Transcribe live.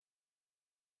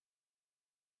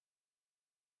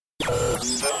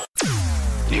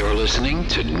You're listening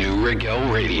to New Rigel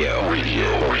Radio.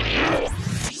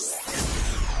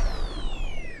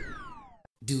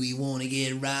 Do we want to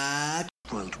get rocked?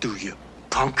 Well, do you,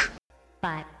 punk?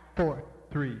 5, 4,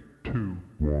 3, 2,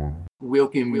 1.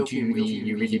 Welcome to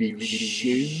the Radio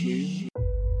Show.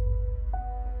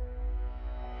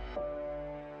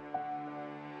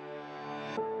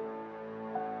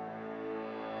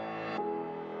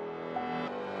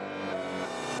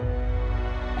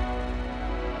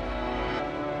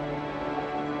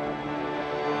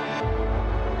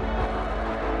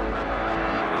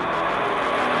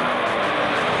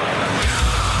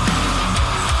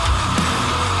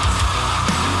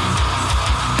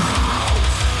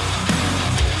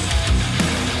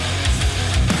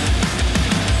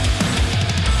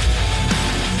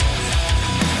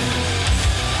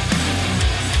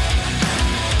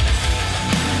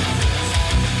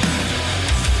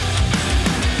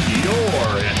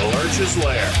 Lurch's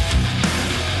Lair.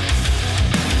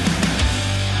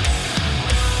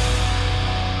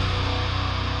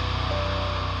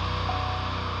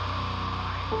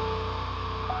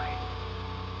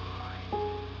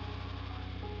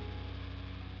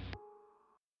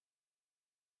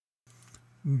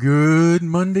 Good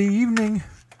Monday evening.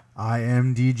 I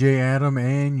am DJ Adam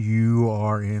and you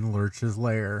are in Lurch's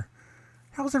Lair.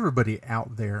 How's everybody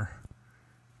out there?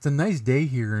 It's a nice day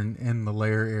here in the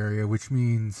Lair area, which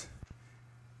means,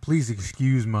 please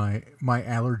excuse my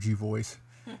allergy voice.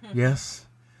 Yes,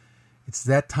 it's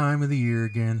that time of the year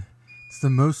again. It's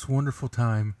the most wonderful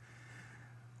time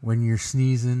when you're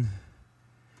sneezing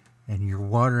and you're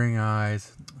watering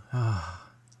eyes. I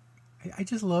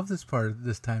just love this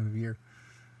time of year.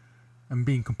 I'm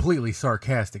being completely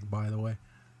sarcastic, by the way.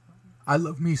 I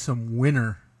love me some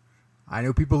winter. I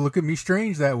know people look at me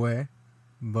strange that way,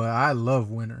 but I love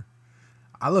winter.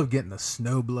 I love getting the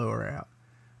snowblower out.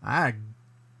 I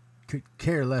could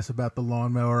care less about the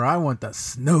lawnmower. I want the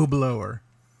snowblower.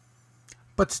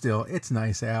 But still, it's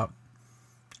nice out.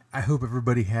 I hope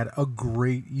everybody had a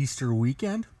great Easter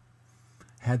weekend.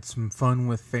 Had some fun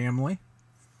with family.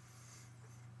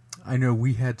 I know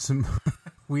we had some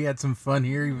fun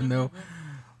here, even though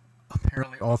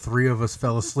apparently all three of us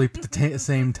fell asleep at the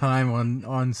same time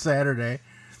on Saturday.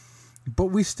 But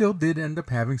we still did end up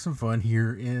having some fun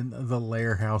here in the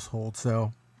Lair household,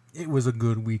 so it was a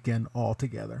good weekend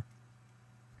altogether.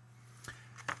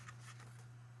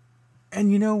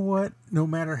 And you know what? No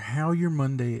matter how your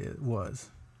Monday was,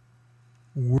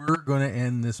 we're going to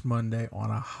end this Monday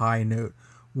on a high note.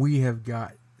 We have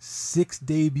got 6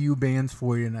 debut bands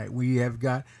for you tonight. We have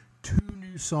got 2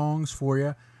 new songs for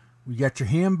you. We got your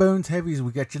Ham Bones Heavies,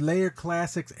 we got your Lair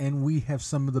Classics, and we have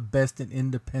some of the best in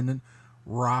independent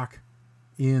rock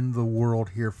in the world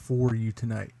here for you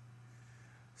tonight.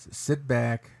 So sit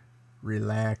back,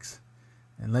 relax,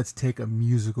 and let's take a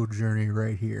musical journey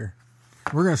right here.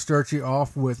 We're going to start you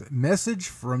off with Message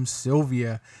from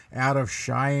Sylvia out of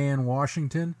Cheyenne,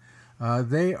 Washington.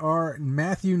 They are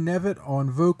Matthew Nevitt on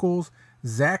vocals,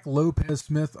 Zach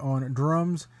Lopez-Smith on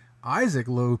drums, Isaac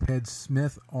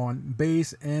Lopez-Smith on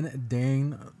bass, and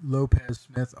Dane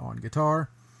Lopez-Smith on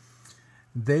guitar.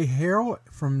 They hail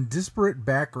from disparate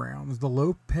backgrounds. The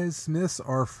Lopez-Smiths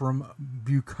are from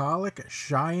bucolic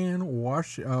Cheyenne,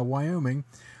 Wyoming,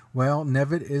 while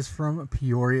Nevitt is from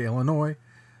Peoria, Illinois.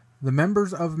 The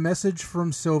members of Message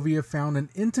from Sylvia found an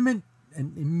intimate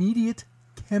and immediate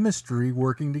chemistry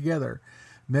working together.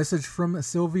 Message from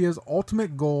Sylvia's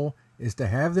ultimate goal is to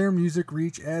have their music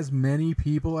reach as many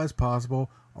people as possible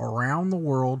around the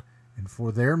world and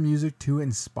for their music to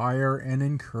inspire and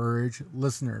encourage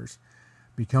listeners.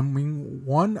 Becoming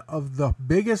one of the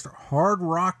biggest hard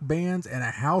rock bands and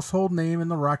a household name in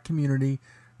the rock community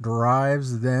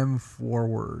drives them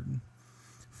forward.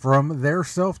 From their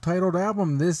self-titled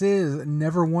album, this is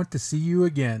Never Want to See You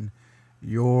Again.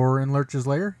 You're in Lurch's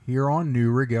Lair here on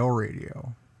New Rigel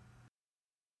Radio.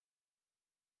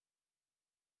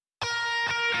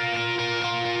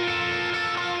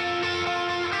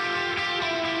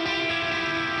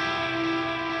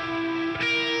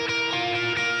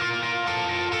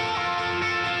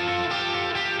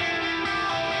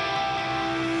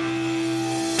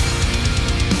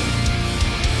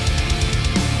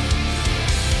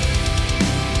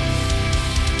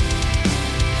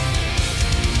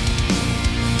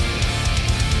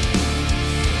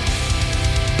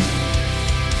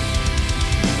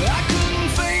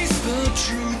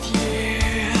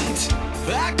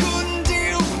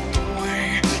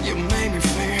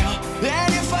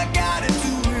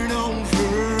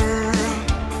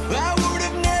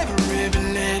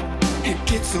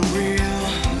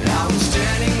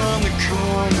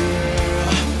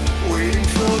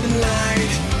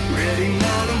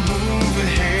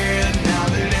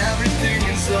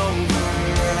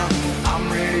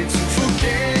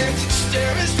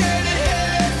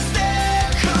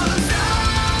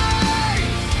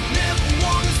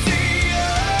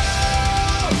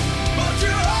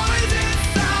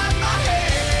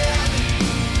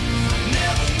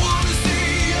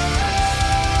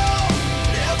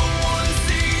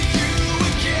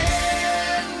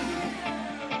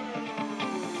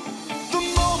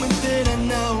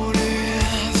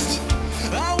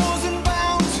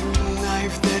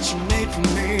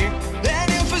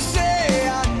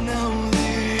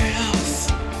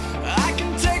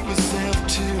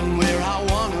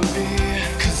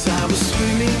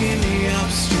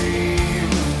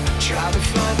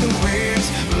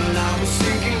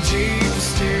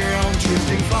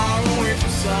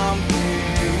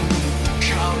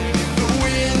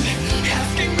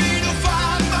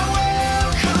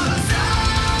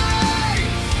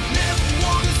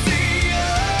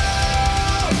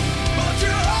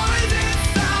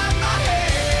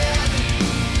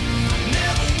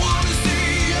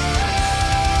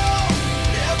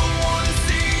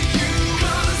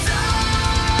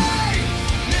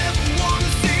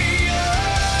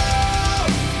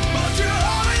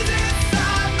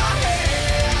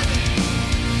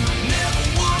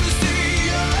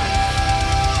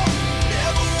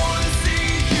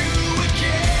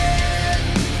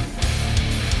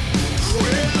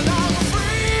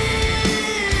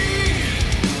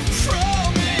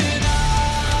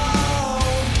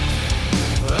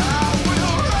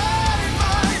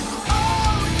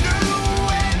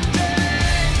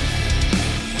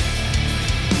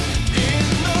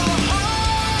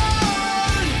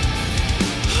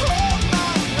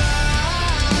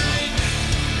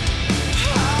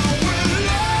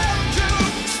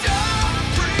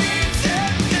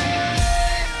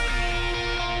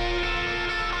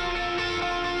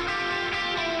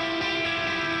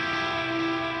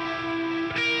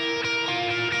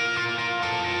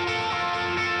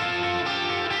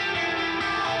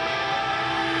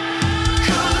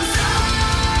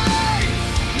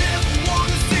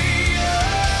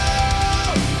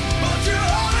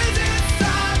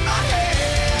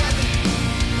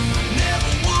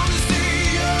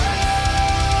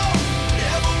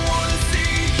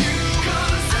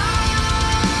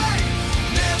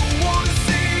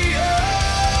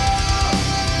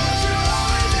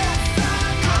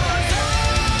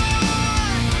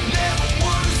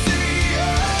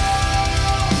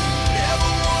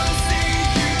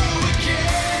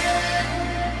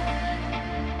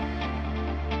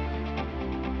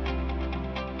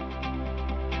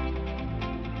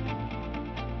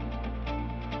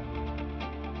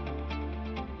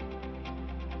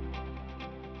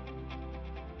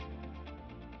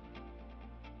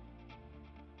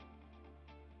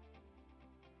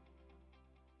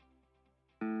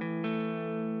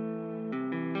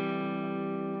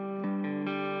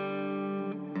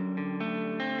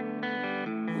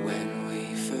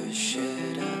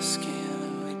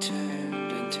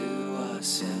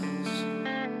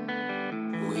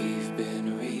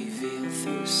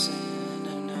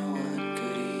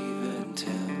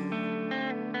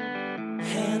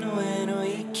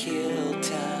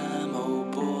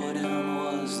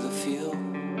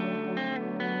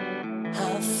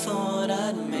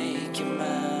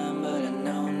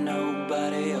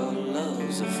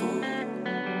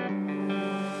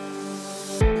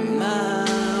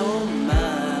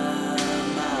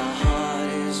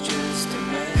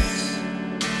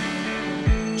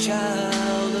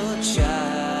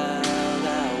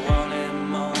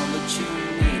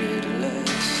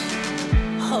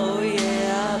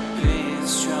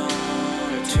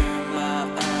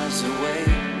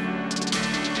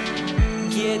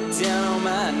 down on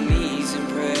my knees and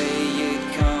pray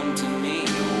you'd come to me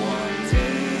one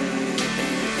day.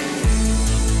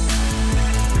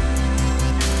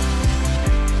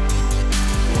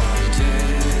 One day.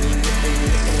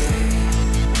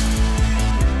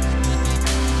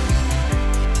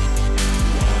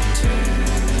 One day.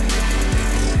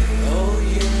 Oh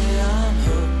yeah, I'm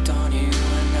hooked on you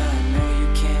and I know you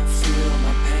can't feel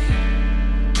my pain.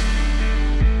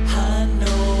 I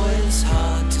know it's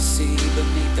hard to see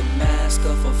beneath the mask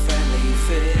of a friendly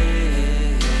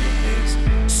face.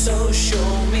 So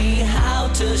show me how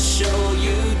to show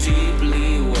you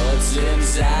deeply what's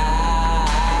inside.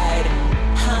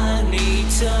 I need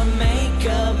to make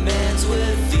amends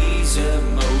with these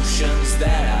emotions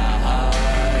that I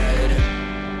hide.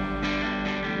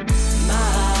 My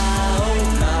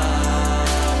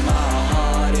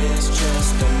heart is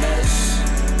just a mess.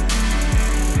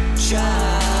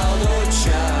 Child, oh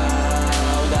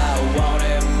child, I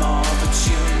wanted more, but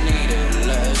you needed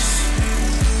less.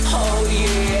 Oh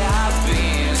yeah, I've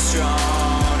been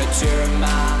strong to tear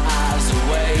my eyes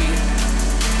away.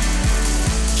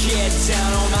 Get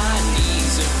down on my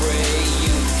knees and pray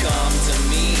you'd come to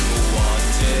me one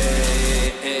day.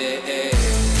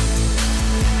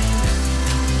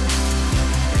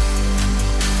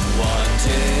 One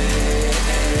day.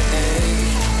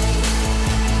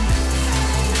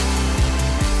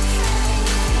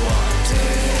 One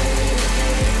day.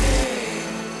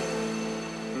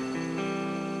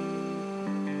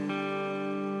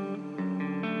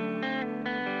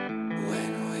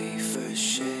 When we first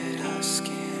shed our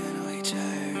skin, we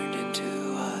turned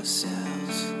into ourselves.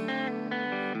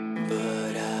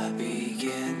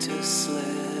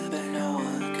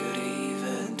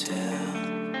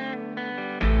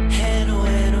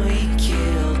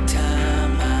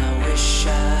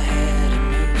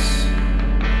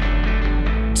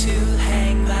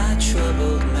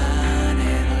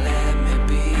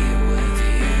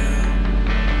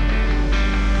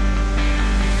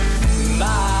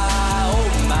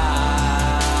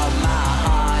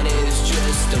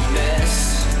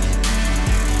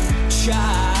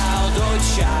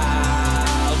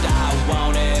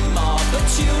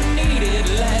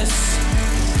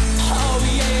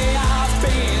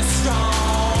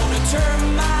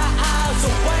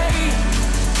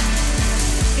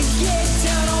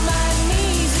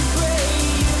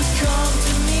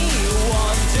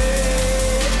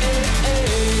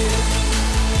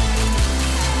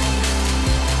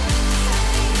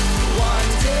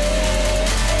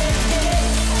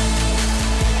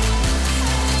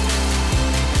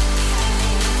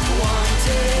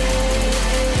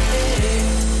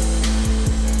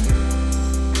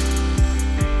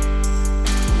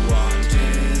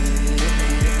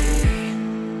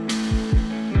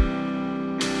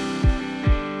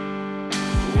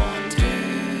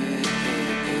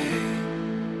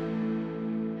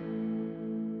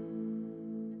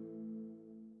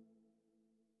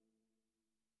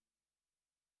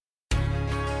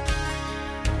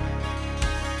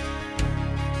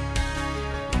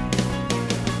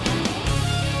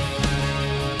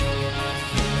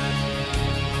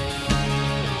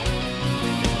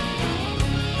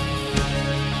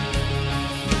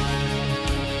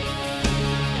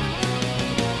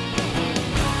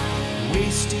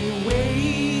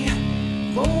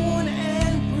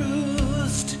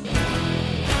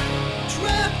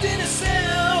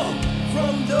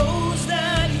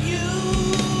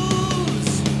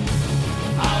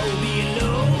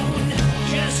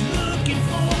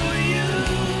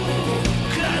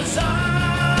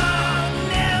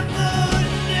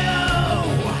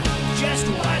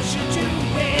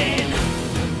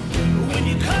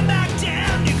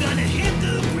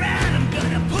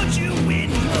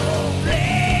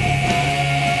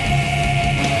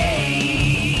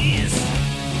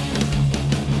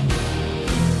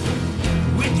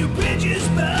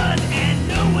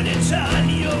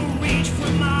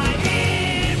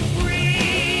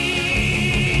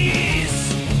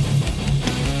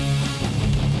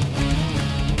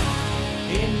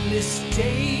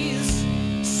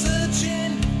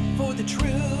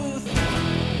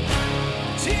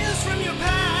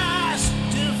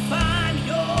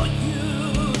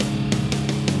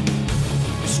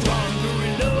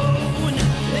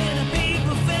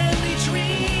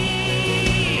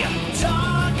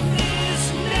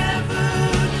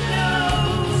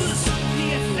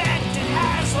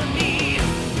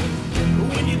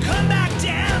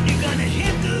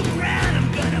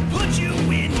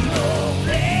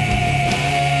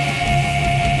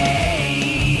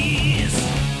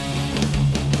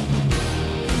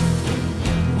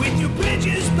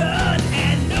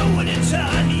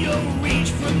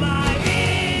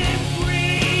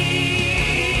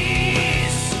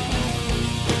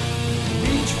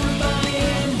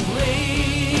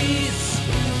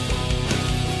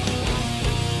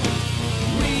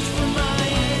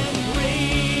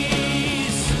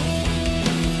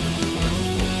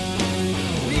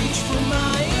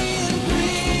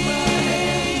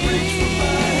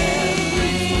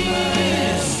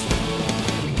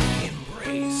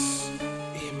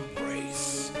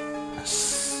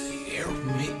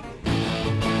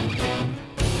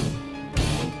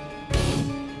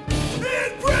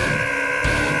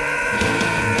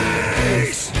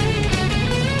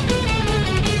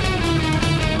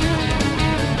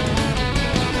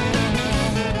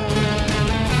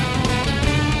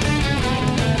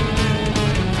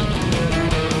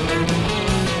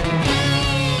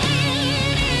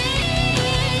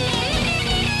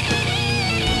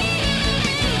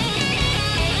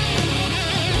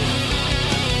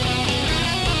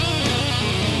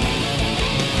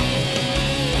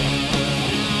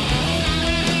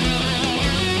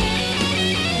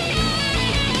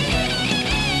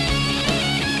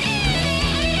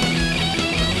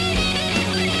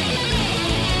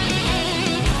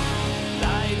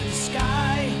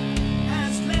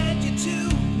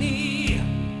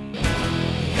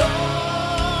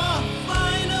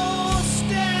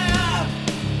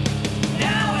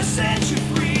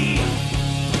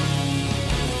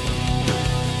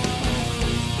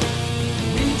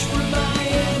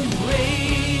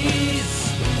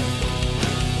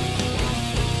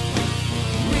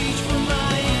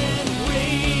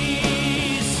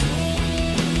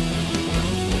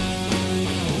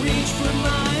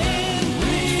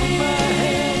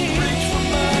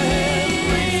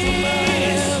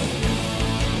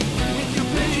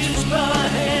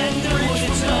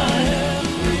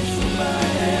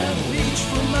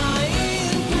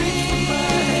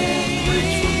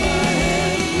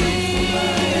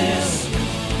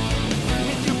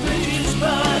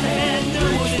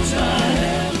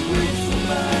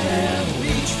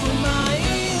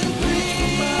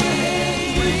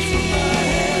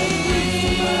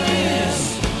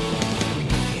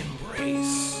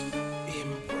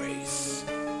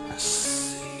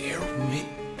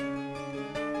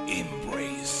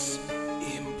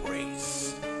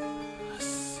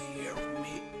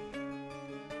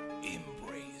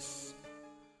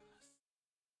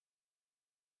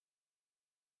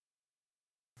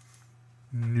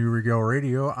 New Regal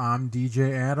Radio. I'm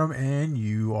DJ Adam, and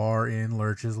you are in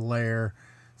Lurch's Lair.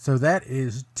 So that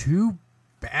is two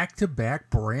back-to-back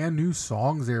brand new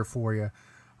songs there for you.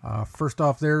 First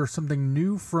off, there's something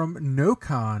new from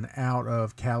Nocon out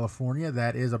of California.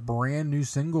 That is a brand new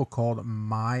single called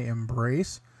My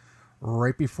Embrace.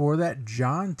 Right before that,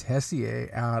 John Tessier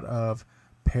out of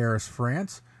Paris,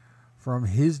 France, from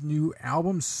his new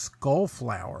album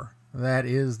Skullflower. That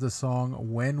is the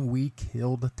song When We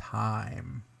Killed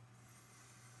Time.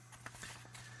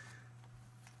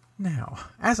 Now,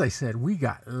 as I said, we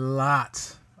got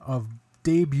lots of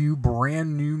debut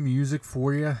brand new music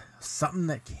for you. Something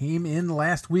that came in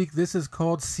last week. This is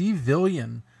called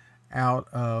Civilian out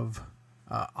of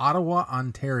Ottawa,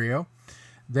 Ontario.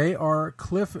 They are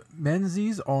Cliff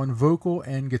Menzies on vocal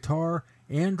and guitar,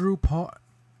 Andrew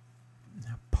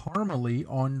Parmalee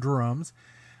on drums,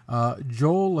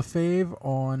 Joel Lefebvre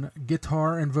on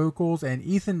guitar and vocals, and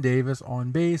Ethan Davis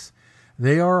on bass.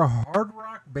 They are a hard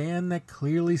rock band that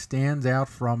clearly stands out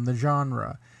from the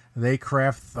genre. They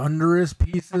craft thunderous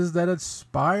pieces that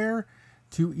aspire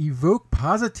to evoke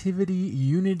positivity,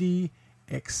 unity,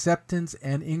 acceptance,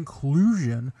 and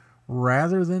inclusion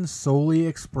rather than solely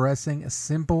expressing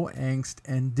simple angst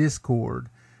and discord.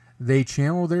 They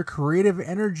channel their creative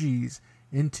energies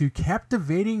into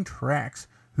captivating tracks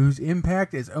whose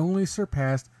impact is only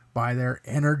surpassed by their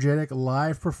energetic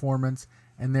live performance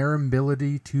and their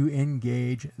ability to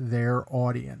engage their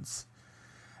audience.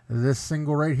 This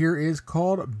single right here is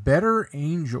called Better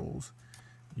Angels.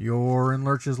 You're in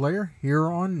Lurch's Lair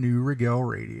here on New Regal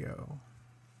Radio.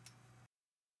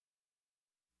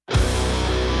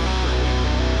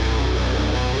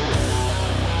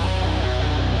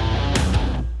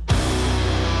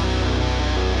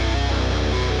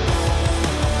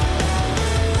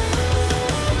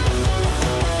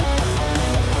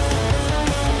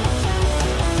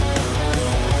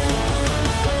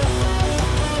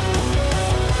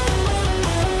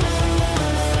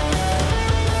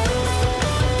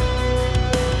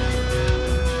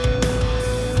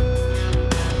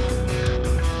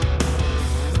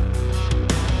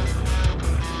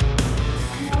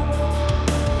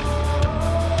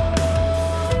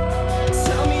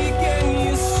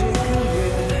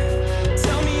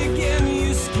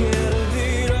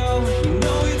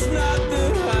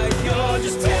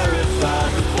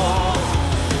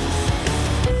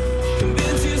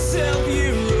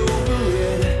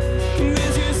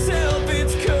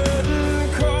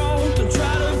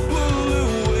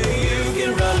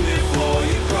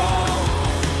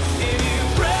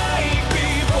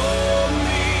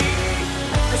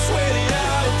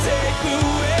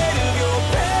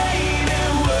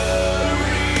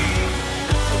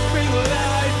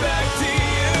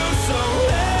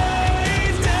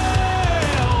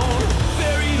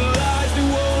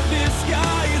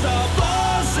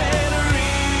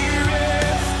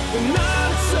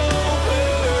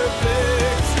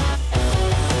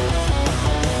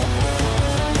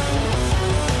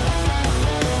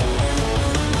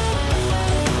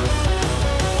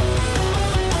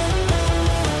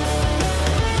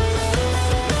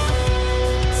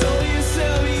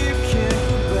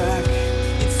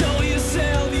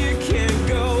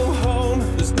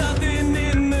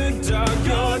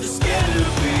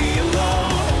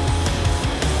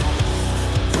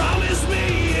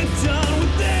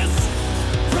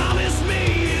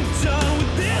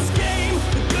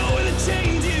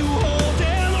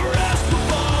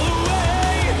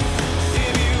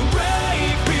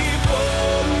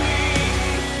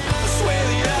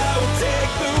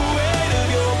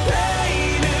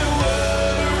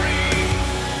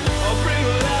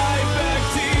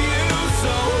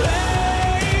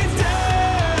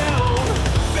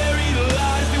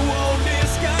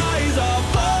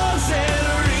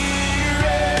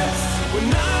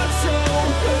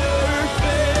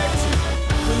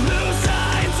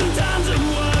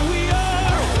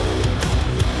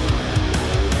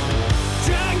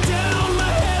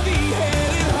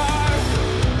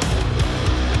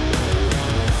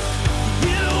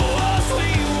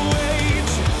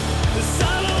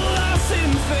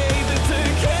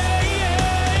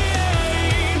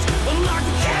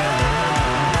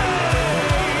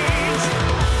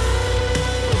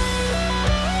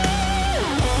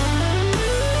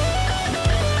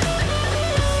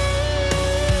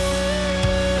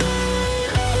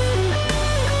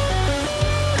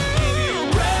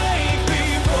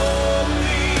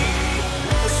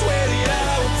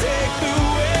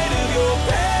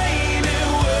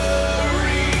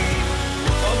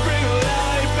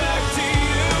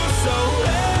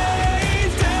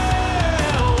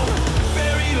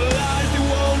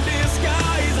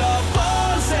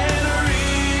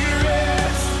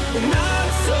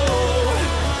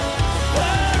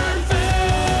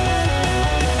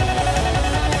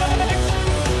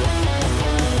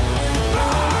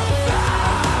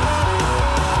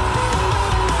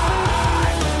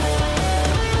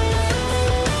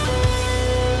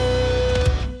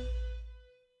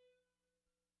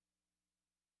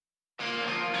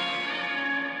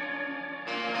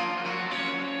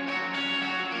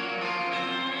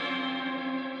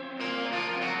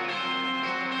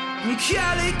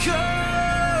 Calico,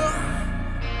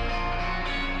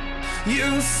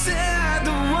 you said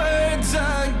the words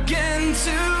again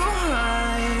to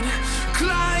hide.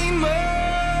 Climb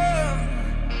up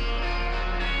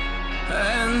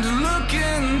and look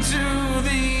into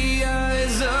the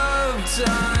eyes of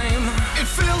time. It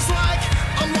feels like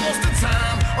I'm lost in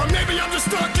time, or maybe I'm just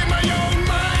stuck in my own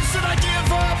mind. Should I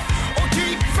give up or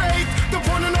keep faith? The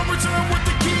point of no return with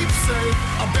the keepsake.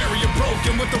 I'll bury it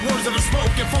broken with the words that are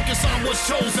spoken. Focus on what's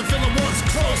chosen, feeling what's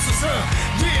closest.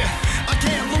 Yeah, I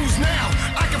can't lose now.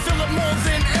 I can feel it more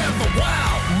than ever.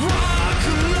 Wow. Walk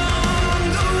along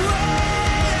the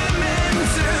way I'm meant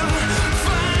to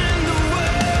find the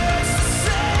words to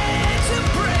say to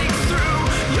break through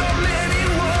your many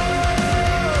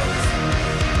walls.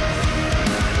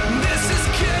 This is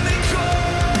chemical.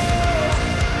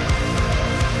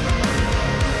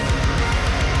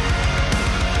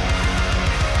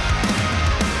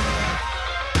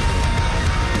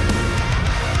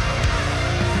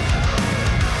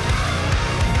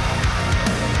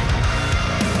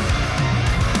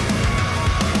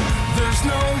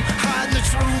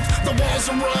 The walls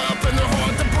are up and they're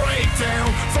hard to break down.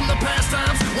 From the past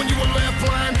times when you were left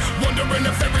blind, wondering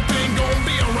if everything gon'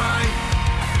 be alright.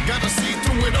 Gotta see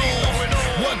through it all.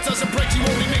 What doesn't break you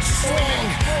only makes you strong.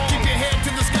 Keep your head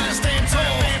to the sky and stand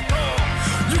tall.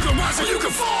 You can rise or you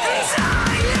can fall.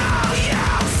 I know you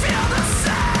feel the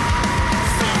same.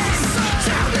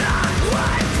 Do not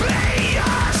wipe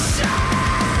your shame.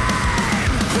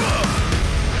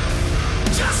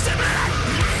 Just a minute.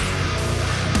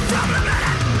 From the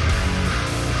minute.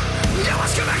 It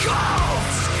was chemical.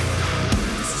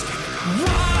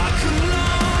 Walk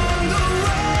along the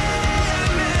way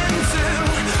I'm meant to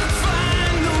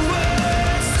find the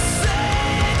words to say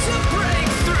to break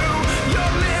through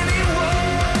your many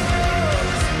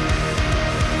walls.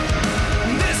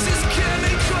 This is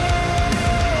chemical.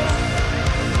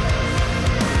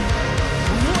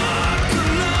 Walk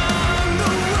along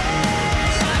the way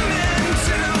I'm meant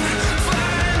to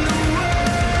find the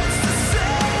words to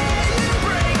say and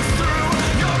break through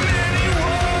your many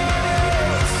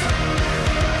walls.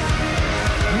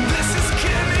 This is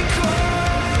chemical.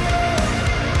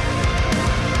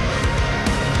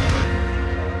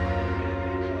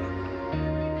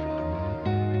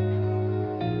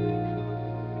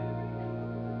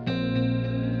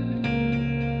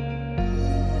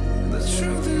 The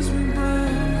truth is we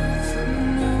both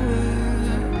know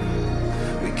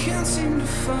it. We can't seem to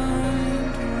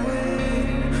find a way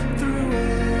through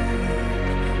it.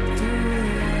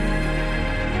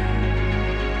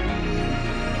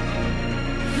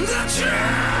 The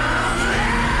truth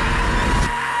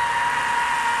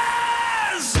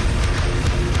is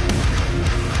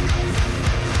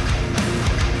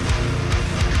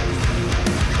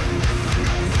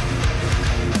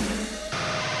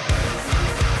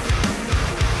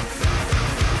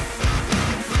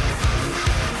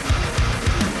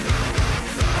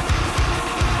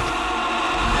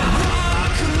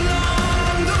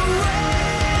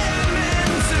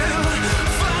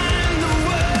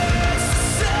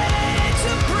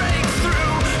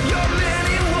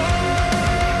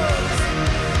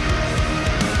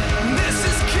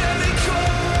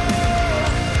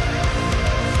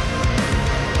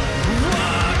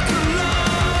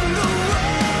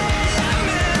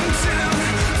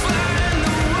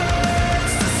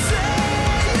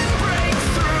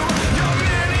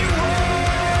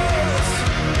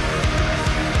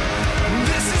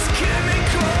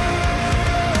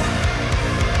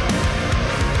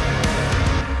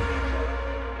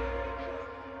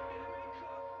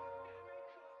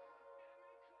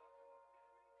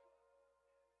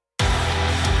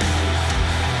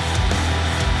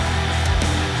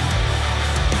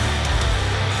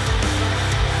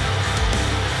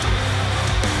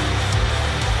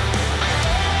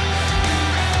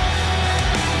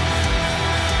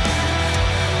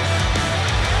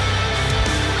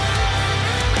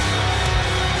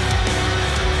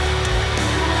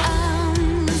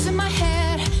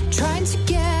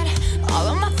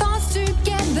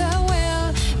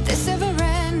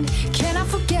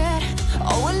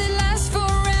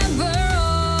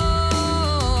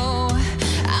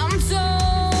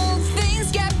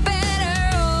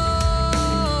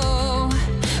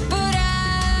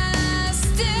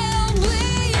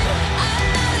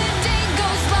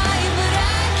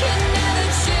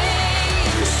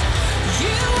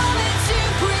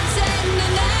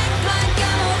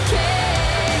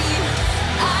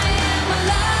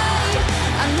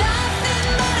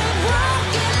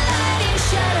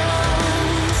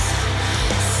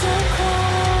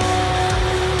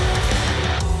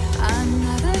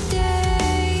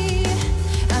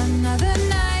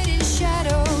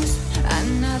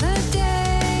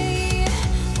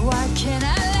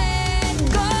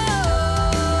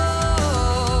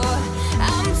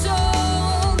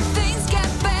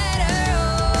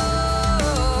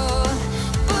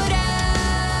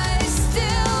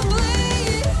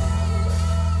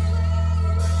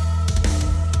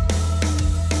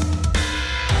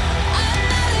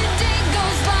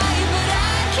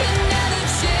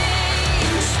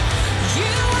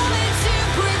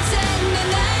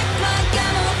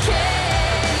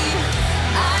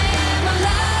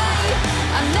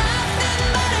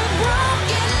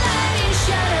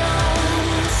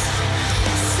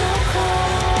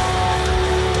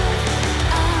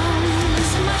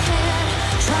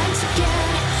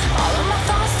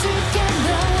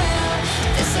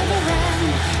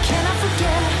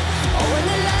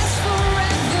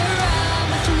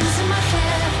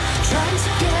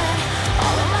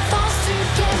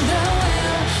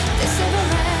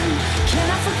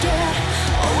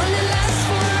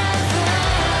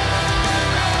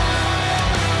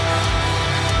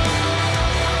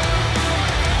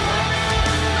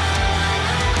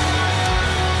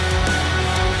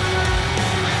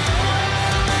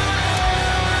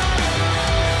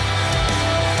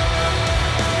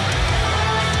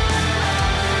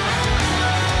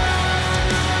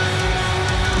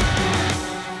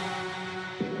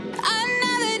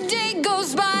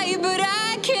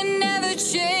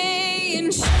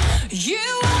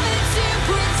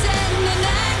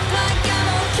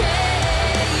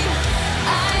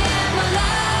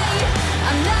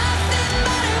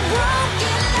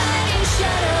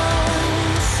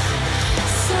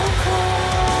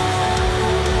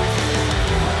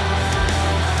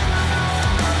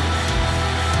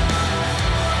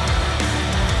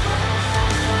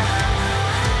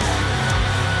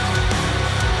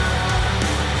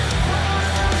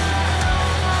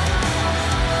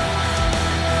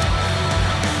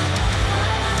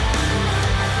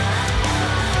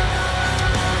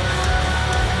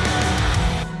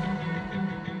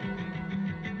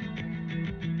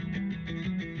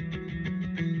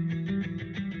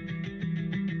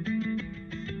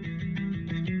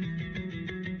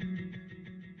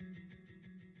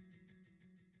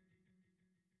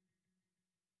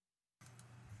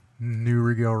New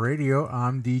Regal Radio.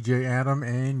 I'm DJ Adam,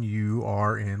 and you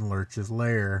are in Lurch's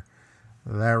Lair.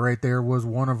 That right there was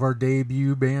one of our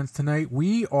debut bands tonight.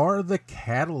 We are the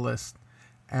Catalyst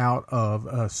out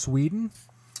of Sweden.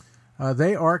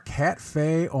 They are Kat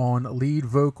Faye on lead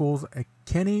vocals,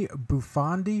 Kenny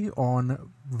Buffandi on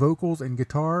vocals and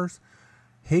guitars,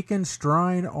 Haken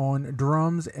Strine on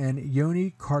drums, and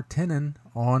Joni Kartinen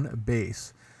on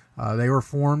bass. They were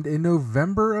formed in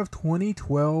November of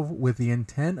 2012 with the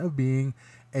intent of being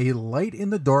a light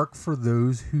in the dark for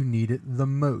those who need it the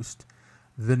most.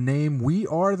 The name We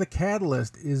Are the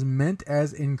Catalyst is meant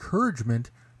as encouragement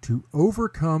to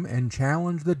overcome and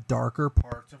challenge the darker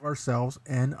parts of ourselves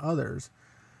and others,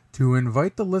 to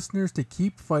invite the listeners to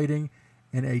keep fighting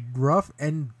in a rough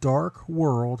and dark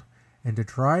world, and to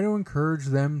try to encourage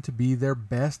them to be their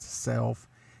best self,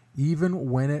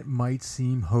 even when it might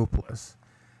seem hopeless.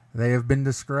 They have been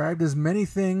described as many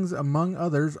things, among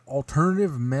others,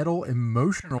 alternative metal,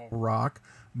 emotional rock,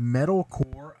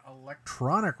 metalcore,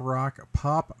 electronic rock,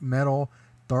 pop metal,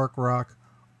 dark rock,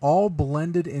 all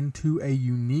blended into a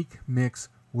unique mix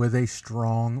with a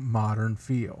strong modern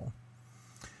feel.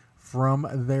 From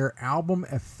their album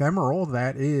Ephemeral,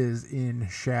 that is In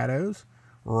Shadows,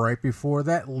 right before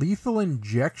that, Lethal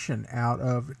Injection out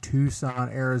of Tucson,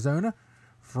 Arizona.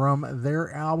 From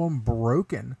their album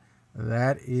Broken,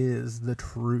 that is The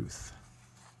Truth.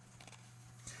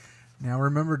 Now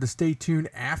remember to stay tuned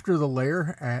after the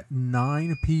Lair at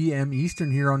 9 p.m.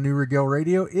 Eastern here on New Regal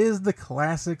Radio is the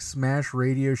Classic Smash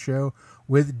Radio Show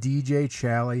with DJ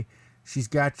Chally. She's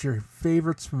got your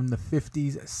favorites from the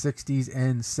 50s, 60s,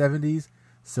 and 70s,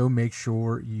 so make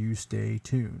sure you stay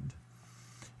tuned.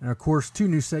 And of course, 2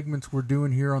 new segments we're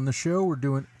doing here on the show. We're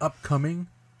doing upcoming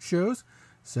shows,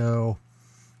 so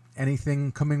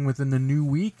anything coming within the new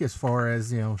week as far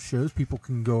as, shows people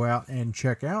can go out and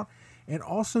check out, and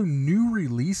also new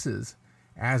releases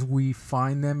as we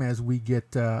find them, as we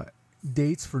get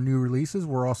dates for new releases.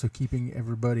 We're also keeping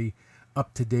everybody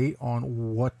up to date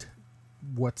on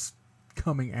what's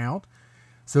coming out.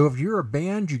 So if you're a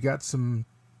band, you got some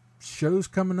shows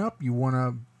coming up, you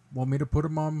want me to put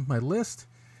them on my list,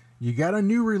 you got a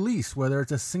new release, whether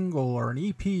it's a single or an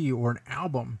EP or an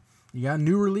album, you got a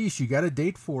new release, you got a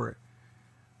date for it,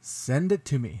 send it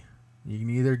to me. You can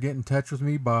either get in touch with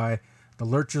me by the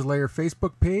Lurch's Lair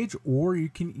Facebook page, or you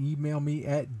can email me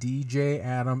at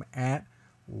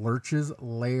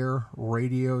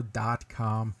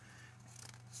djadam@lurcheslairradio.com,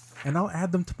 and I'll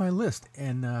add them to my list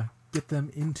and get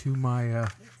them into my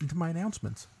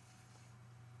announcements.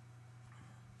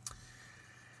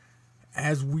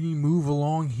 As we move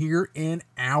along here in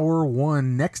hour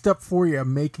 1, next up for you,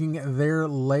 making their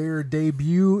Lair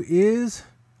debut, is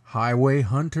Highway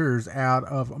Hunters out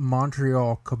of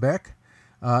Montreal, Quebec.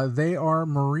 They are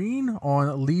Maureen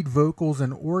on lead vocals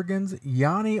and organs,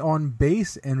 Yanni on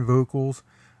bass and vocals,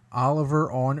 Oliver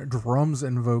on drums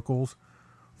and vocals.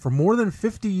 For more than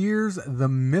 50 years, the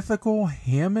mythical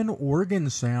Hammond organ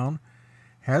sound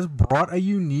has brought a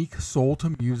unique soul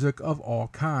to music of all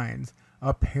kinds,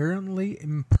 apparently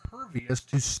impervious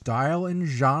to style and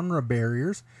genre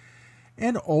barriers,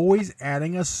 and always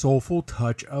adding a soulful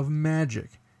touch of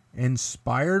magic.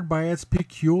 Inspired by its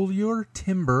peculiar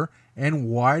timbre and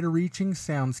wide-reaching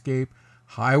soundscape,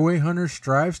 Highway Hunter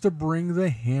strives to bring the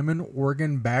Hammond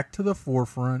organ back to the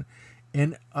forefront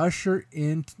and usher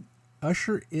it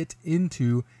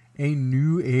into a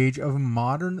new age of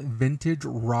modern vintage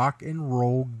rock and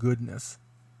roll goodness.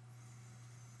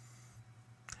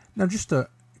 Now, just a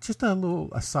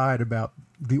little aside about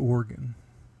the organ.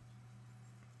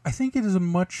 I think it is a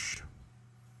much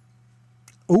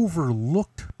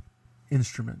overlooked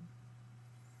instrument.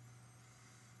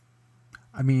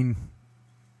 I mean,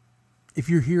 if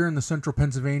you're here in the central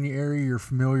Pennsylvania area, you're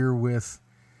familiar with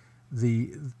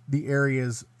the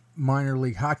area's minor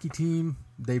league hockey team.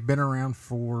 They've been around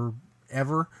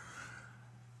forever.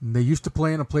 They used to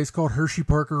play in a place called Hershey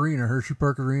Park Arena. Hershey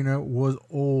Park Arena was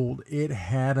old. It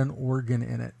had an organ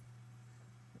in it.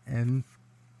 And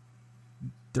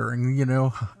during,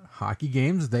 hockey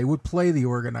games, they would play the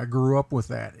organ. I grew up with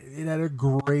that. It had a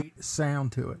great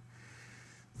sound to it.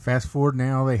 Fast forward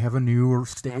now, they have a new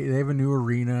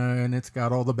arena, and it's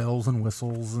got all the bells and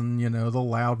whistles and, the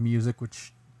loud music,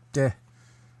 which, I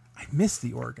miss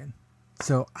the organ.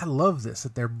 So I love this,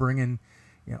 that they're bringing,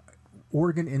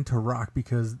 organ into rock,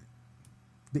 because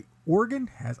the organ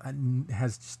has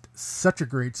just such a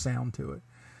great sound to it.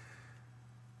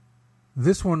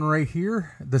 This one right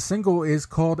here, the single is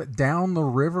called Down the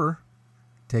River.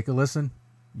 Take a listen.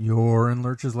 You're in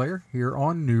Lurch's Lair here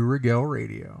on New Regal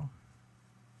Radio.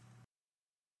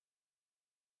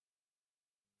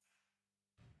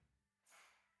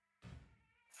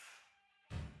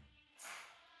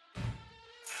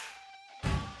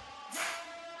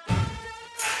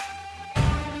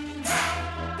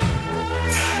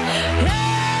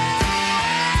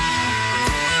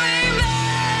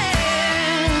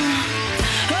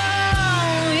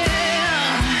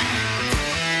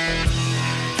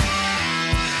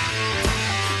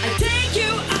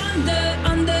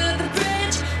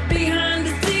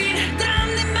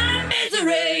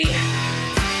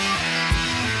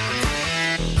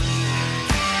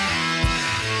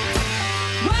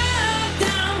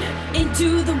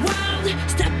 into the wild,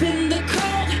 step in the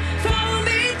cold, follow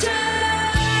me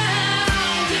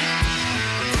down.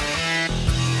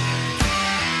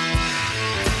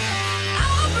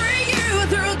 I'll bring you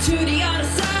through to the other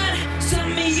side.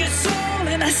 Send me your soul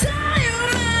and I saw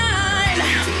your mind.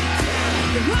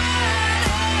 The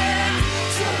water,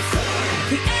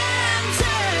 the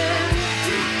answer.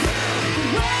 The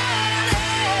water,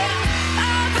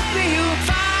 oh baby, you'll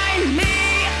find me.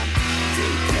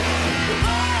 The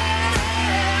water,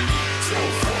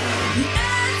 the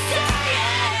answer,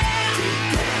 yeah.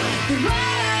 The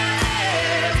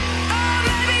water, oh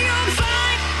baby, you'll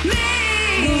find me.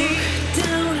 Look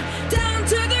down, down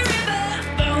to the river.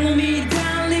 Follow me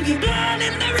down, leave your blood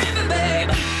in the river,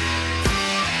 babe.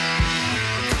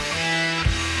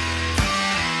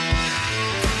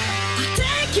 I'll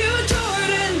take you,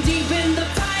 Jordan, deep in the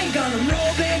fight. Gonna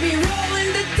roll, baby, roll in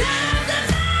the dead of the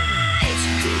night.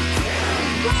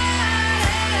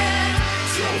 Water,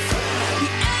 the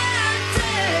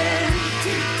answer.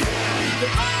 The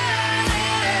water,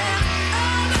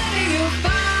 oh baby, you'll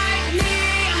find me.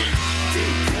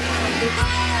 The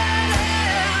water,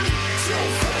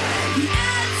 the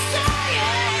answer,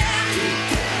 yeah.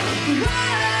 The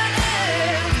water,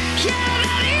 yeah,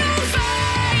 baby, you'll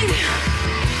find.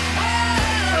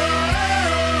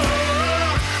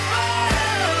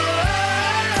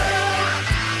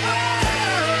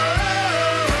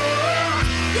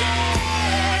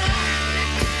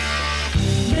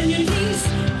 Bend your knees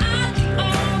at the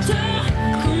altar.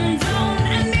 Come down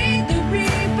and meet the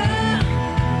reaper.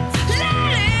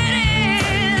 Let it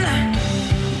in.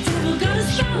 Devil got a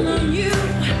spell on you.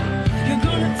 You're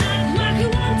gonna act like you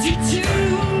want you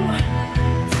to.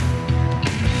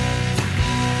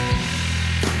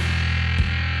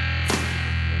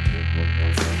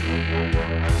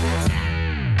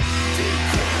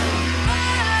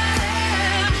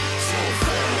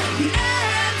 The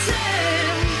answer.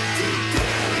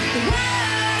 The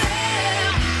water,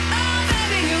 oh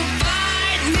baby, you'll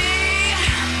find me.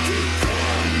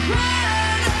 The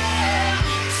water,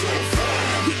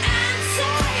 the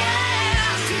answer,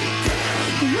 yeah.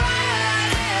 The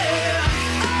water,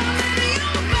 oh baby,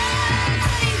 you'll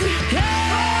find.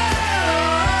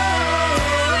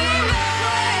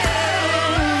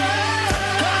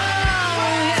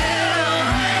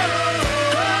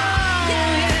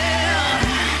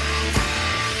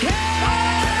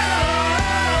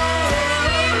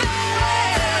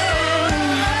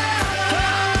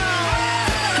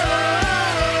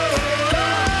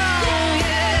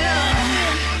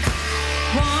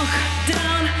 Walk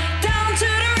down, down to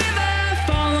the river.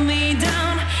 Follow me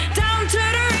down, down to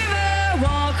the river.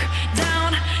 Walk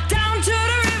down, down to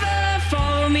the river.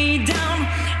 Follow me down,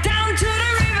 down to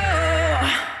the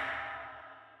river.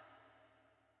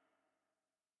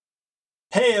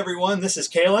 Hey everyone, this is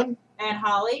Kalen And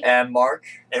Holly. And Mark.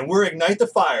 and we're Ignite the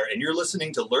Fire, and you're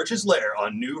listening to Lurch's Lair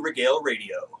on New Regale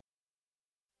Radio.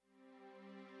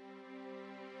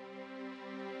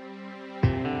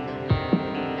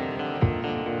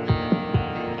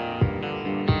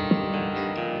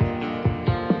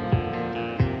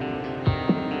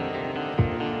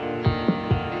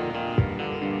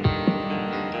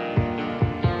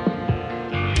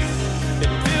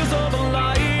 It feels all the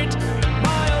light, am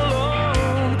I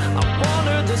alone? I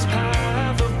wandered this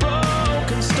path of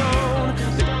broken stone,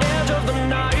 the edge of the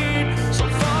night, so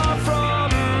far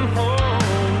from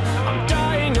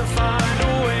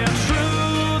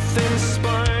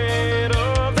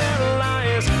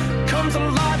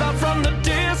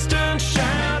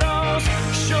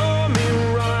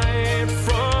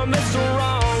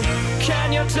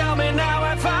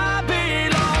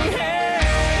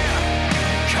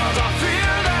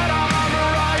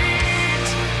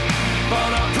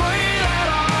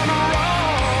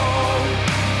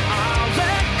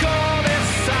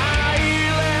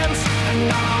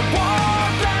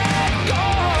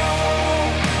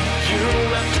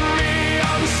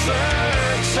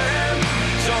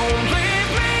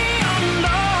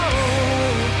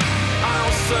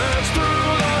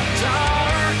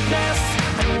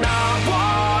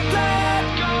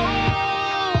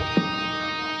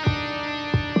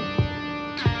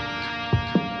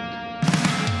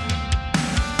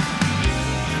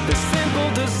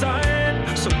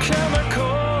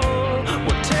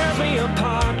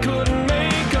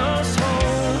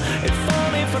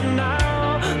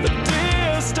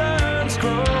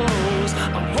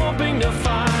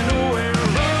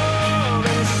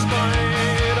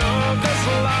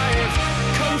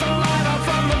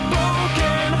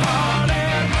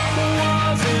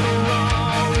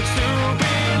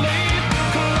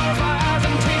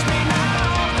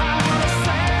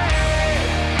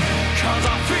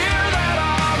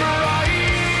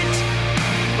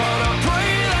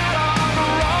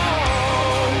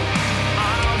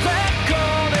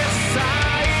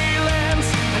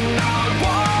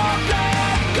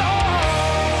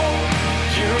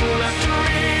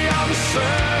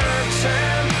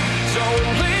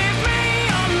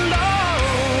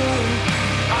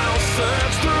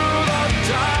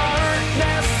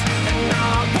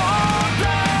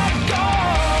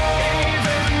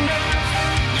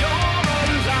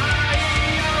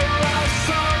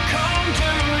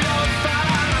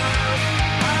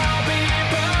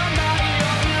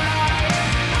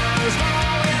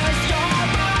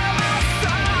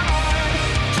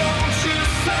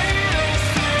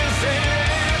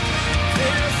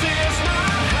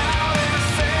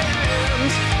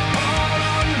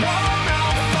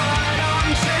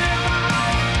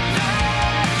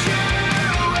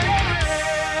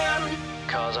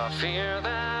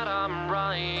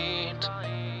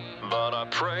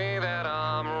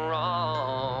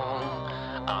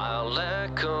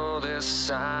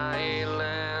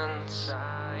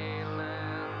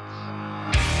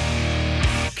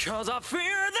 'cause I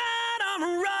fear that I'm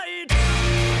right,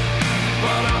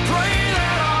 but I pray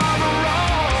that I'm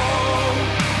wrong.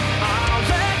 I'll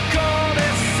let go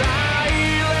this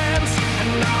silence,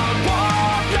 and I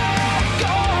won't let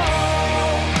go.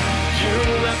 You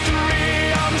left me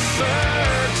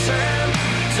uncertain,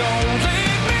 don't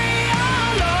leave me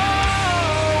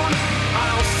alone.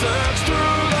 I'll search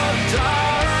through the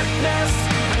darkness,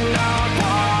 and I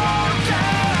won't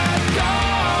let go.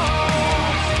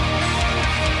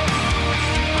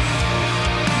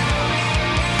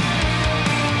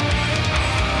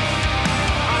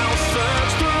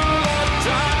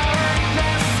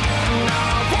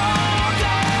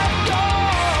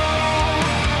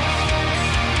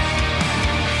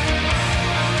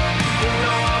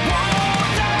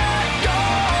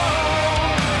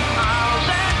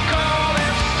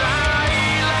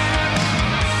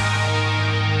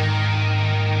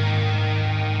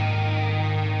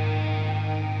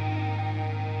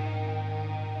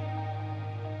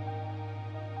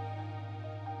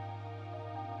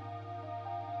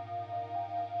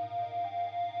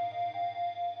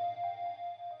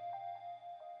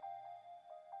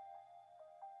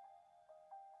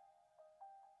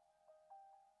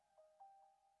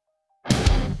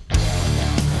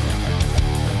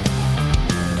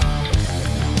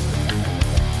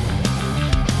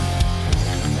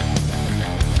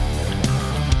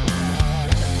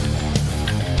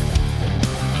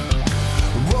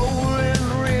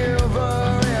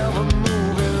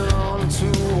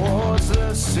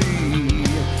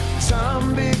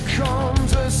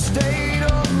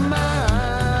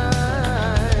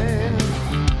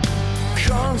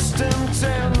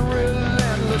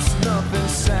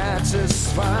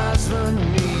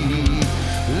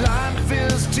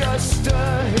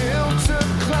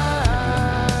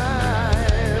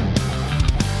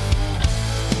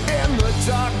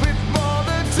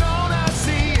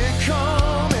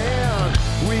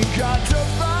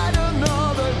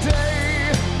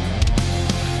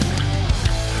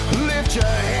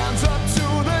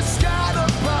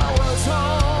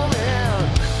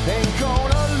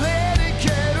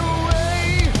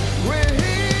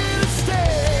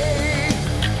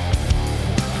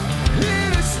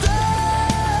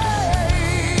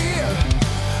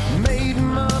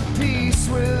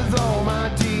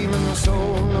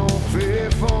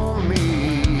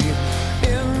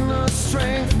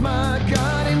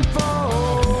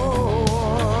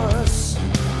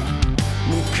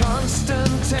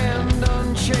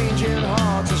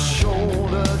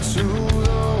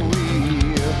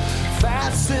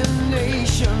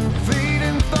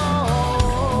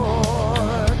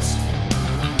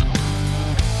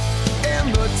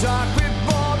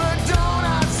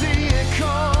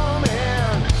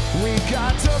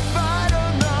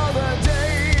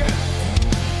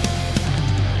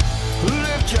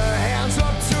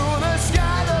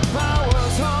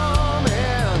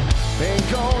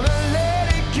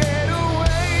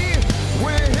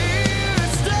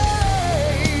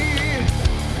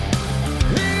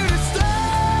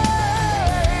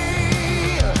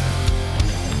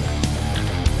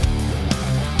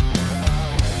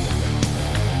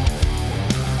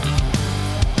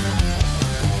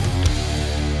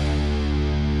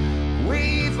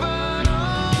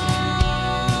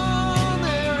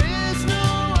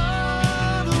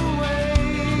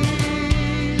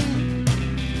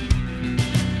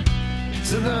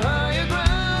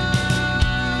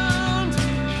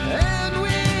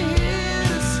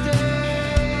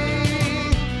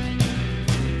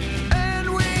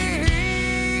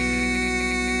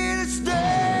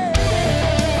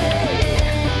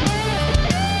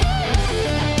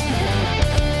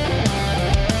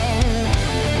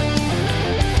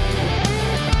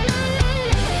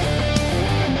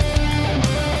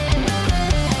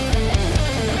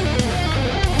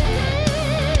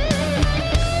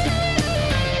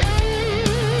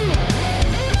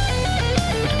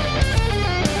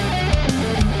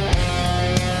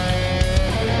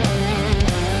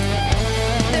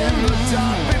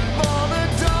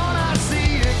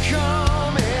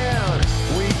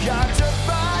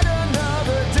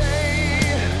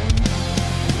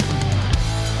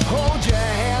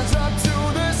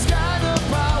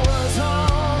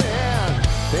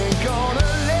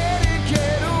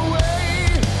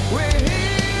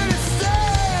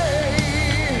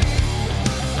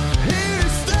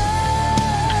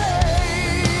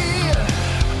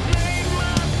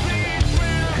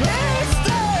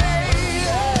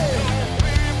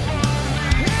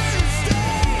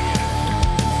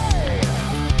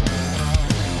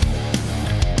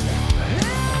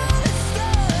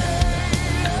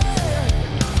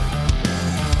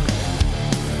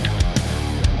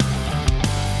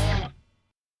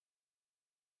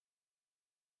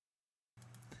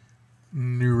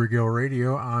 New Regal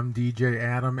Radio. I'm DJ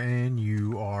Adam, and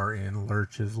you are in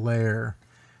Lurch's Lair.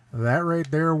 That right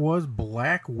there was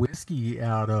Black Whiskey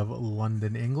out of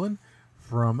London, England,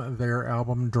 from their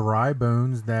album Dry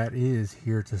Bones, that is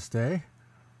here to stay.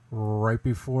 Right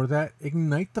before that,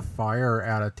 Ignite the Fire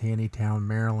out of Taneytown,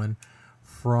 Maryland,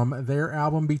 from their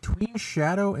album Between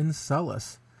Shadow and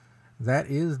Solace. That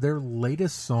is their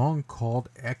latest song called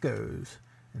Echoes.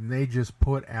 And they just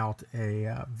put out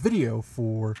a video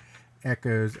for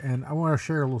Echoes. And I want to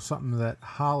share a little something that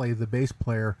Holly, the bass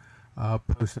player,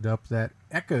 posted up, that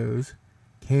Echoes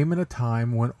came in a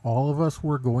time when all of us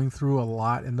were going through a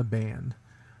lot in the band,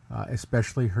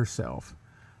 especially herself.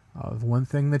 The one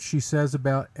thing that she says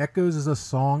about Echoes is a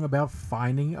song about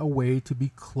finding a way to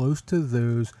be close to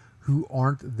those who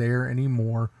aren't there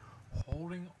anymore,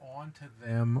 holding on to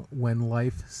them when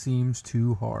life seems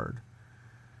too hard.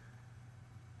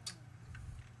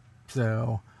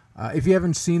 So, if you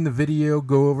haven't seen the video,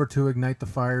 go over to Ignite the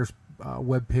Fire's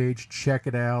webpage, check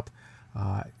it out.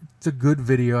 It's a good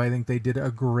video. I think they did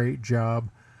a great job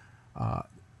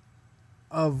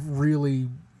of really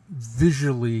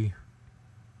visually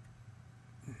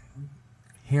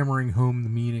hammering home the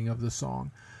meaning of the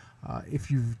song. If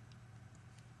you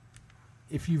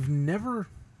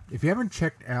haven't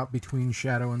checked out Between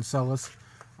Shadow and Solace,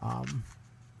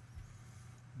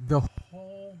 the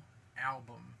whole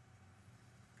album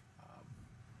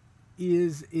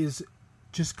is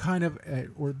just kind of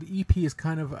or the EP is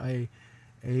kind of a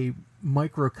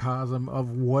microcosm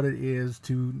of what it is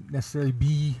to necessarily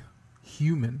be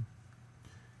human,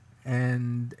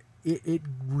 and it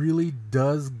really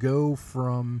does go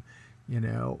from,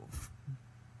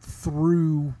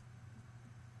 through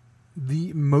the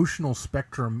emotional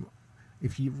spectrum.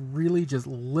 If you really just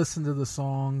listen to the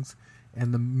songs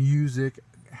and the music,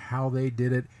 how they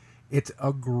did it, it's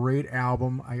a great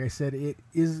album. Like I said, it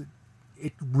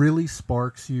really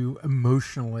sparks you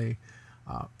emotionally.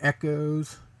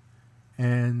 Echoes,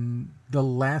 and the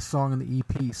last song in the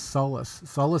EP, Solace.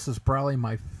 Solace is probably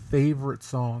my favorite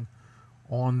song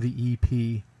on the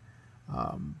EP,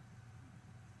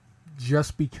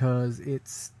 just because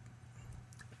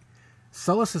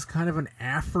Solace is kind of an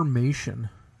affirmation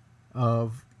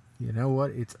of, you know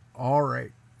what, it's all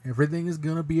right. Everything is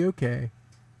going to be okay.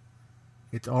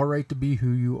 It's all right to be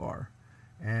who you are.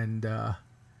 And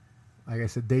like I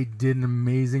said, they did an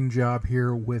amazing job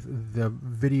here with the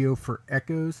video for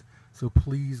Echoes. So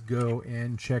please go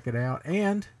and check it out.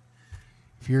 And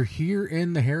if you're here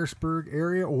in the Harrisburg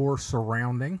area or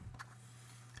surrounding,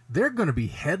 they're going to be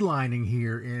headlining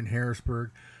here in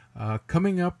Harrisburg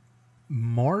coming up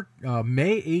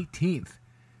May 18th.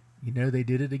 They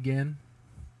did it again.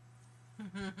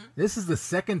 This is the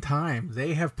second time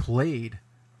they have played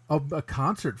a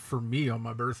concert for me on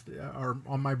my birthday, or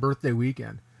on my birthday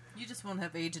weekend. You just won't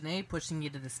have Agent A pushing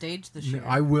you to the stage this year. No,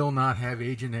 I will not have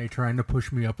Agent A trying to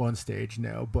push me up on stage,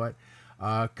 no. But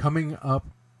coming up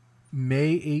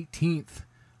May 18th,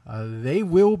 they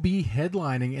will be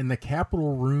headlining in the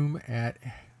Capitol Room at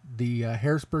the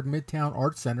Harrisburg Midtown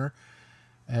Arts Center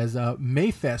as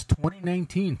Mayfest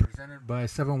 2019, presented by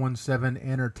 717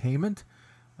 Entertainment.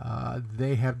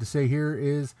 They have to say here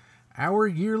is, our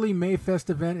yearly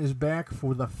Mayfest event is back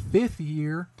for the 5th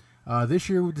year. This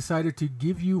year we decided to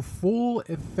give you full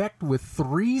effect with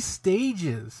 3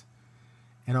 stages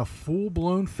and a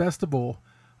full-blown festival.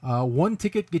 One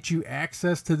ticket gets you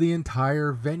access to the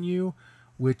entire venue,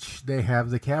 which they have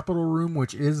the Capitol Room,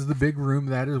 which is the big room.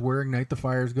 That is where Ignite the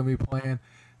Fire is going to be playing.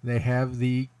 They have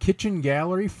the kitchen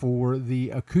gallery for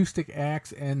the acoustic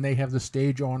acts, and they have the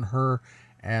Stage on Her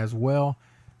as well.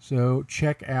 So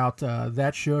check out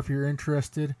that show if you're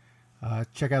interested.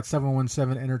 Check out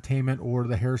 717 Entertainment or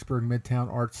the Harrisburg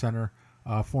Midtown Arts Center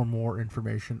for more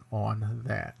information on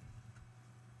that.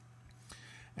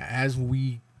 As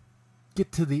we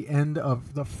get to the end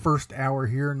of the first hour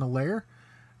here in the Lair,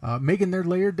 making their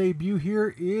Lair debut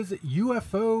here is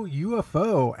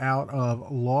UFO out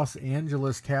of Los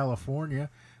Angeles, California.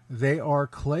 They are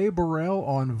Clay Burrell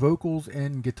on vocals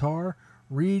and guitar,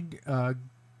 Reed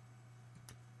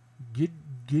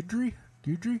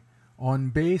Guidry on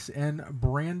bass, and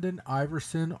Brandon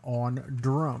Iverson on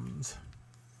drums.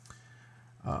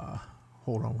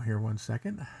 Hold on here one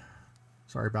second.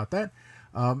 Sorry about that.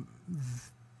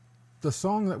 The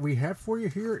song that we have for you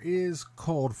here is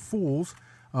called Fools.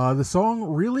 The song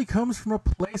really comes from a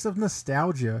place of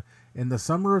nostalgia. In the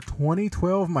summer of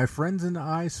 2012, my friends and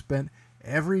I spent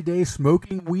every day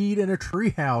smoking weed in a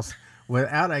treehouse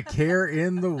without a care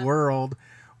in the world.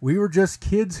 We were just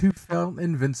kids who felt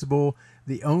invincible.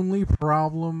 The only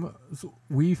problems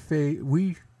we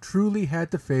truly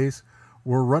had to face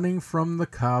were running from the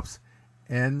cops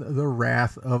and the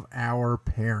wrath of our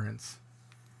parents.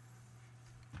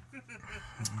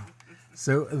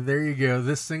 So there you go.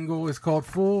 This single is called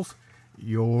Fools.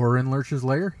 You're in Lurch's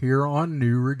Lair here on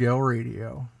New Regal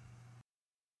Radio.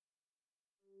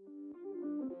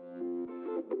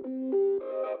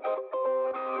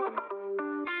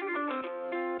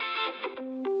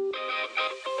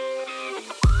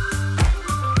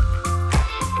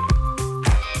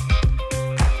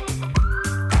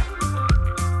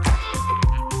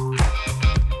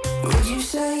 Would you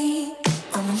say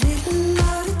I'm a little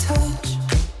out of touch?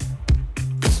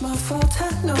 It's my fault, I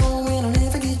know, and I'll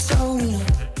never get told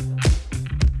enough.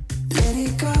 Let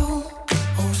it go,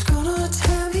 or it's gonna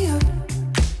tear me up.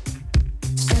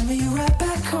 Send me right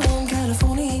back home,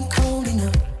 California ain't cold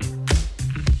enough.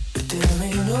 But there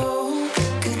ain't no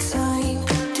good time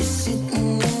just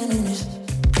sitting there in this.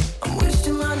 I'm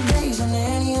wasting my days on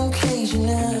any occasion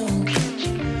now.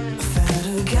 I've had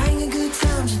a gang of good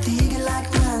times with the eager like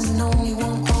mine, and only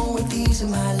want more with these in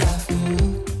my life.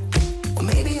 Or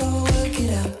maybe I'll work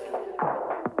it out.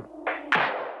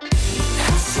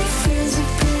 I see friends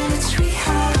up in a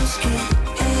treehouse,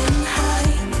 getting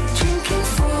high, drinking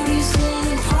 40s in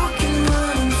the parking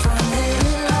lot in front of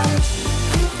the lights.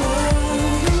 We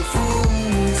weren't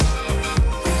fools,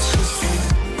 we just had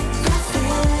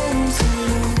nothing to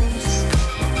lose.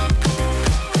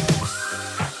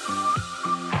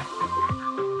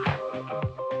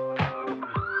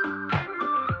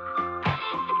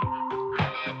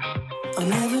 I'll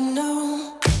never know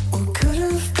what could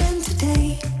have been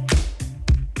today.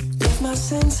 Left my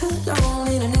sense alone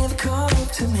and I never caught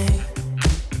up to me.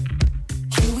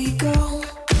 Here we go,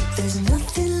 there's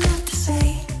nothing left to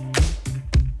say.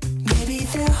 Maybe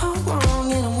they're all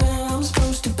wrong and I'm where I'm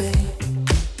supposed to be.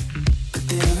 But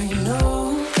there ain't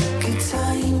no good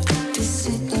time to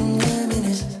sit and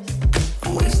reminisce.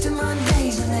 I'm wasting my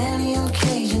days on any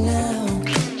occasion now.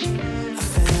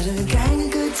 I've had a gang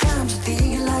of good times with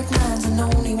the like nines, and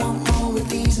only want more with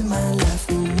these in my life.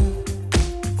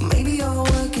 Maybe I'll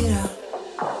work it out.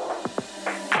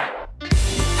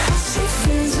 I see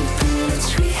friends up in a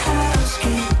treehouse,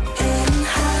 getting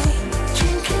high,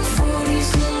 drinking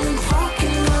 40s in the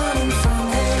parking lot in front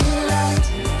of the lights.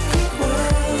 We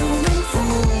weren't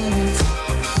fools,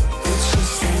 we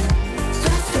just had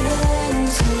nothing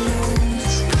to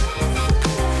lose.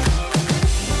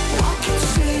 Walking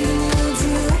straight in the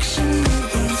direction that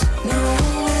leads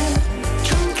nowhere.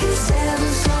 Drunk as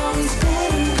ever's always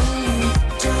better when you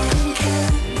don't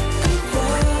care. We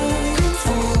weren't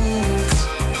fools,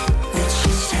 we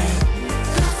just had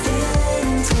nothing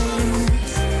to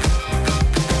lose.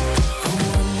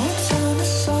 One more time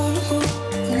it's all about.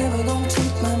 I'm never gonna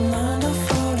take my mind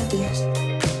off all of this.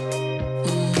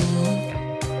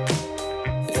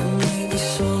 And maybe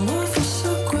some of us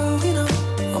are growing up,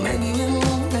 or maybe we're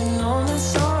moving on.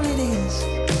 That's all it is.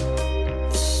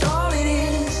 That's all it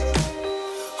is.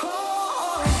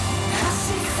 Oh, I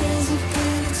see friends up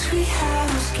in a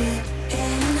treehouse,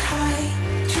 getting high,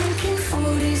 drinking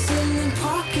 40s in the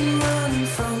parking lot in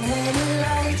front of the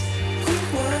lights. We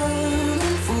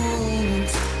weren't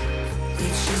fools, we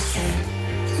just had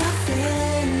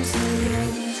nothing to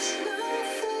lose.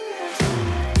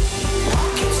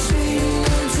 Walking straight in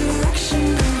the direction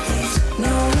that leads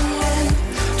nowhere.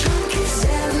 Drunk as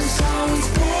ever's always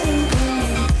better when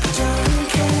you don't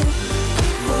care. We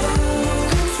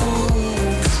weren't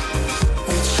fools,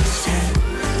 we just had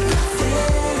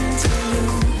nothing to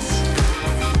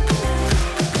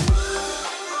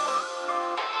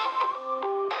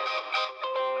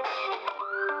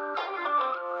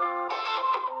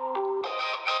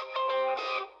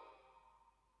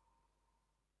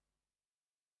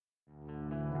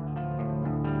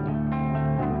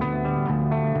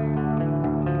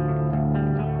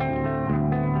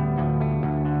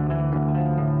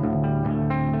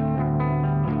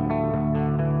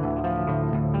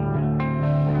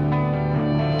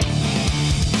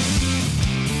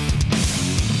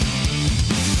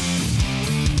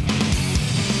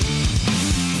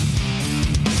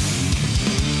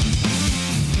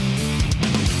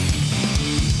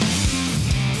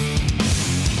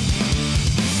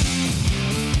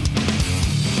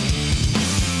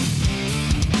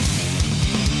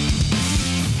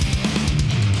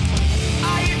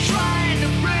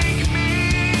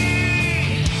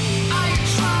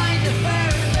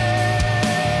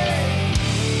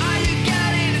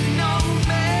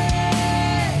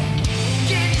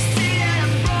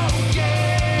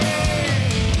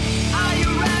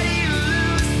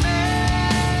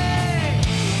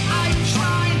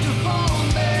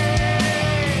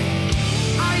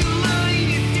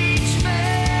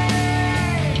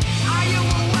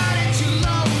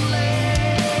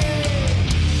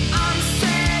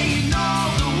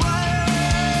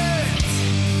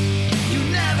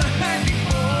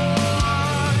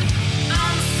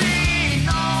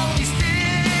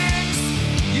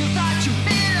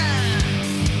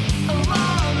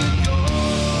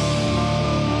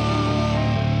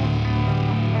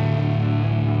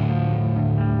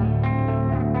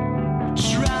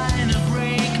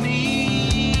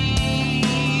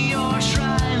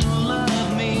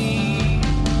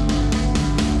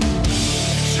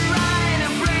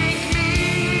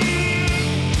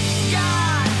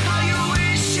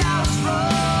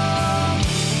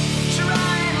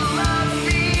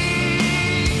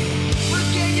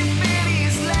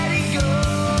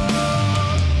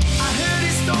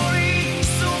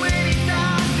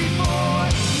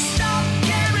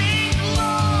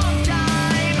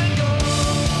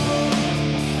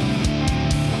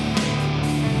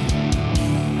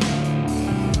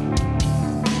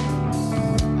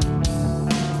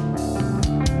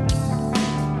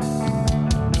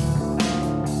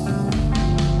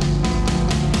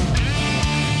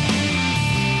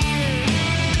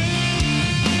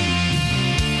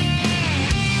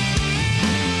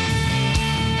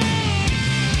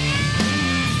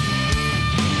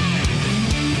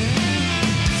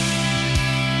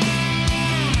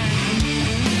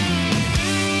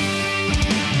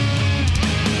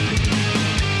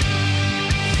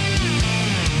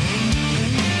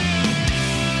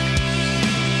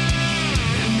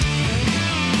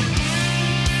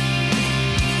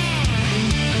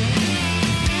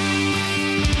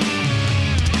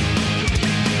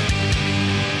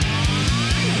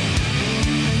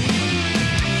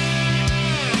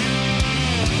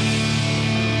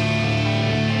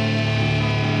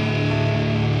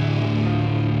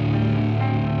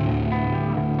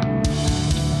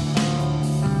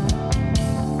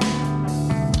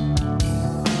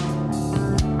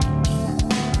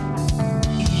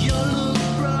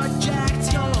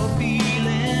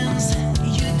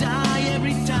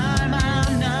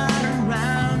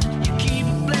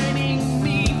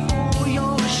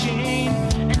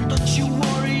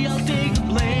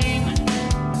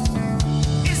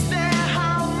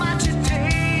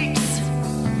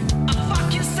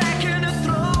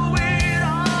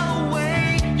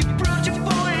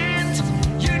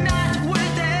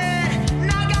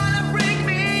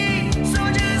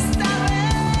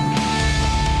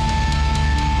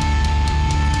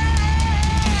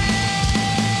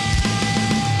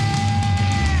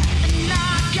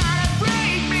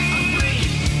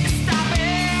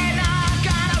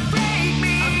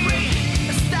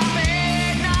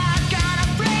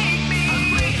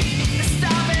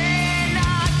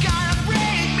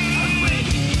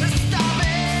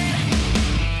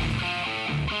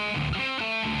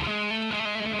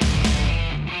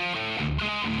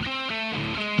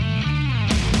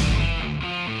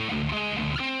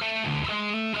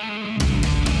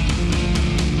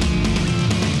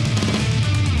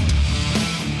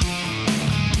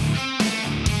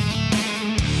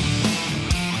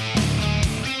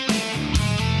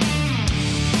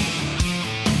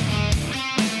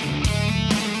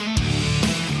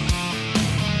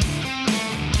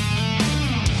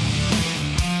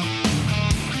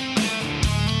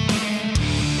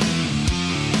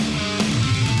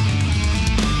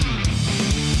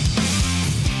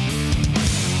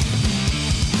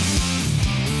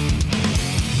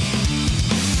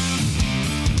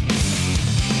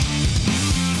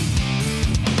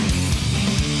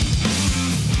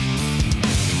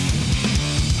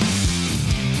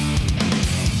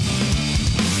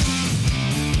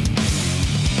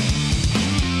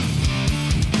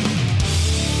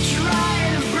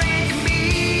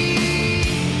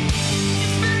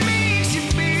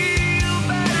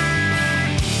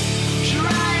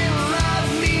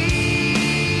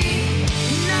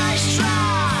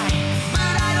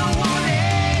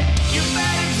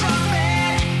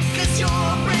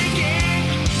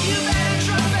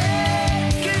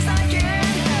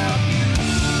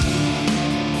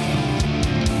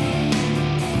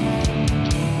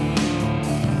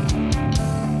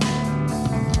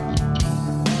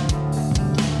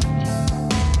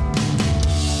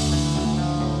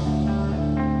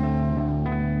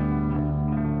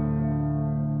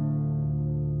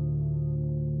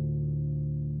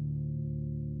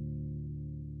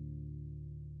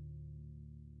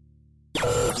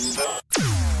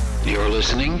You're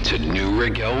listening to New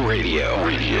Regal Radio.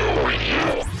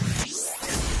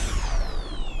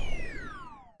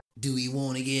 Do we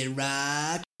want to get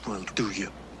rocked? Well, do you,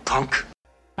 punk?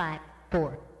 5,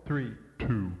 4, 3,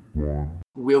 2, 1.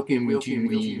 Welcome to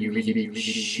the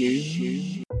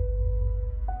show.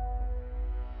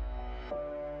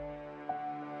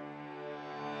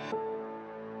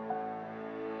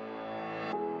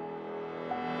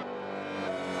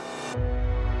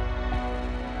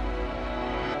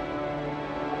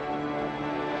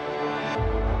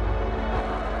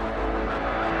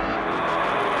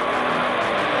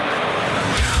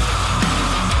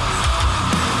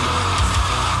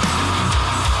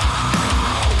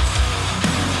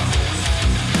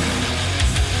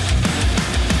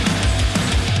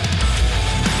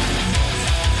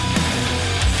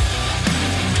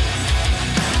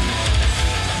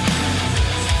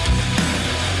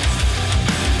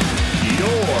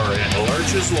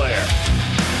 Lurch's Lair.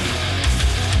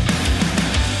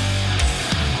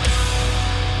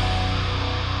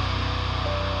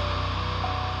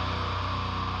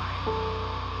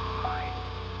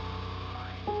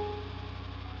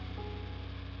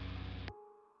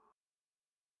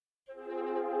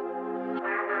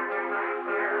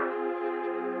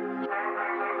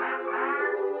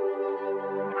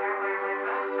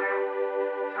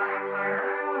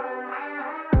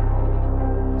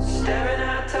 Staring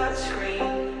at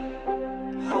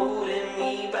touchscreen, holding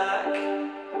me back.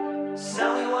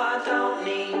 Selling what I don't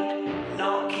need,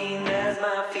 knocking, there's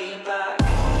my feedback.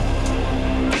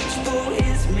 Reachable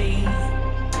is me,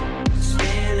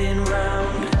 spinning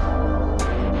round.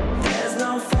 There's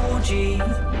no 4G,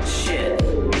 shit.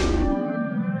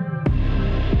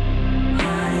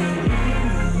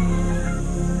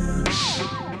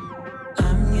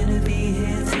 I'm gonna be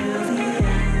here till the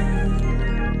end.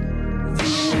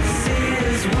 This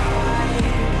is why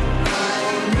I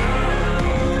know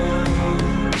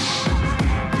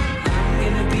I'm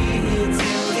gonna be here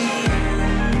till the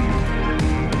end.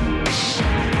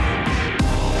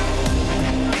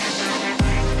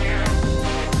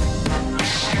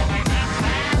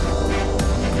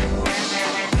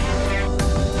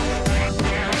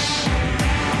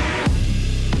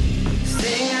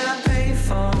 Sing at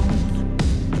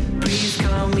payphone, please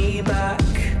call me back.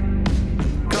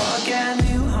 Gotta get a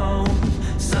new home,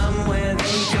 somewhere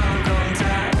they can't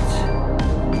contact.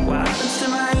 What happens to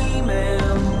my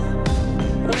email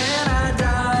when I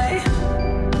die?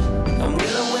 And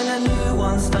will I win a new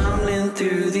one, stumbling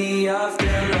through the afterlife?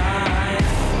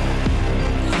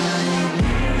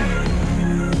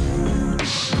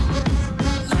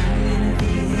 I'm gonna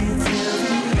be here till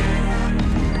the end.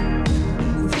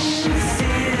 This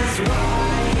is why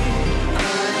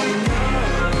I know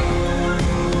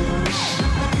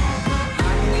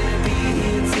I'm gonna be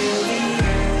here till the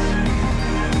end.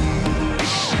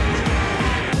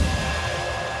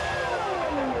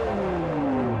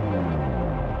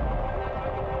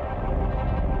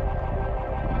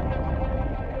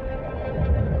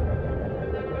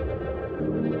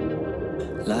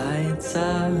 Lights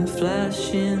are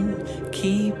flashing,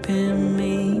 keeping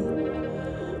me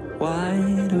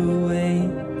wide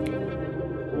awake.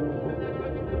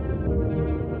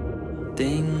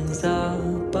 Things are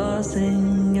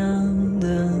buzzing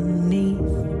underneath.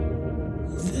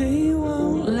 They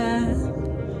won't let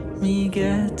me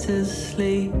get to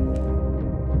sleep.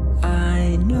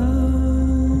 I know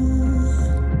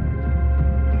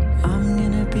I'm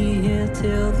gonna be here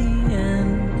till the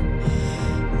end.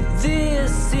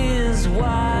 This is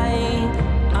why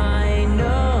I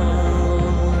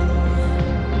know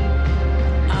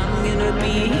I'm gonna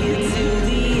be here till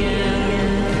the end.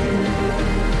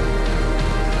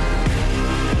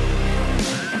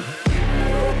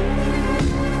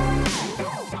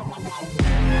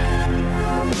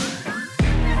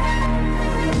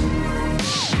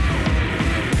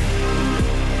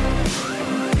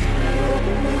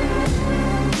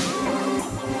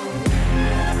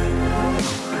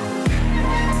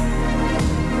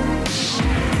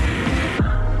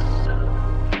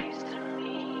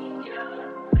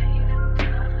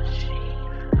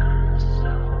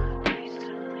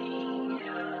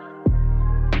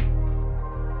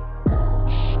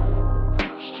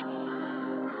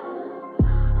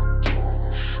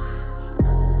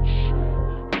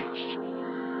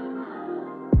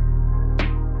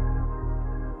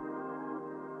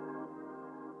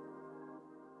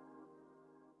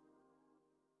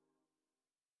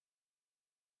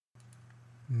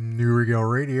 New Regal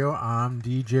Radio, I'm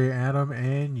DJ Adam,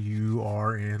 and you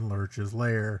are in Lurch's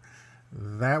Lair.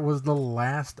 That was the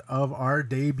last of our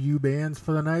debut bands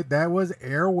for the night. That was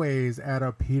Airways out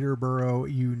of Peterborough,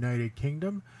 United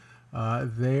Kingdom.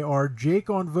 They are Jake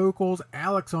on vocals,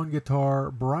 Alex on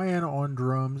guitar, Brian on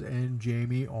drums, and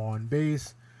Jamie on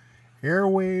bass.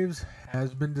 Airwaves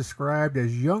has been described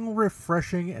as young,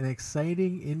 refreshing, and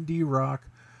exciting indie rock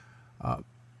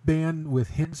band with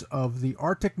hints of the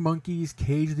Arctic Monkeys,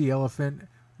 Cage the Elephant,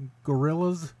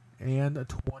 Gorillaz, and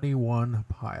 21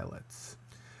 Pilots.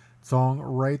 Song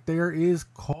right there is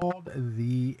called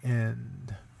The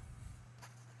End.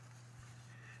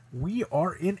 We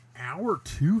are in hour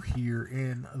 2 here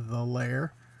in the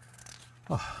Lair.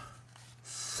 Oh,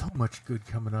 so much good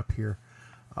coming up here.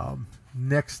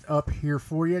 Next up here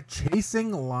for you,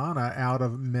 Chasing Lana out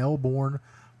of Melbourne,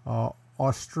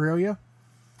 Australia.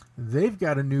 They've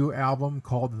got a new album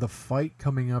called The Fight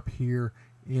coming up here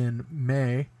in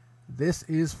May. This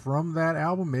is from that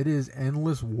album. It is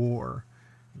Endless War.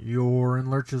 You're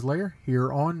in Lurch's Lair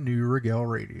here on New Regal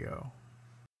Radio.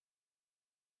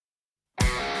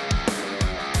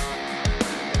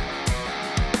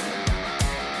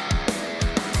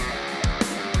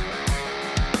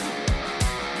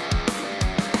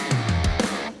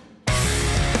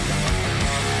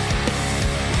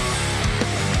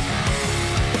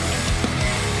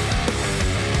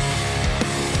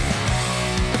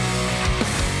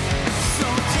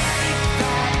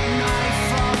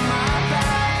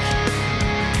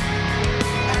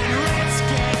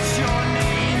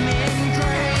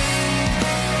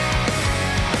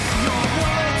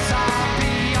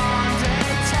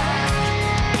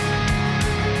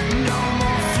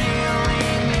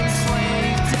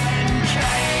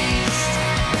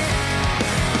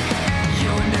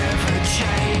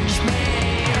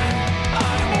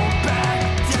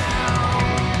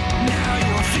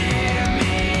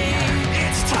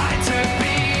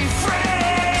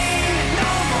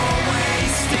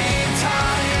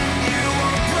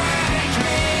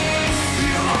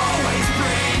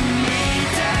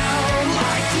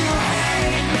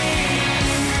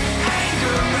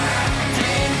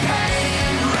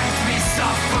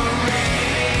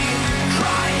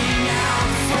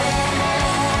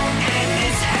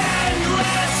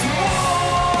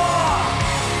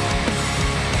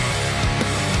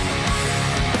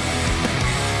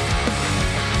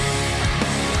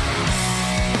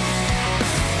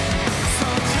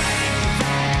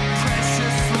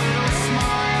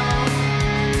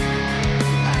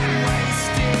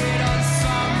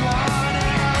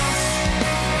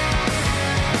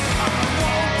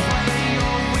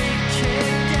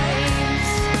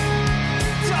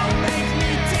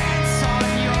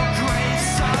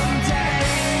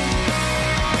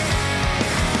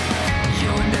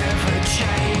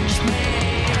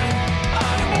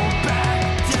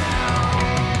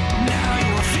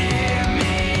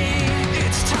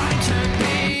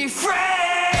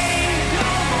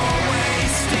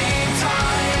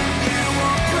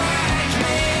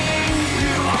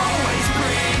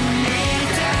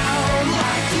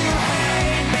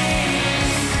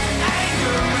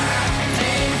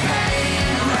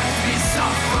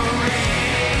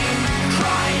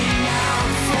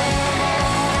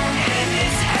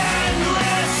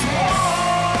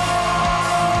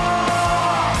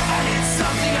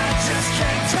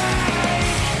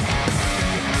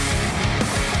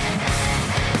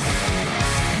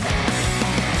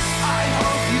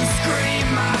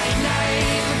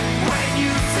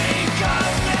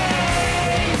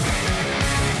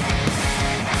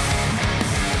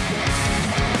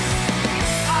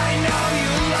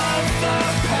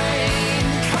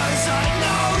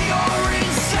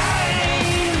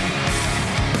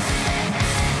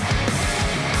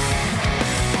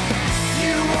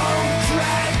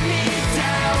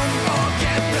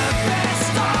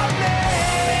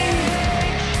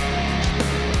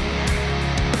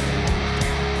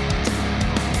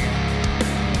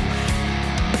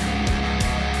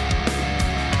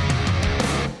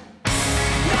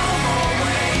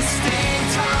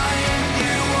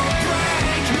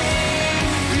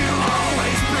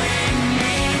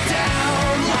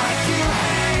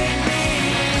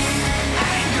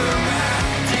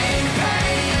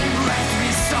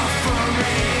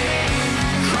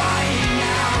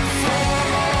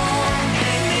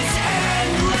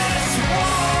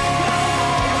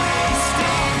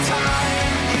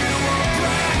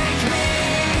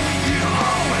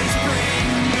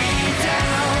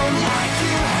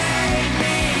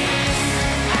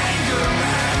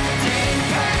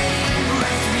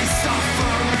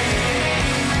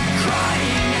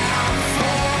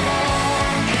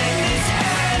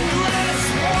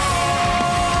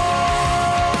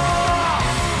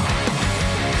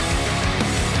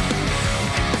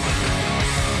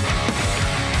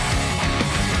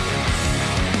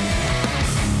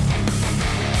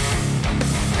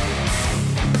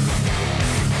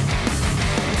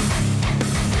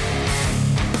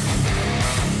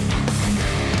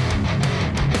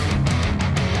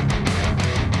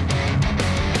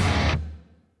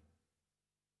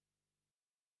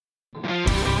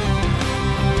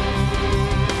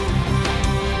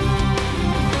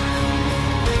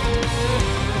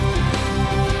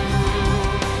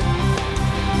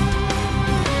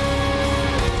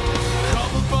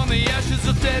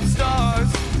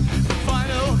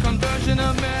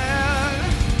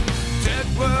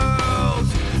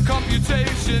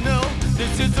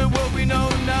 This is the world we know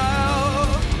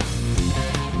now.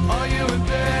 Are you in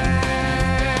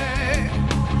pain?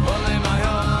 Only my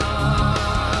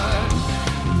heart.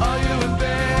 Are you in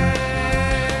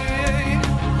pain?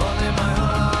 Only my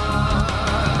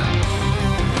heart.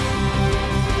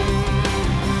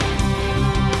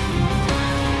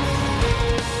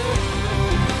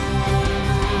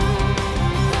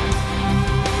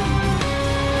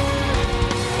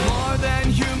 More than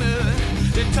human,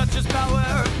 it touches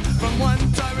power from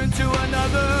one tyrant to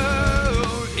another.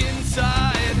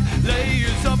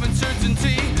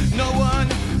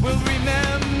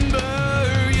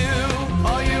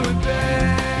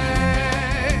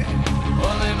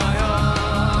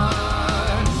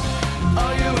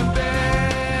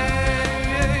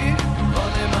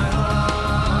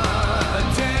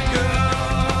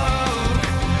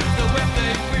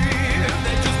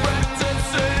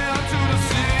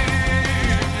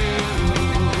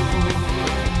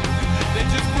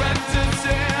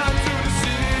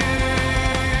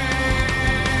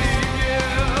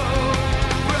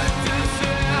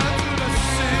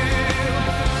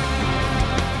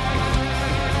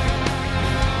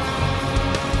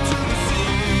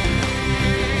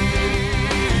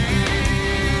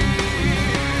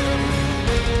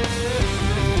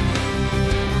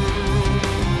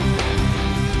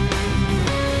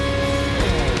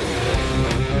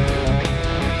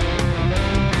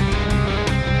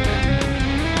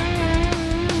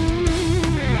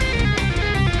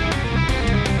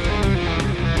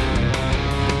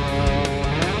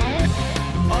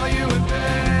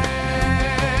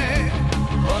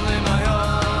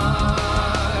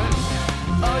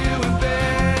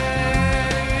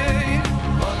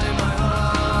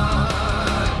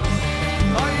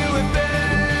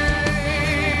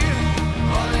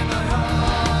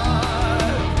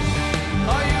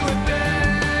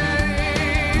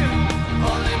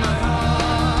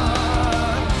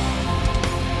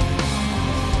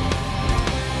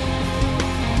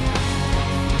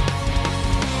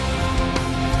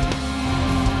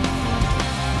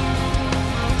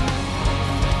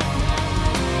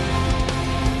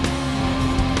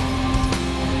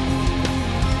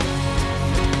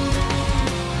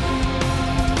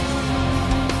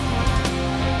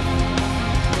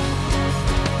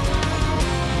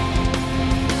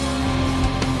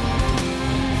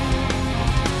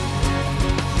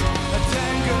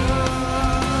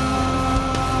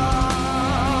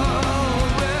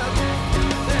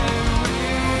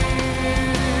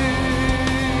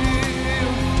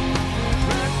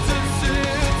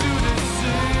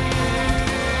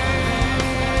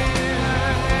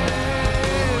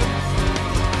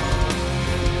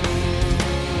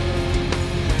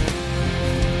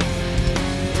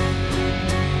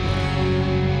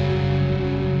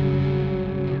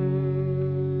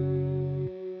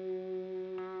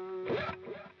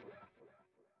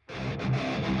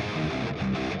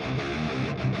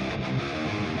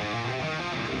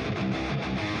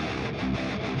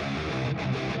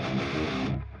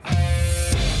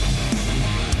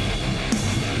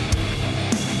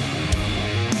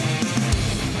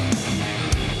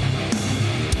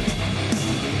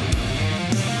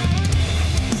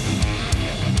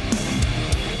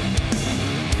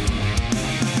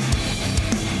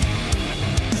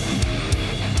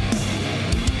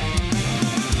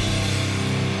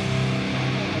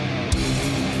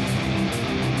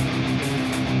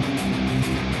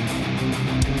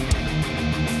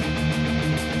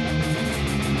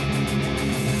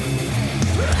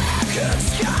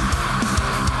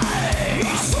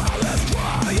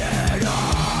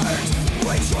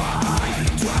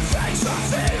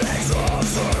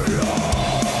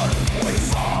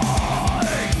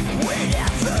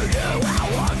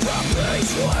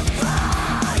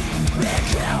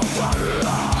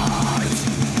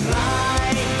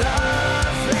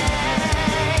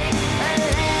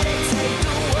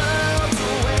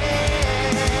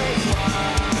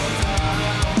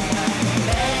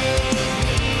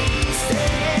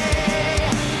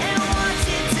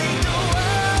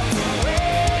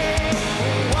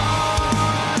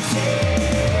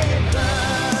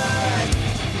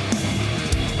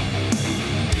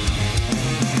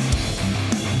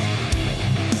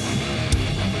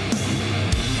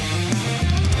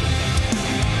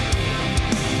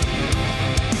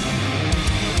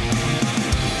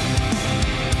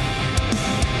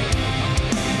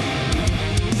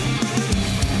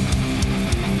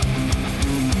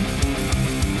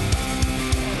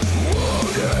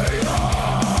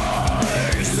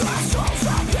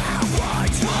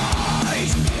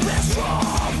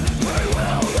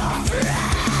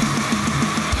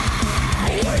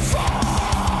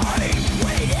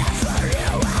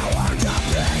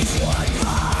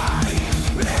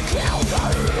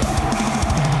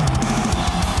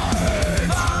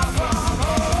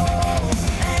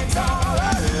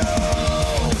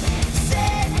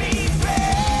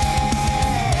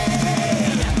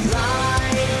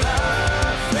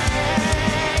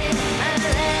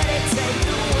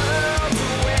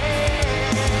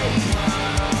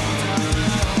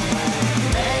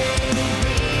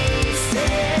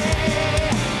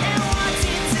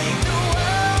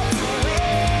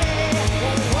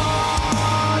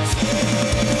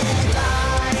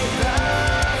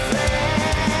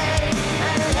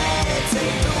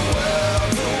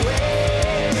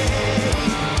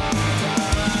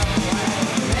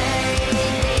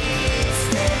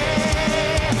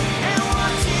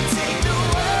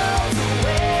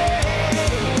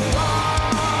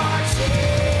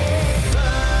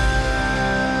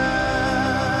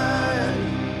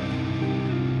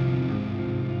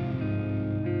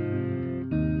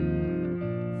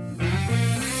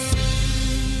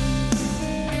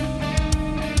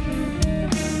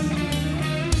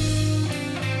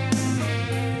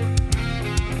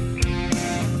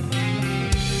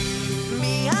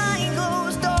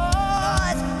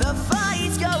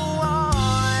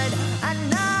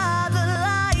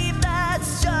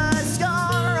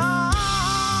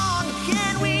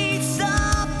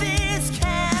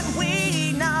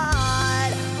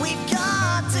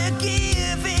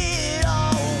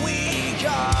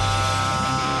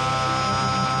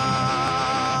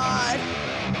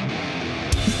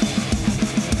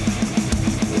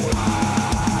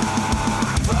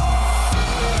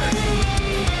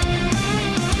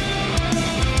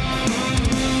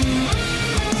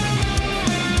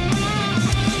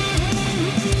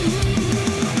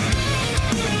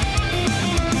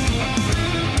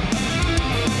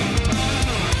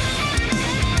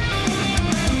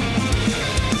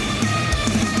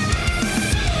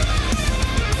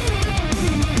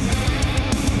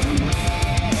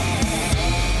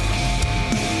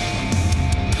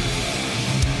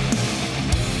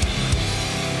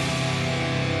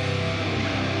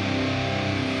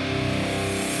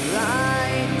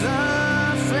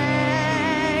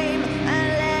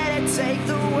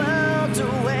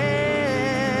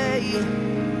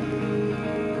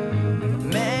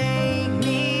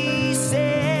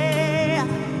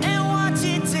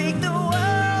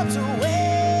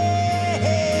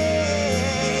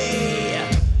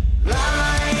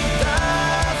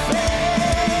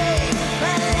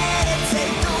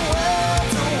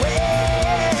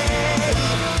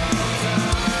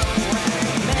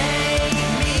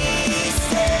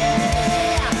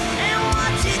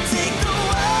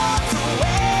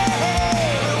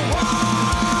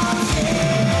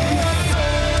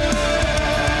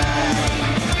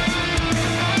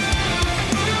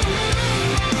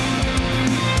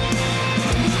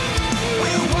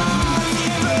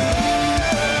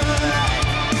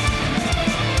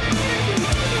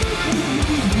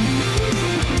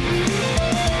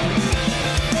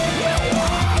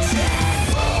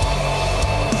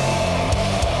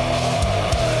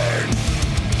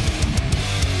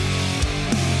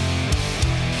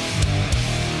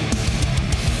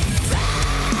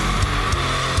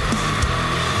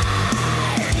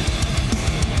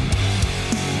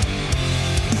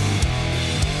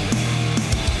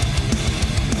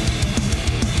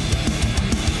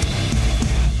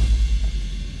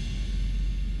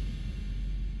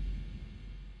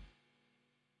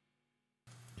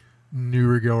 New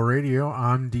Regal Radio.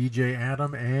 I'm DJ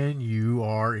Adam, and you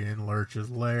are in Lurch's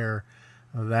Lair.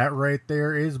 That right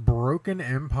there is Broken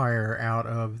Empire out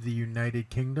of the United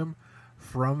Kingdom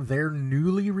from their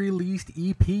newly released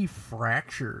EP,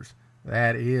 Fractures.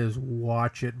 That is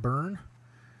Watch It Burn.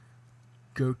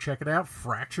 Go check it out.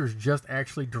 Fractures just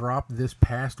actually dropped this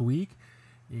past week.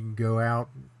 You can go out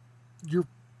your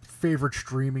favorite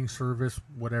streaming service,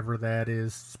 whatever that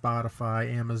is, Spotify,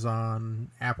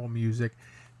 Amazon, Apple Music.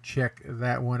 Check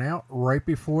that one out. Right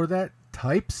before that,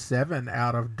 Type 7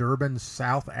 out of Durban,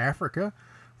 South Africa,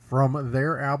 from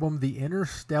their album The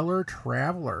Interstellar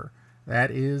Traveler. That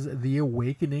is The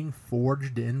Awakening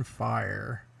Forged in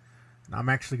Fire. And I'm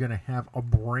actually going to have a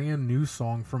brand new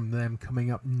song from them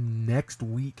coming up next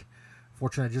week.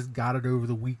 Fortunately, I just got it over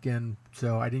the weekend,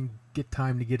 so I didn't get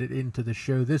time to get it into the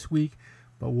show this week,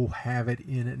 but we'll have it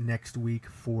in next week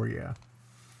for you.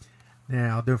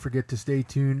 Now, don't forget to stay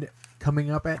tuned.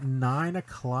 Coming up at 9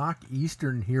 o'clock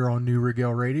Eastern here on New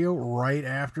Regal Radio, right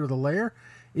after the Lair,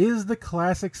 is the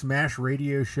Classic Smash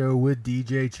Radio Show with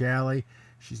DJ Chally.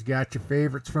 She's got your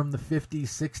favorites from the 50s,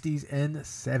 60s, and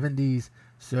 70s,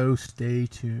 so stay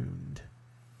tuned.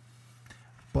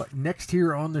 But next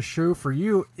here on the show for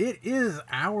you, it is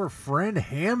our friend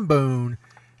Hambone.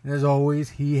 And as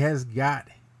always, he has got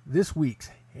this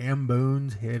week's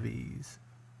Hambone's Heavies.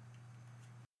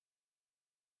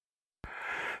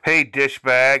 Hey dish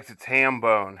bags, it's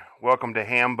Hambone. Welcome to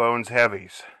Hambone's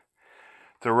Heavies.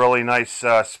 It's a really nice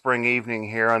spring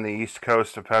evening here on the east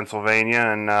coast of Pennsylvania,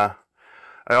 and I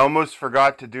almost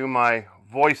forgot to do my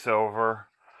voiceover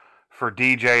for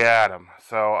DJ Adam.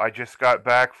 So I just got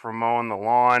back from mowing the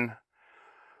lawn.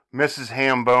 Mrs.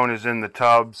 Hambone is in the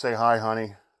tub. Say hi,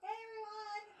 honey. Hey,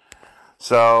 everyone.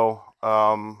 So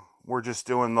we're just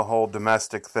doing the whole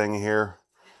domestic thing here,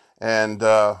 and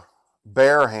Bear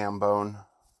Hambone,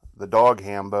 the dog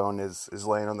Hambone, is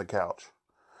laying on the couch.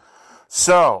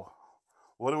 So,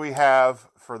 what do we have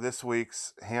for this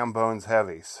week's Hambone's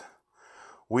Heavies?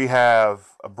 We have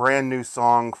a brand new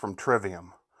song from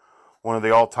Trivium, one of the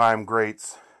all-time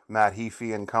greats, Matt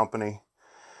Heafy and company.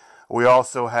 We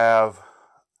also have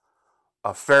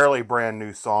a fairly brand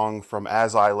new song from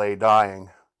As I Lay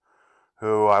Dying,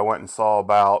 who I went and saw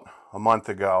about a month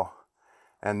ago,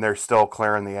 and they're still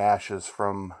clearing the ashes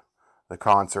from the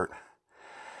concert.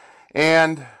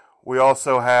 And we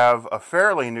also have a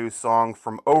fairly new song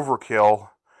from Overkill,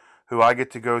 who I get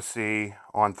to go see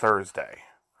on Thursday.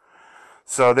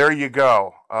 So there you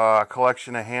go, a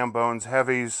collection of Hambone's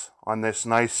Heavies on this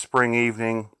nice spring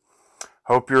evening.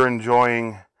 Hope you're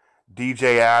enjoying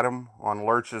DJ Adam on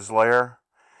Lurch's Lair.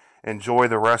 Enjoy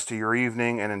the rest of your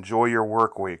evening and enjoy your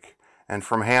work week. And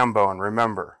from Hambone,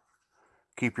 remember,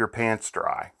 keep your pants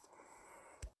dry.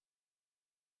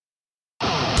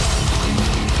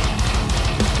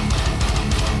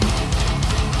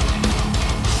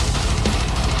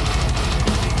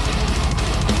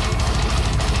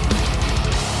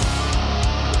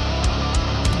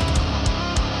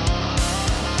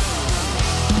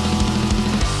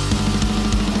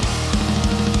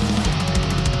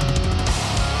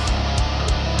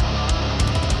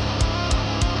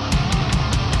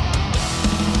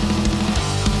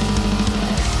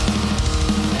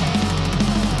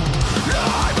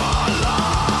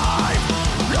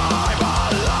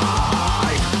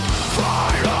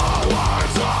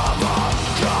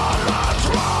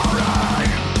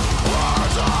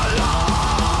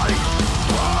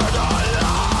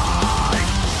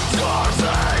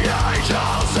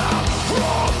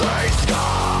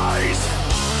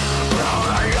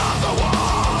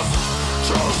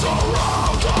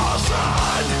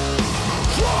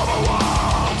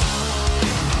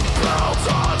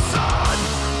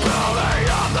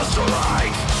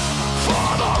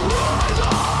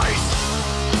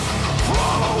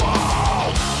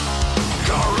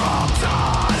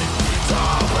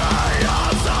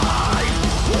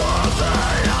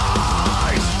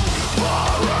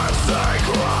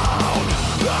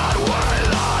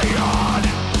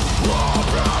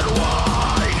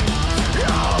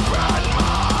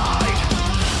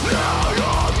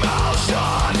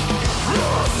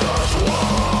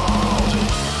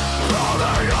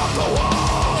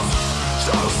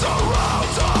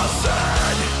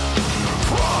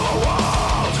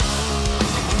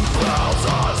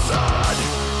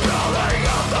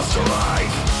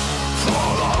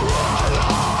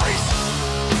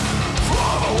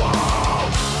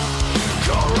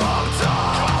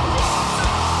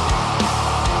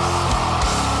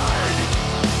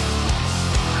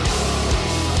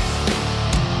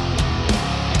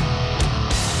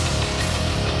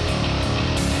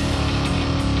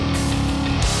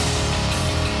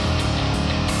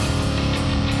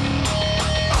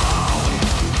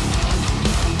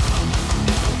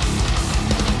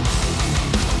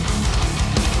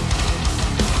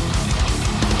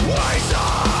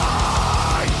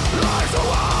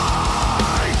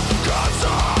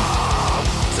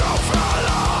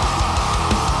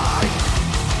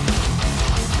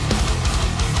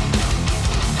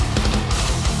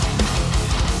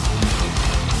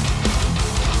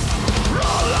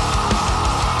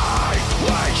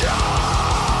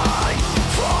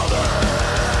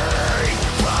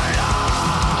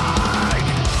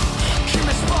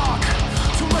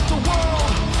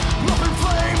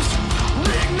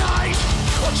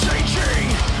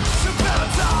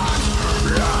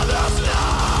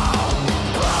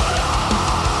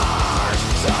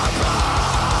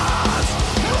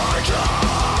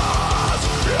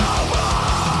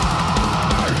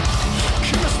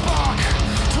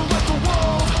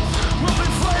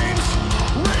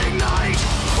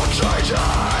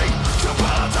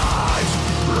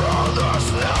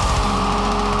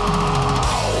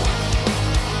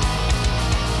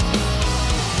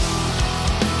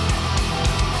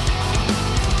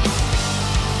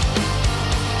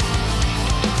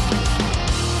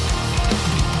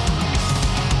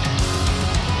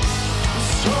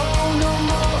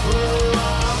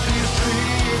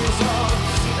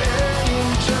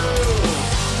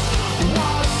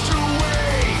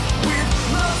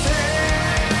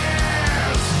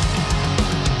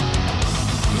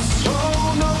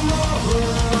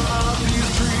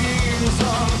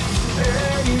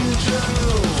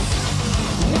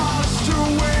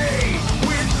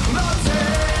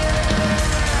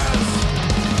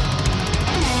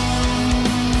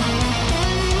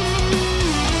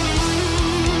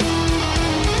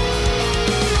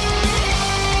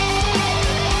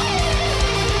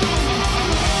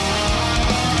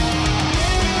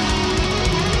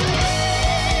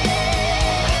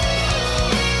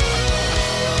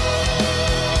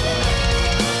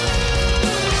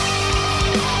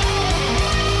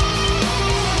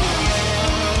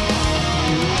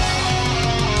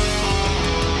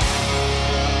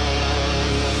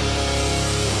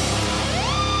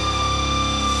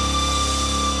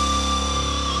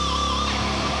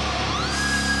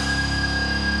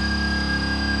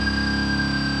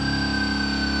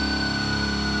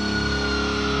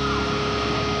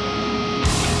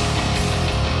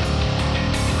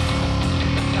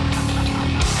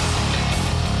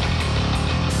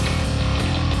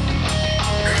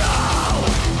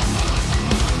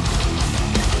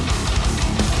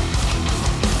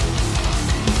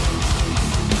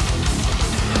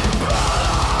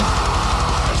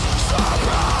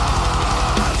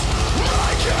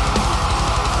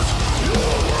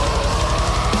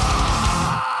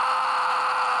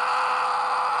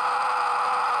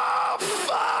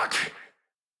 I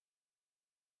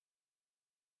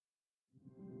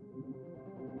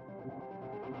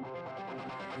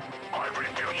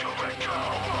refuse to let go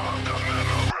of the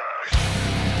memories.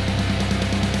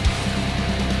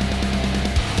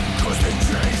 'Cause they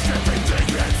changed everything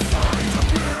inside of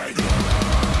me.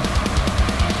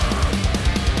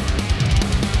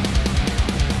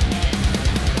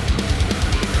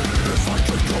 If I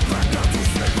could go back now to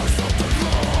save myself the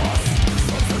loss,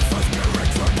 something that's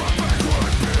character, but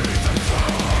backward be the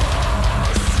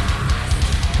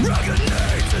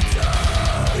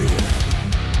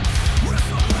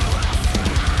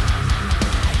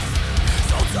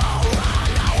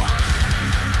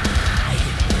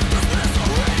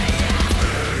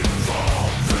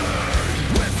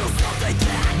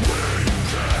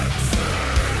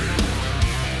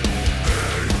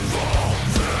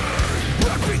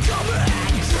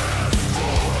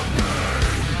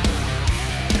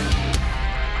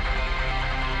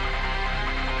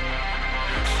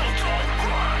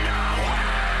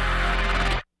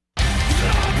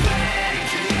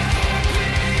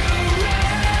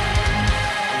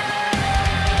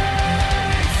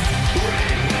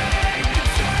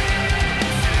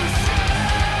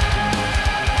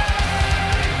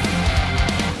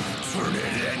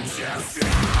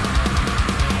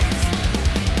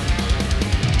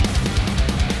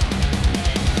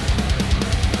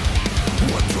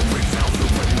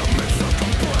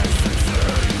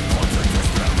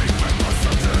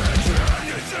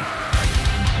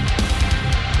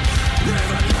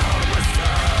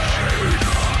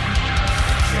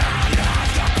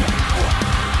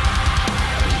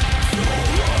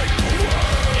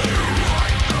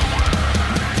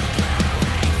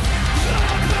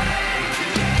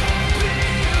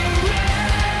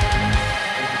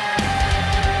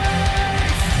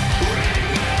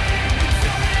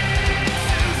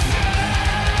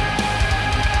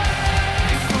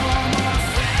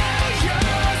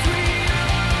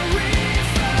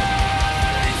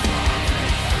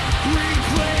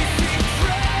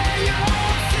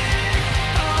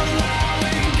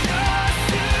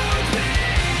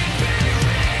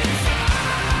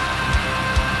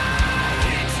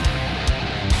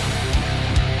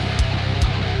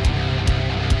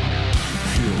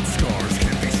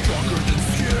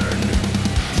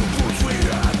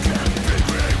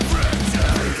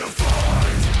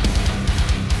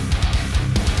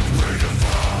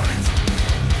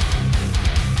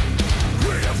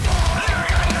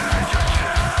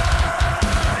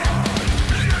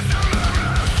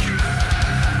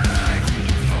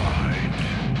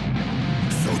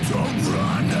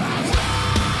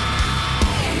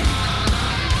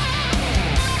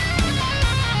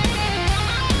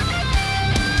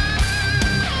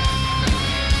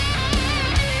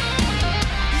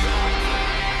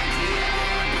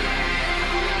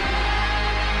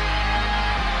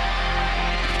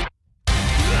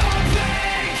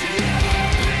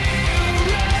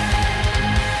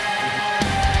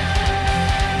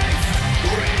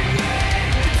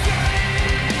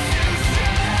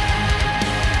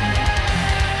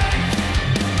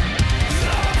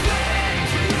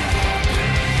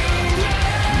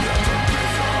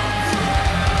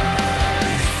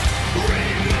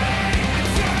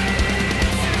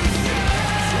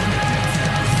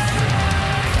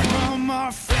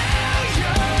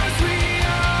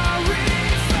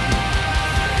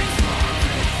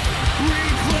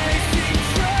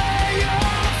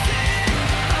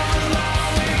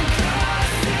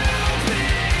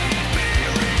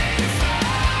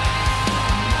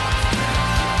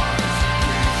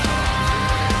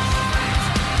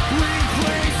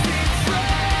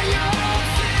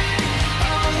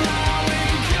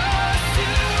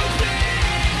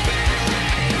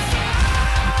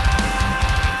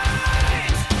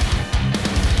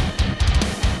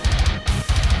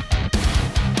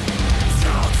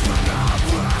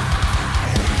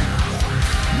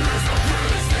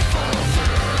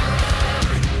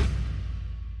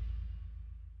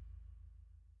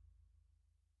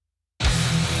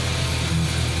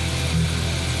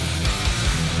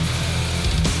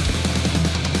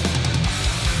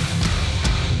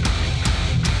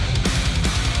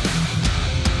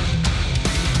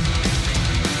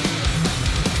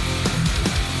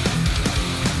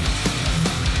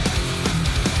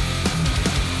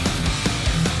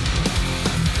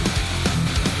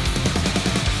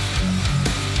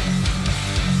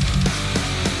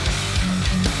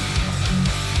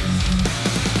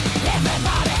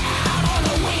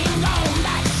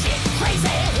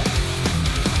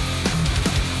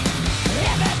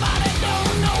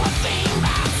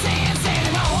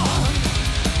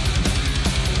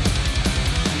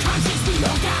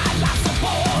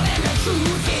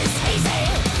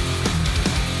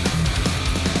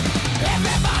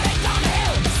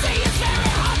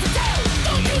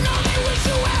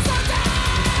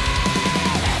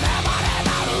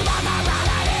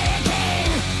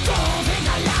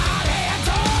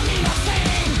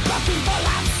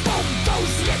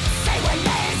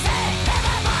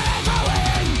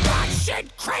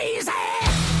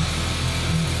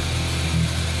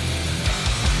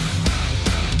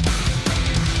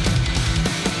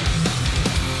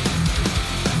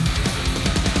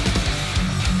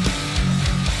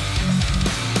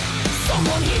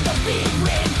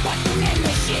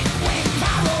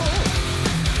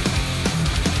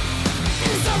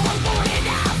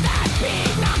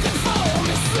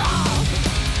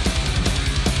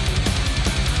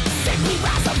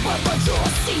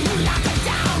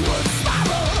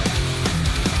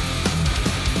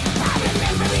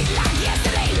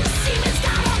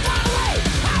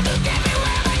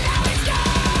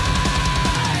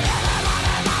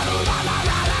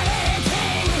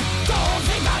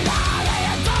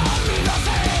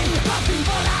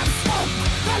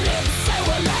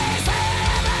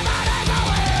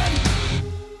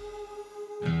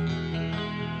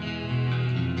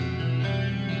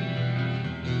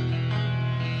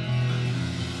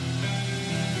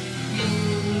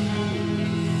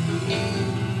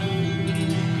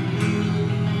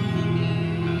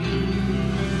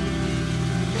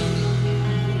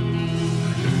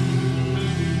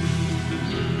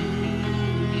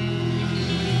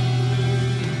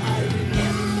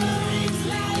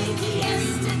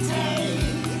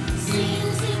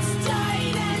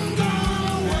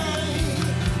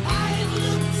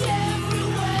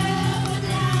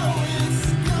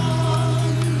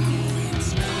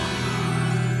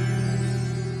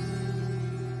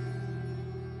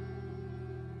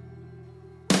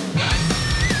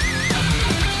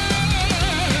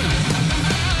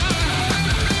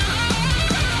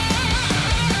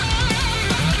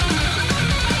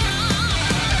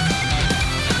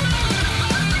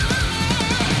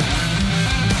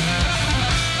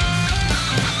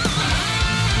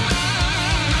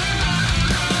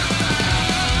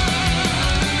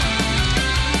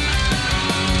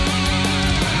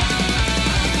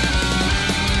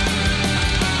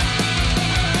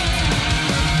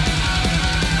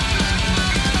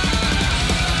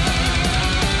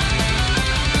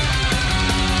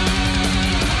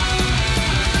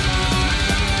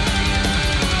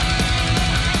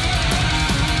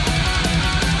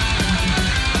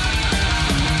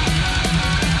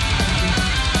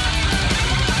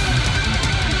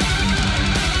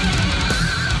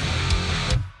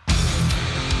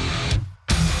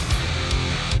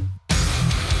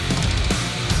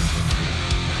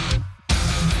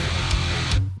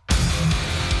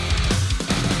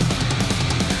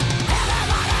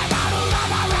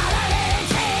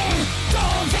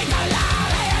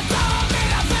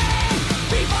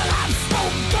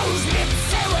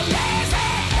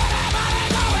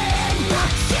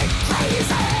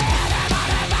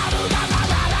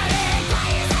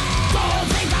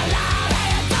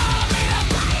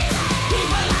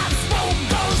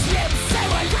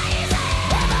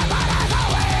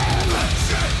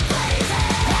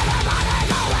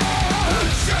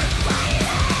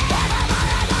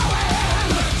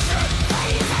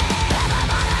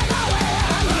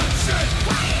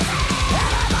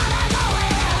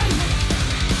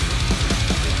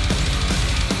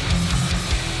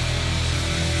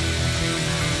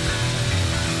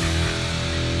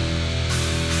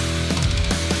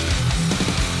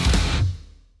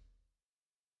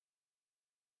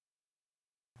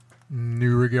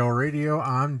New Regal Radio,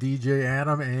 I'm DJ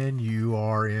Adam, and you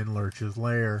are in Lurch's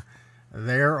Lair.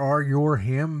 There are your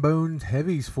ham bones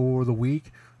heavies for the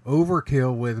week.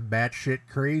 Overkill with Batshit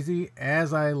Crazy,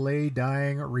 As I Lay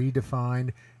Dying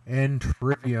Redefined, and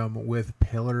Trivium with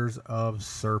Pillars of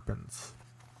Serpents.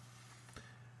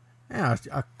 Now,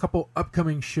 a couple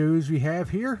upcoming shows we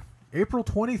have here. April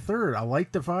 23rd, A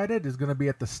Light Divided is going to be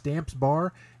at the Stamps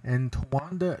Bar in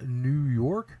Towanda, New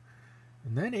York.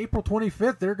 And then April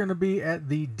 25th, they're going to be at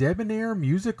the Debonair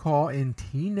Music Hall in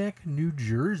Teaneck, New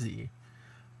Jersey.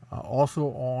 Also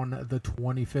on the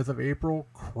 25th of April,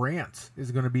 Krantz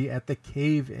is going to be at the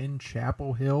Cave in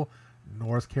Chapel Hill,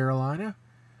 North Carolina.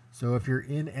 So if you're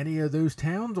in any of those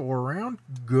towns or around,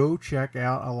 go check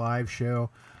out a live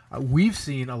show. We've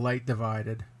seen A Light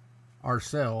Divided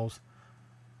ourselves.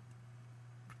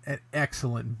 An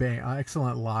excellent band,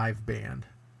 excellent live band.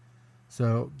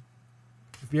 So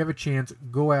if you have a chance,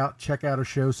 go out, check out a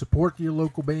show, support your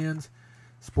local bands,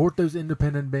 support those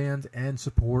independent bands, and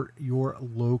support your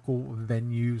local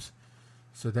venues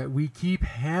so that we keep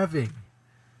having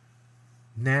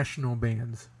national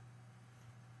bands.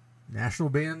 National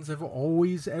bands have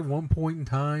always, at one point in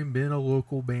time, been a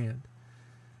local band.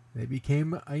 They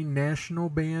became a national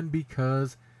band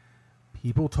because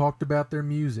people talked about their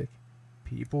music.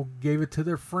 People gave it to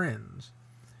their friends.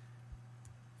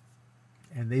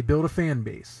 And they build a fan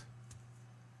base.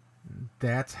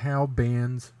 That's how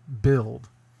bands build.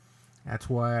 That's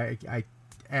why I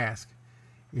ask,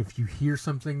 if you hear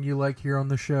something you like here on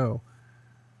the show,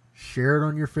 share it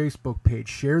on your Facebook page.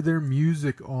 Share their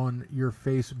music on your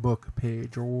Facebook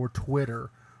page or Twitter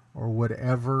or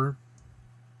whatever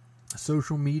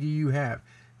social media you have.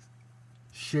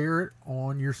 Share it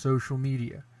on your social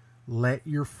media. Let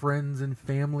your friends and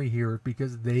family hear it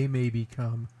because they may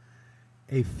become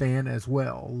a fan as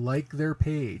well. Like their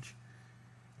page.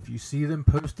 If you see them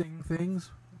posting things,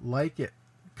 like it,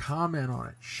 comment on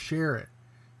it, share it.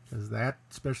 Because that,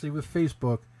 especially with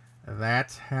Facebook,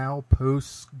 that's how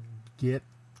posts get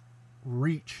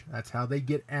reach. That's how they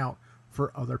get out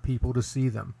for other people to see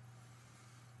them.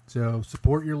 So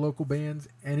support your local bands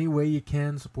any way you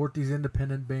can. Support these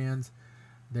independent bands.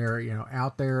 They're,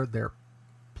 out there. They're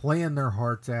playing their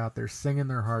hearts out. They're singing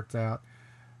their hearts out.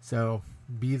 So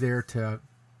be there to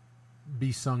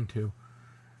be sung to.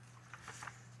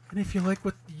 And if you like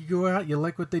what you go out, you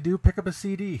like what they do, pick up a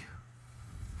CD.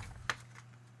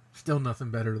 Still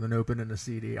nothing better than opening a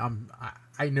CD.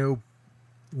 I know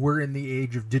we're in the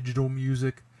age of digital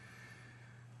music.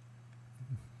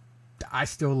 I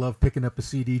still love picking up a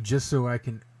CD just so I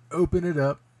can open it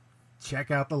up,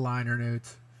 check out the liner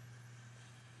notes.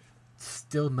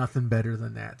 Still nothing better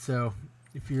than that. So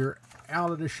if you're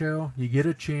out at a show, you get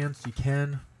a chance, you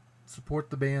can support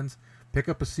the bands. Pick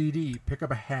up a CD, pick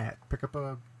up a hat, pick up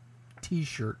a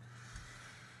t-shirt,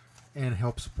 and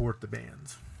help support the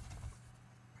bands.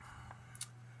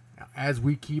 Now, as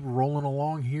we keep rolling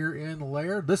along here in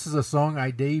Lair, this is a song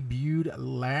I debuted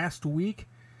last week.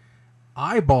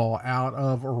 Eyeball out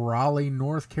of Raleigh,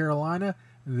 North Carolina.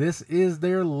 This is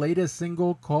their latest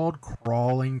single called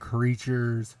Crawling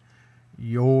Creatures.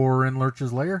 You're in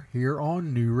Lurch's Lair here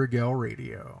on New Regal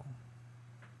Radio.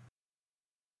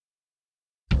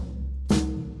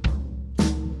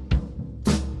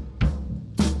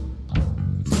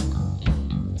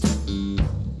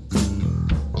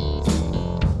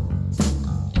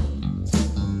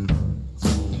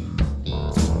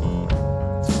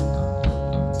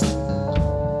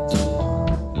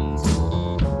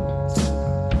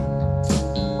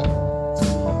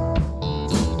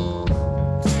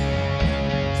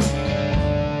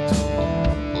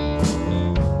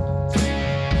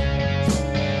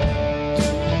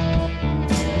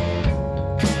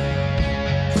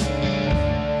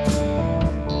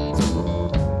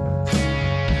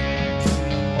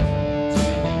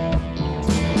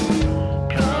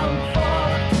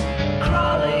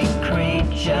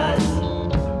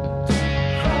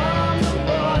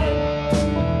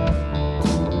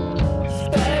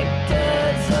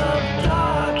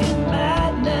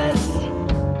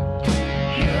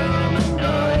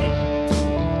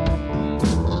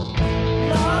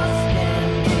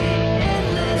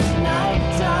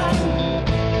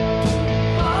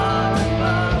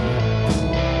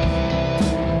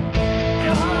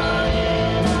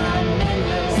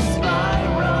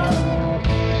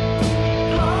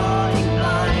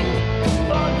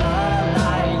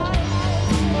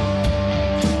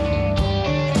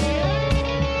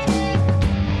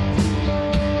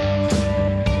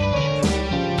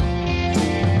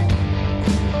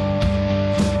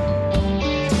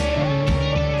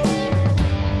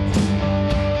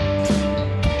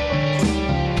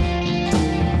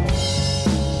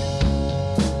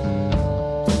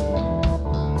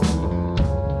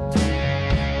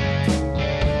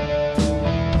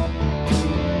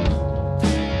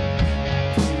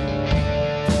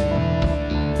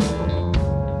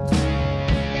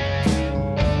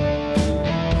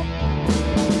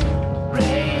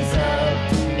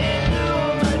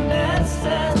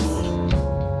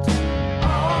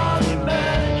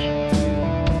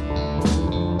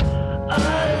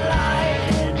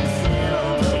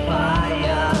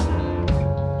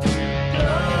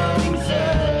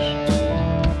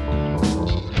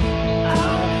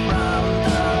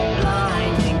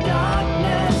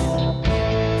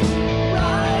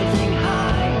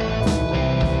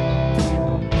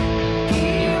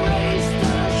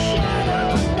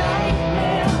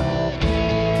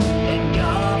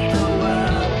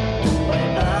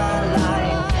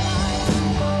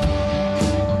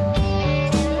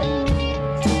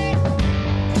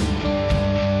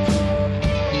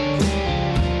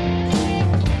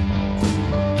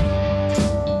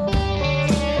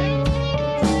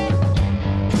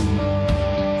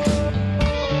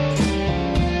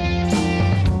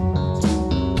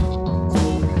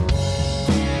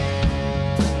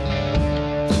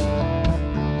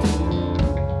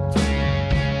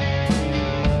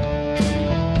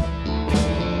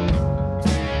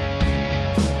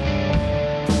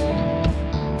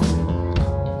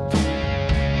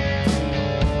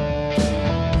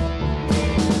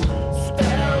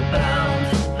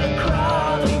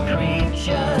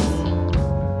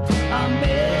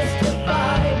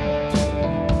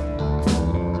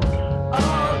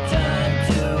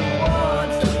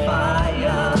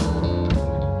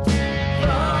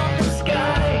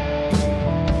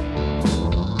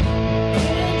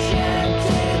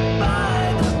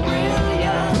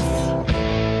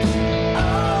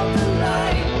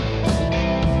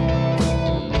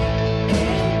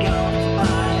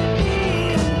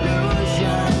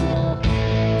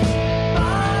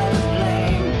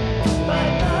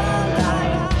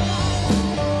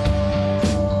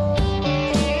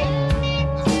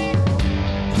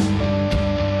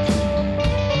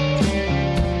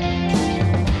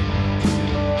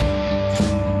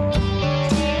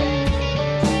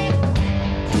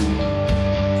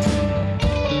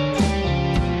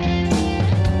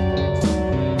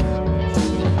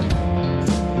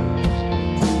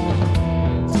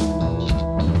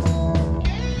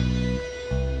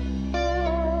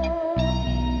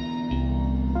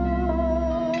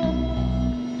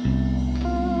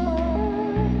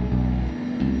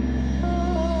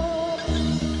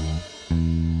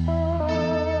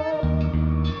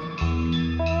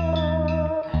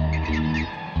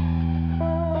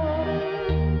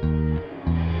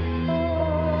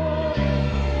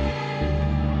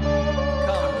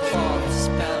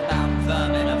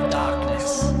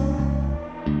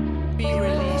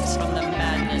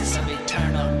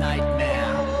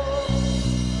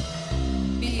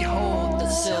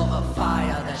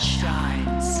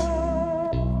 shines.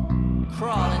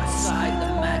 Crawl inside the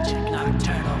magic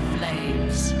nocturnal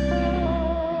flames,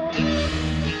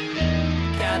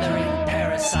 gathering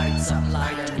parasites of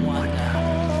light and wonder,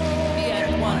 be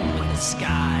at one with the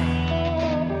sky.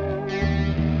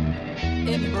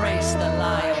 Embrace the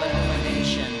lie of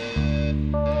illumination,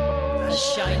 a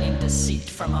shining deceit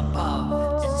from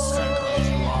above encircles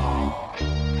you all.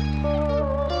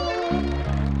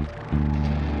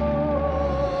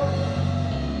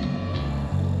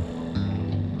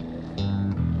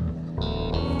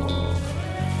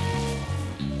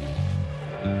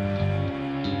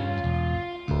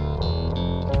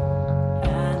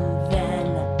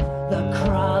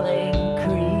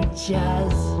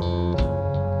 Just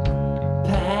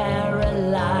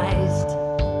paralyzed,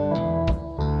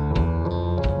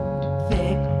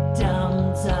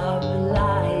 victims of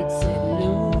light's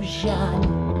illusion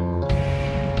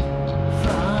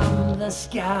from the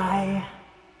sky.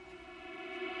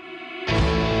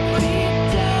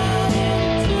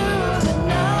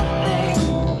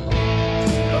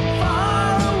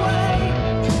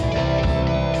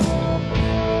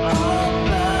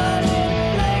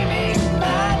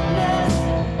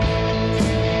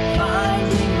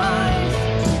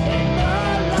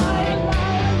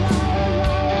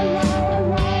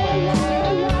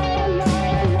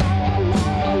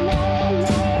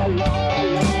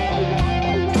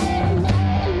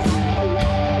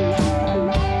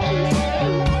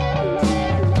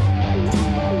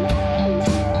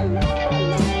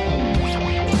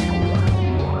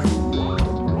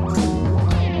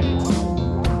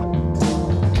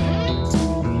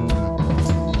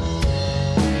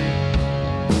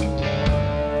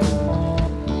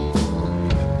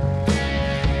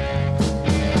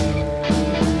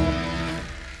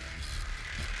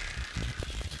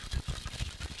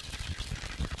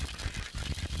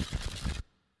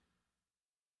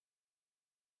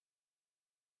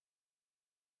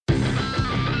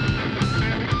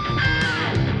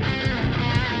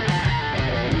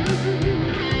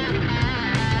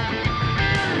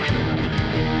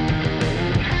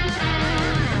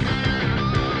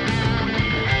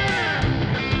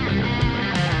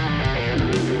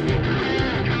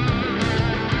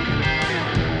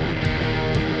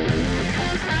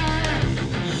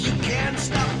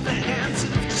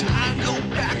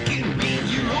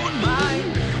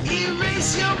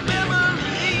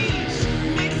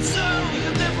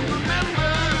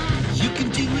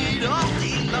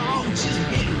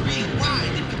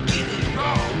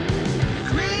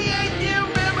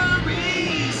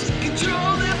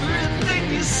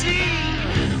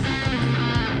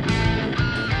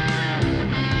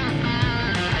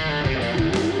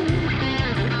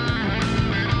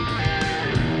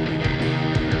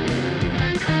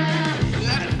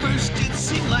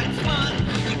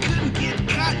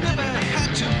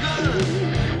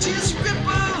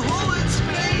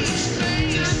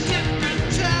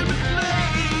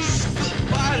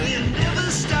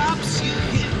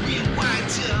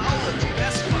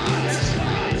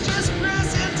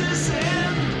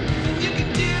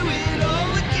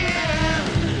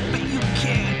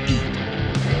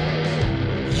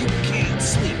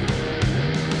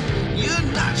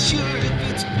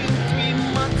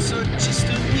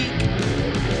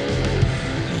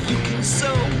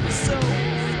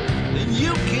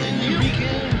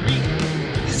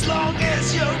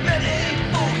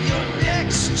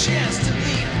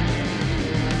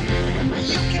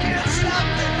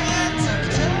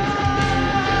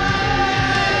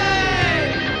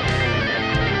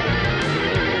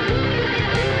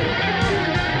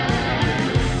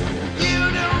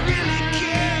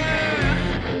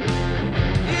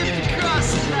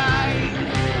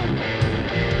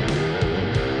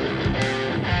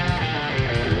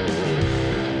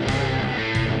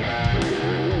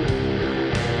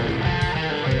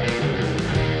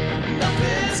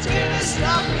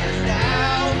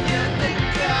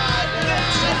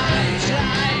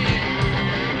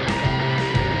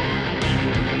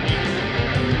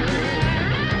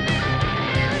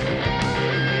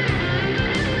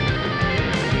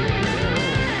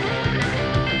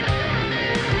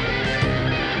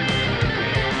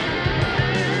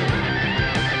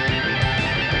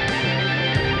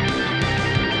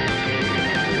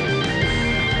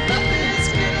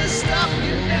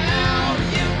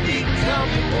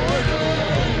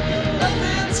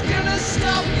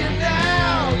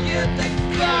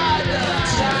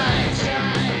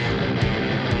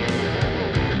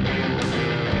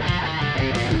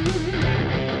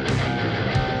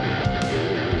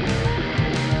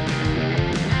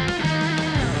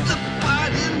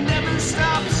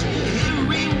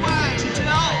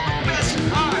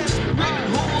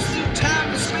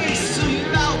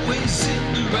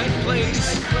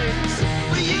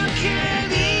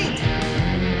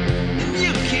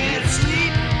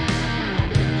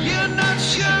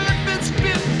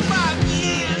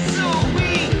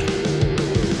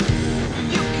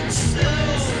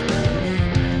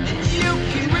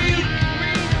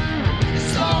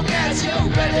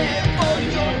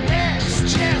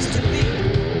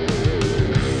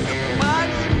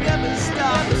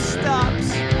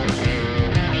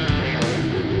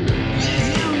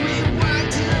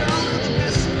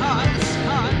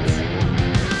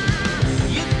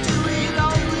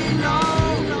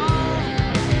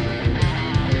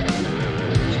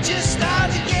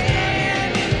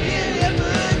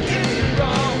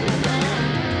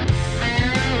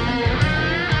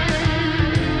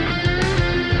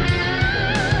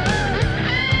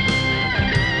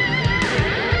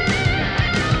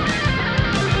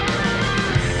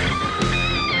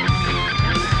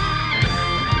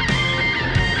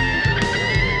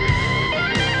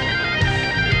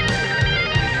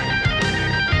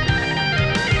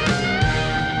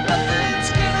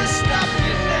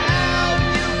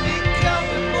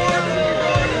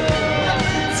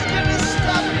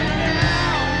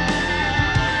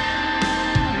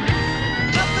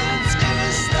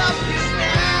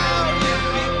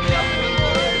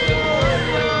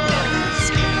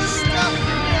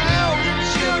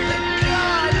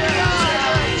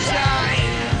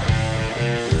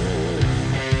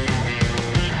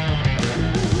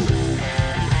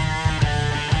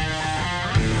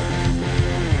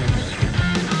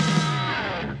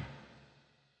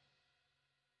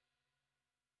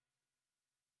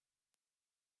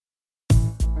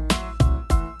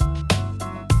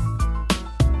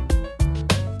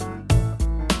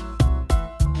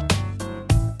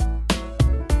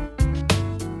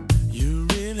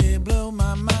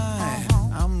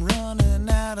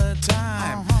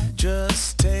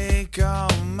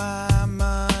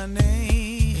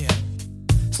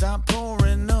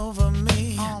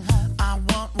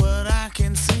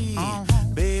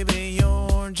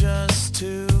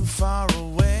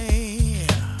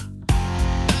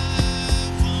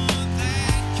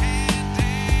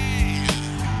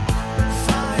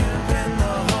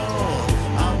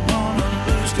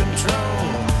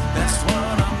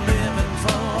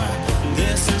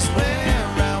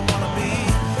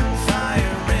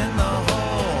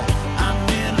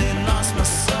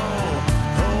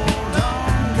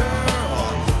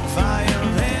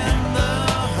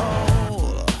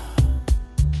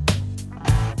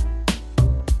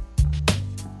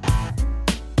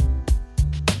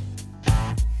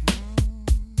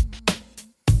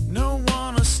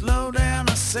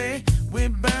 say we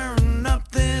burn up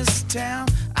this town.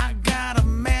 I got a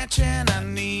match and I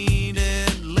need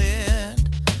it lit.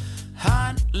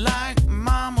 Hot like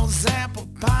mama's apple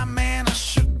pie, man, I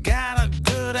sure got a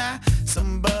good eye.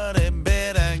 Somebody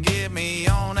better get me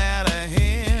on out of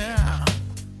here.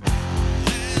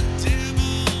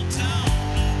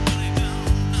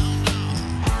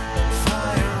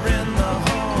 Fire in the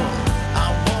hole, I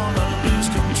wanna lose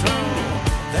control.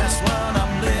 That's what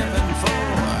I'm living for.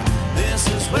 This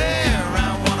is where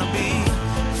I wanna be.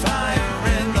 Fire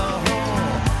in the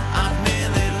hole, I've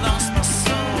nearly lost my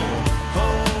soul.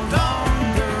 Hold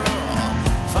on, girl.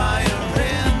 Fire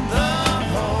in the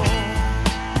hole.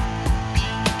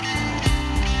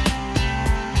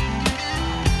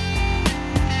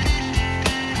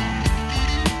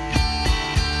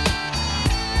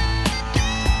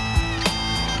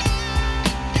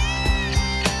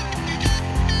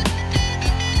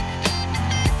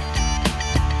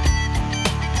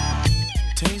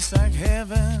 Tastes like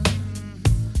heaven,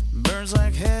 burns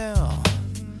like hell.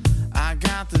 I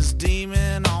got this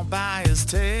demon all by his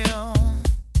tail.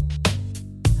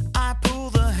 I pull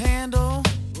the handle,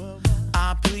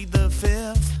 I plead the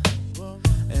fifth,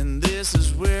 and this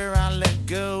is where I let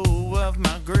go of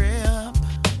my grip.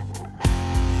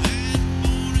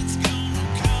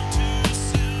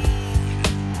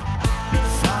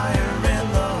 Fire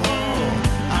in the hole,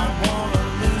 I wanna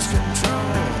lose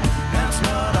control. That's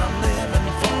what I'm living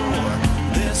for.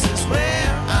 This is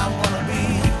where I wanna be.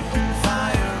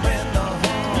 Fire in the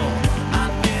hole, I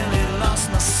nearly lost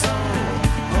my soul.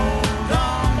 Hold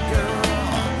on, girl.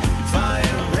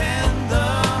 Fire in the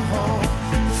hole,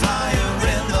 fire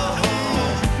in the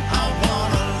hole. I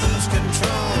wanna lose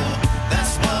control.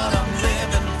 That's what I'm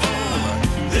living for.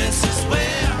 This is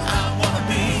where I wanna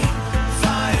be.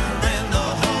 Fire in the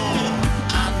hole,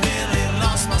 I nearly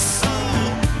lost my soul.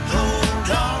 Hold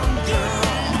on, girl.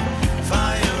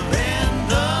 Fire in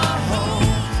the hole.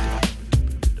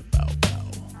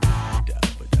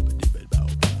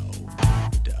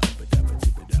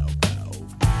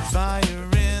 Fire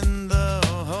in the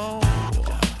hole.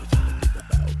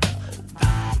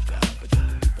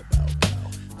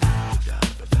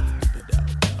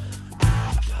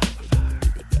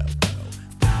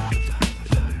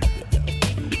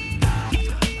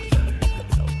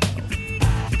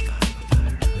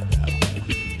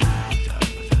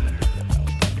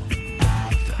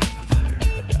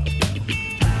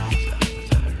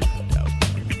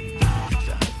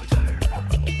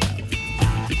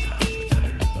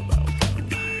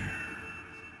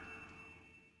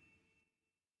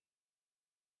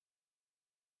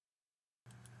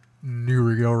 New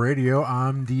Regal Radio.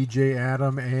 I'm DJ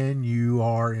Adam, and you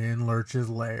are in Lurch's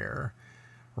Lair.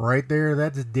 Right there,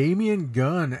 that's Damian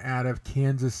Gunn out of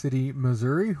Kansas City,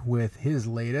 Missouri, with his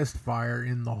latest Fire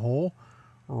in the Hole.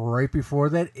 Right before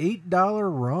that, $8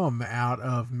 Rum out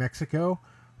of Mexico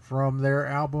from their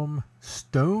album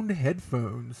Stoned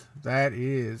Headphones. That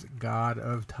is God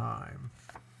of Time.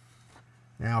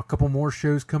 Now, a couple more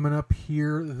shows coming up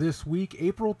here this week.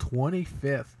 April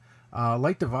 25th.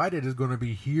 Light Divided is going to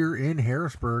be here in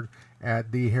Harrisburg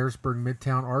at the Harrisburg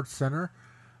Midtown Arts Center.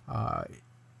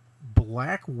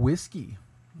 Black Whiskey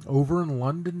over in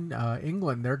London,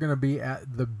 England. They're going to be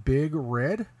at the Big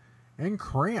Red. And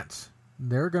Krantz,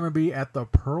 they're going to be at the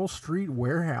Pearl Street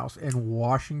Warehouse in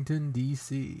Washington,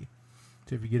 D.C.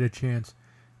 So if you get a chance,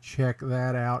 check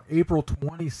that out. April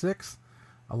 26th,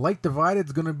 Light Divided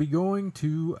is going to be going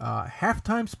to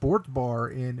Halftime Sports Bar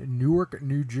in Newark,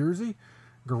 New Jersey.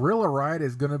 Gorilla Ride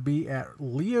is going to be at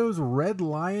Leo's Red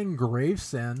Lion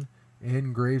Gravesend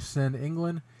in Gravesend,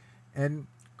 England. And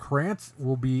Krantz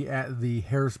will be at the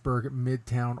Harrisburg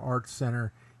Midtown Arts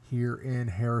Center here in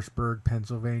Harrisburg,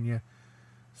 Pennsylvania.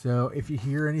 So if you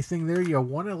hear anything there you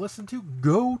want to listen to,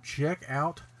 go check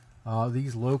out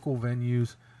these local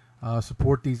venues.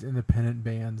 Support these independent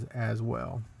bands as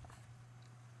well.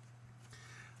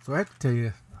 So I have to tell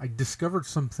you, I discovered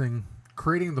something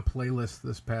creating the playlist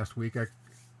this past week. I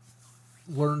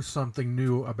learned something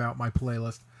new about my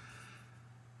playlist.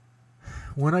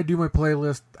 When I do my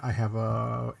playlist, I have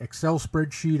a Excel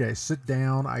spreadsheet. I sit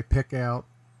down, I pick out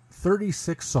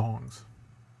 36 songs.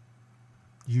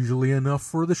 Usually enough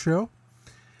for the show.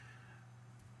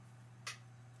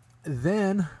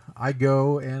 Then I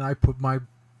go and I put my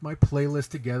playlist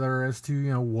together as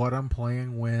to, what I'm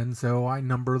playing when. So I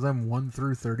number them 1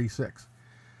 through 36.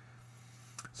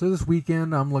 So this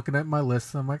weekend, I'm looking at my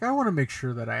list. I'm like, I want to make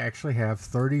sure that I actually have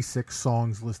 36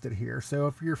 songs listed here. So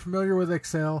if you're familiar with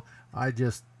Excel, I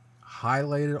just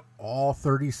highlighted all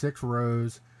 36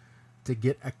 rows to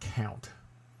get a count.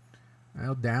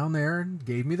 Now down there,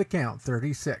 gave me the count,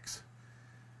 36.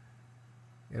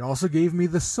 It also gave me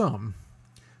the sum.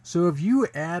 So if you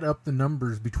add up the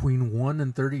numbers between 1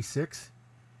 and 36,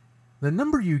 the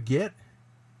number you get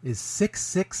is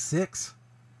 666.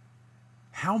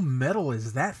 How metal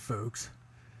is that, folks?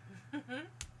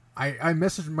 I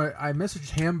messaged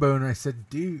Hambone and I said,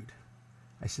 dude,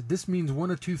 this means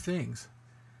one of two things.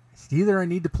 I said, either I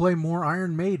need to play more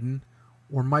Iron Maiden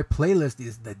or my playlist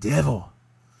is the devil.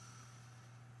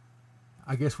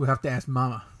 I guess we'll have to ask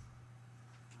Mama.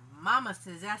 Mama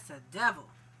says that's the devil.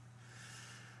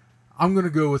 I'm going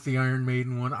to go with the Iron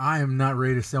Maiden one. I am not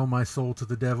ready to sell my soul to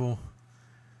the devil.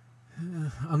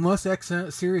 Unless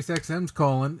Sirius XM's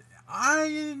calling,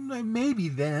 maybe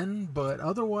then, but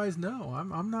otherwise, no.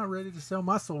 I'm not ready to sell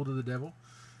my soul to the devil.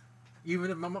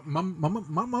 Even if my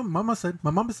mama said.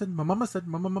 Well,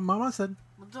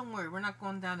 don't worry, we're not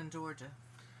going down in Georgia.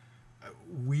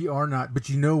 We are not. But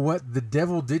you know what? The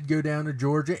devil did go down to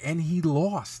Georgia, and he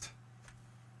lost.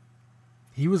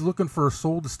 He was looking for a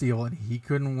soul to steal, and he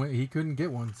couldn't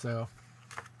get one. So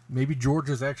maybe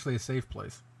Georgia's actually a safe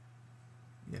place.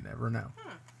 You never know.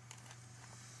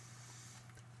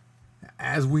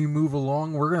 As we move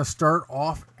along, we're going to start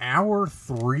off hour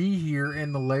 3 here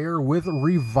in the Lair with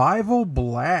Revival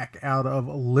Black out of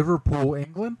Liverpool,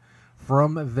 England.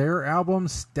 From their album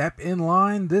Step in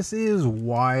Line, this is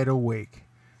Wide Awake.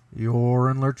 You're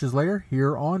in Lurch's Lair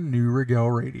here on New Regal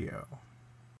Radio.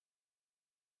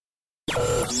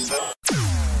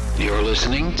 You're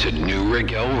listening to New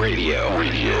Regal Radio.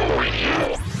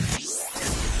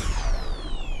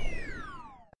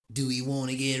 Do we want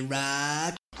to get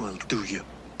rock? Well, do you,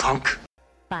 punk?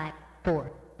 5,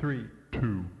 4, 3,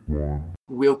 2, 1.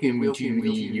 Welcome to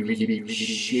the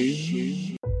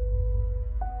show.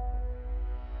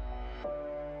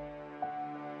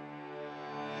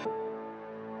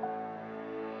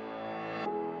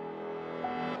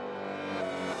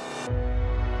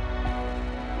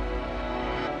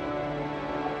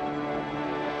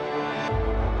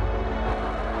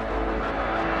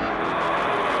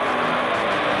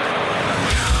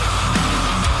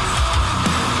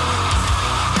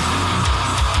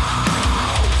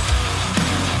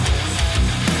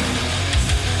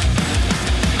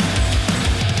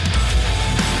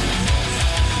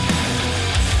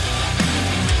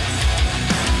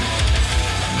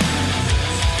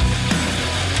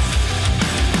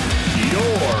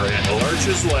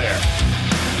 Lurch's Lair.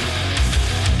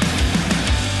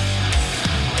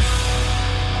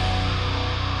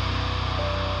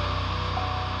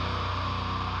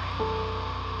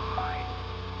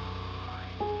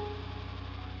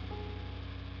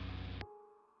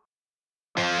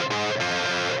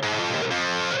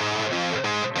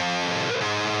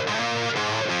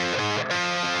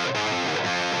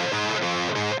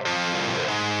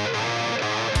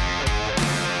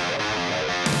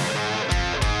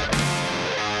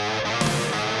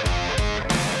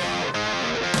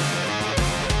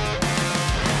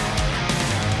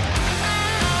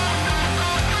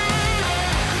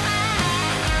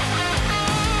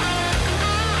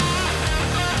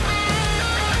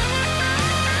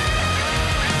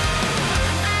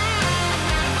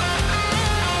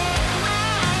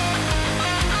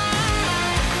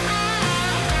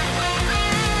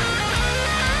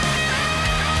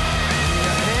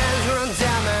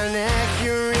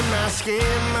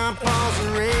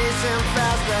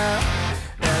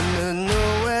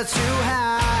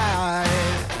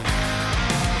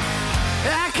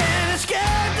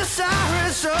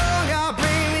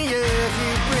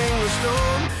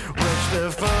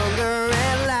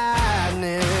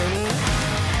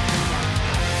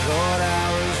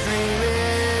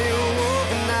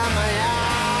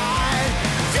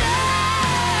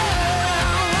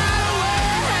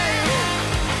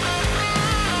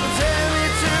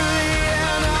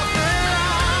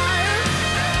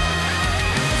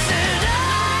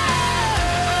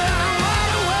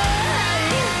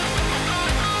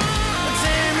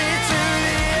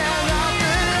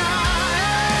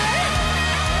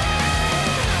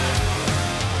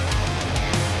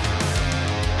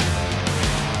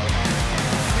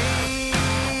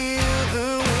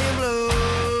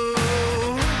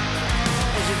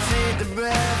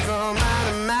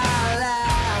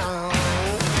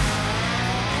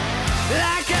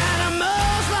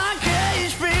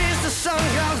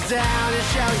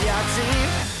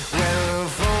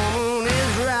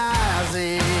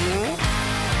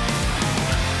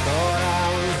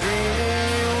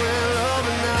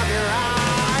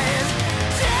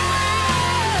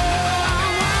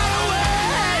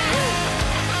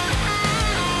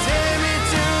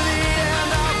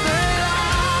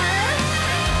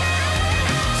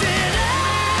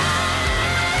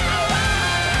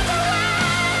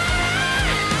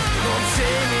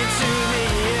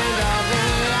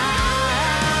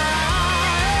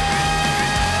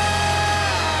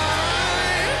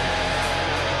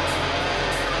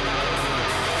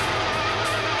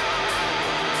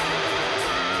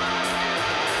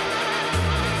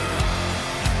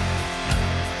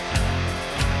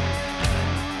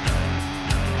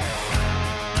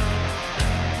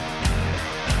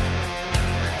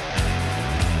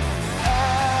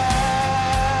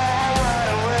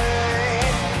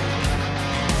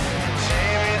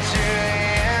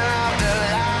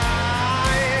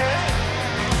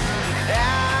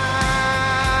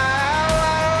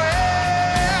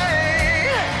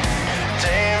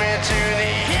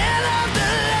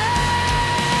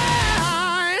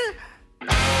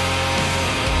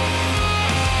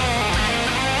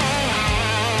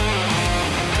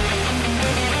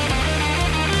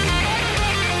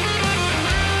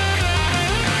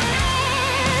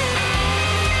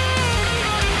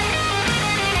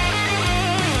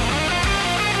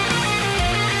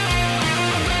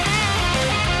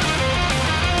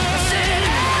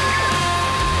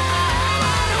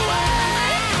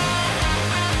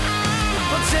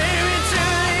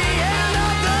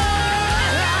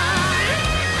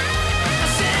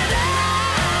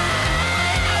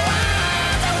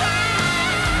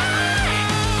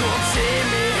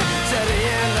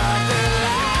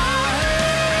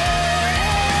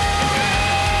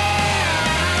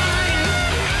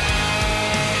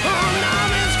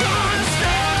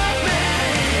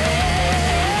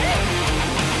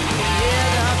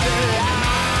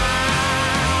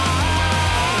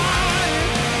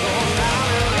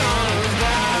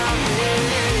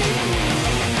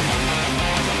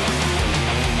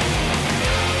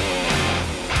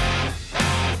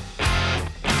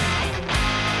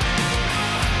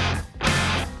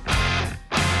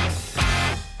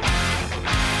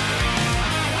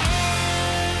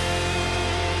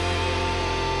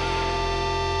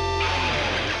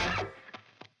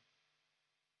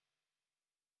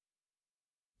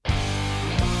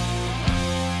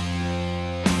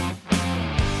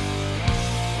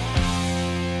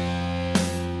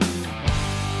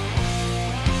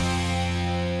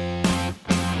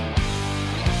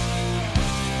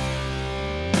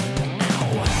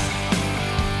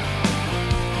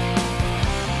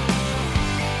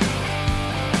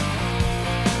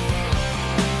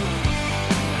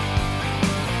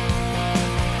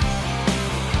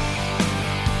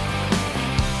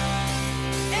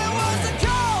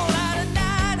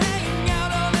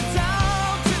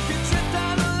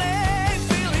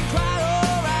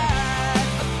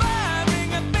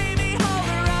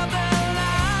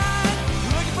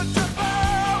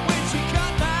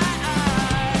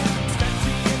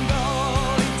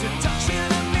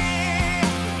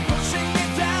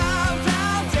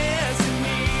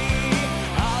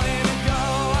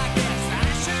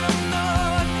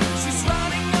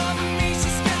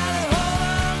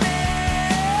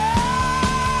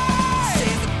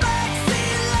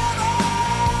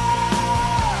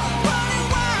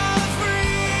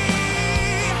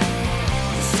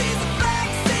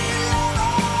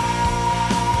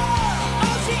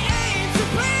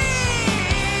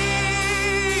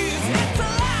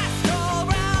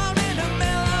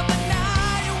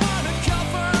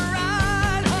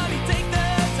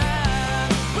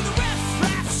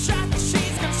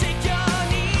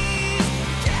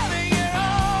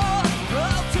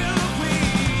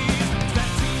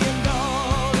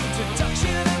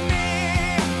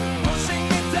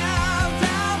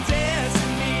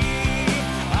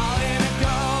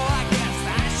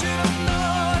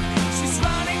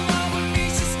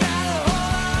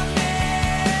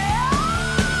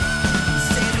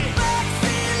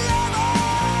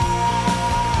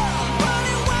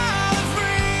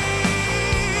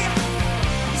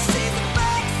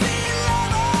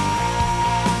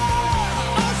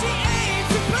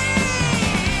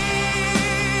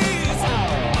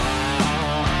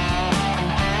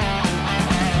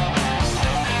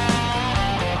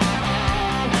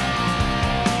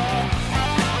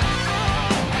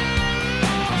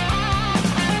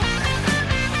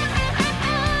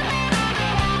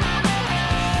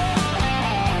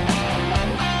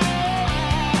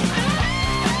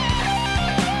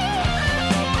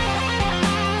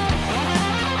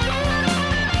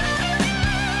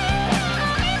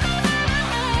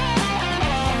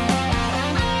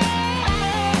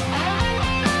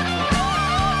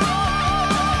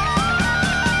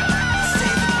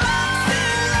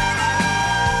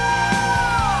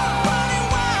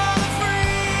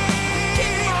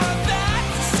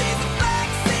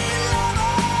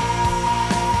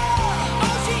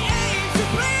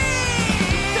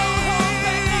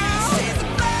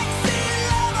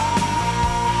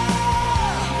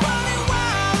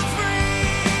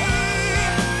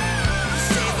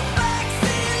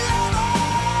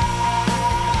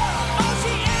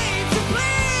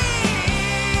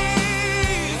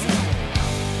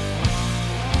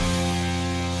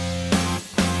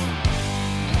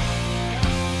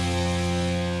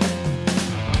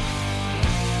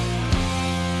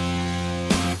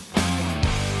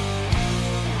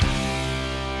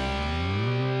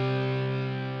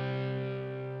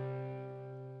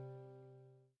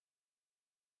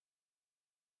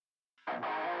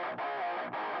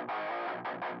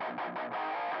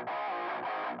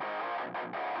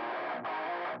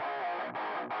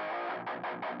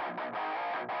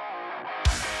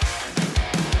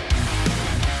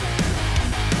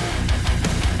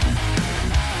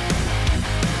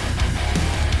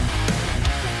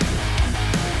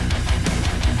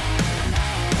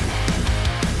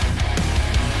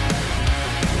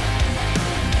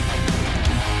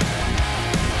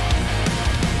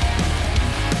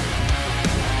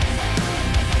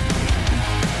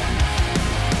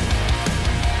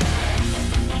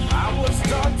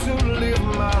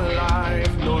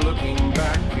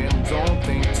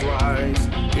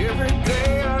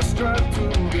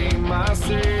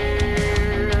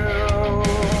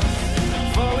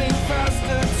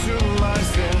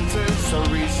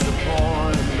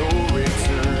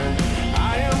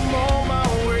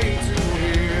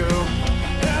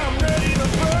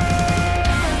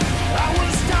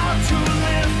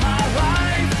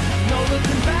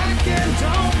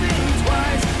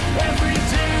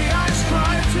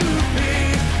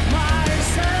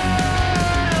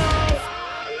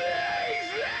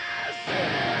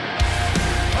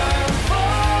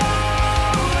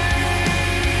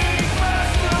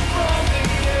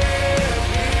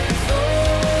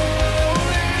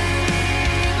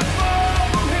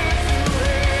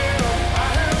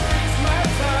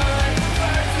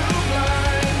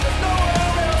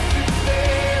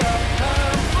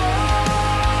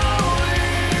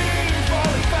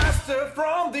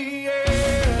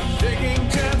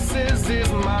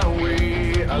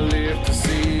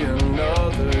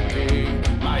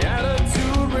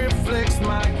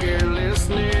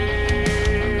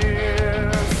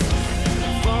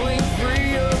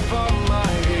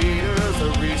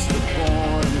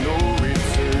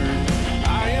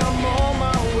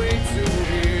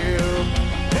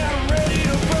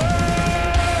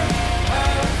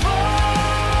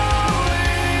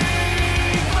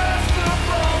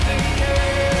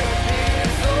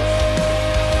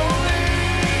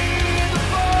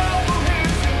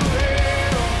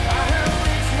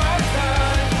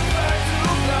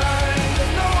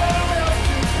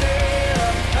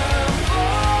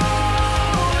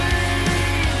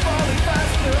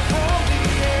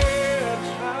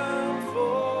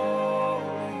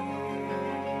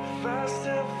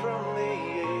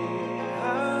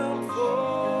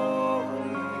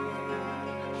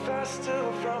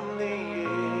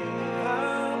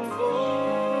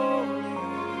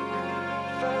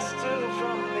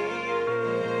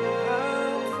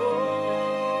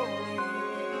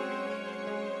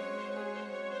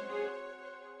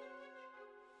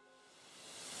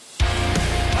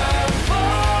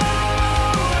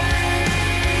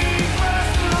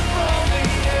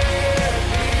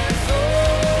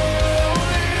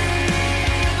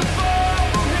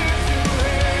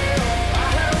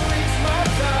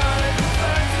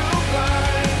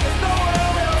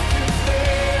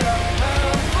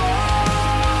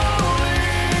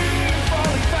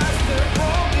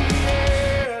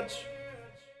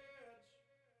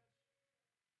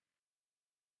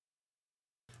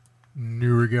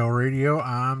 New Regal Radio,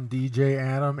 I'm DJ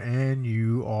Adam, and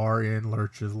you are in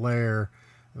Lurch's Lair.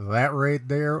 That right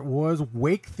there was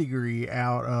Wake Theory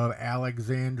out of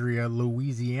Alexandria,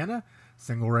 Louisiana.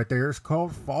 Single right there is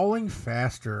called Falling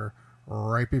Faster.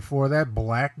 Right before that,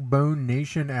 Black Bone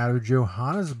Nation out of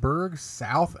Johannesburg,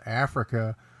 South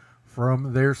Africa.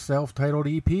 From their self-titled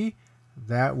EP,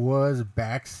 that was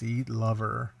Backseat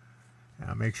Lover.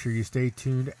 Now make sure you stay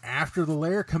tuned after the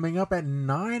Lair. Coming up at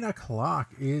 9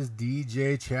 o'clock is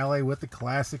DJ Chalet with the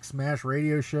Classic Smash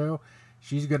Radio Show.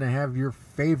 She's going to have your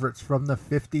favorites from the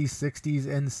 50s, 60s,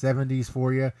 and 70s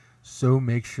for you, so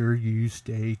make sure you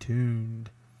stay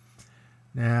tuned.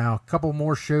 Now, a couple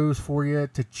more shows for you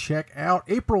to check out.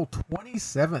 April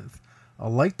 27th, A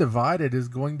Light Divided is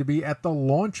going to be at the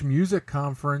Launch Music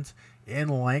Conference in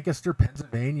Lancaster,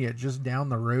 Pennsylvania, just down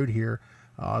the road here.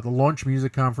 The Launch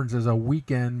Music Conference is a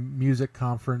weekend music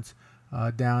conference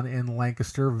down in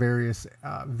Lancaster, various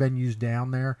venues down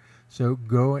there. So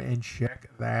go and check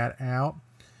that out.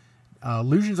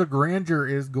 Illusions of Grandeur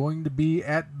is going to be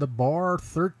at the Bar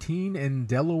 13 in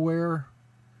Delaware,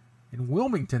 in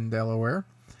Wilmington, Delaware.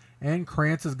 And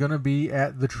Krantz is going to be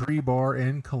at the Tree Bar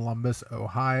in Columbus,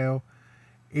 Ohio.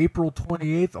 April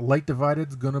 28th, Light Divided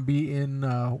is going to be in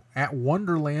at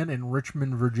Wonderland in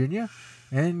Richmond, Virginia.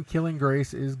 And Killing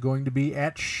Grace is going to be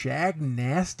at Shag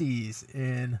Nasties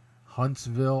in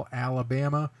Huntsville,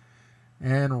 Alabama.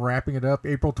 And wrapping it up,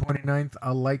 April 29th,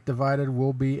 A Light Divided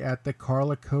will be at the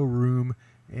Carlico Room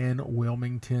in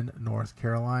Wilmington, North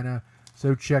Carolina.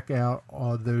 So check out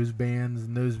all those bands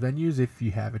and those venues if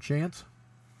you have a chance.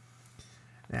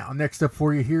 Now, next up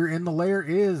for you here in the Lair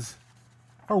is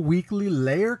our weekly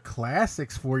Lair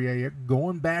classics for you. You're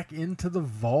going back into the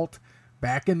vault,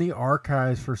 back in the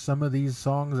archives for some of these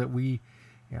songs that we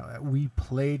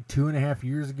played 2.5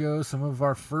 years ago. Some of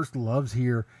our first loves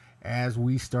here as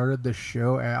we started the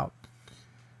show out.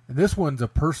 And this one's a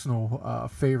personal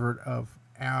favorite of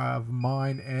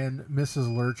mine and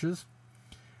Mrs. Lurch's.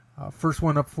 First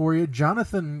one up for you,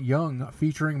 Jonathan Young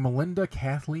featuring Melinda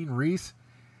Kathleen Reese.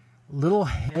 Little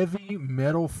heavy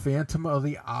metal Phantom of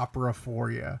the Opera for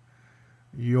you.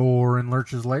 You're in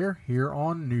Lurch's Lair here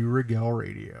on New Regal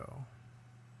Radio.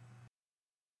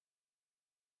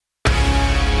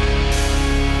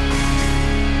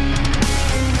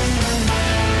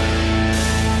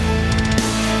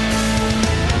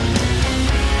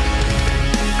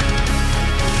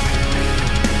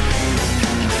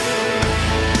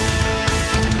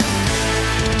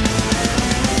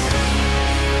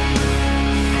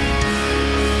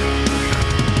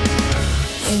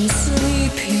 In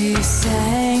sleep he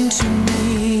sang to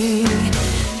me,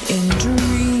 in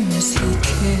dreams he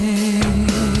came.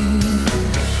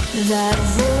 That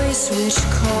voice which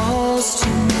calls to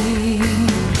me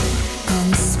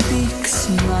and speaks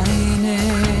my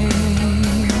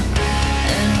name.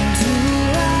 And do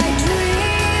I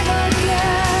dream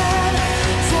again?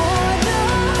 For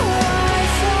now I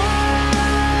find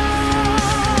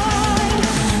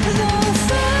the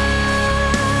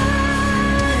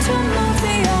Phantom of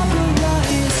the Opera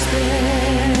is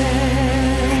there.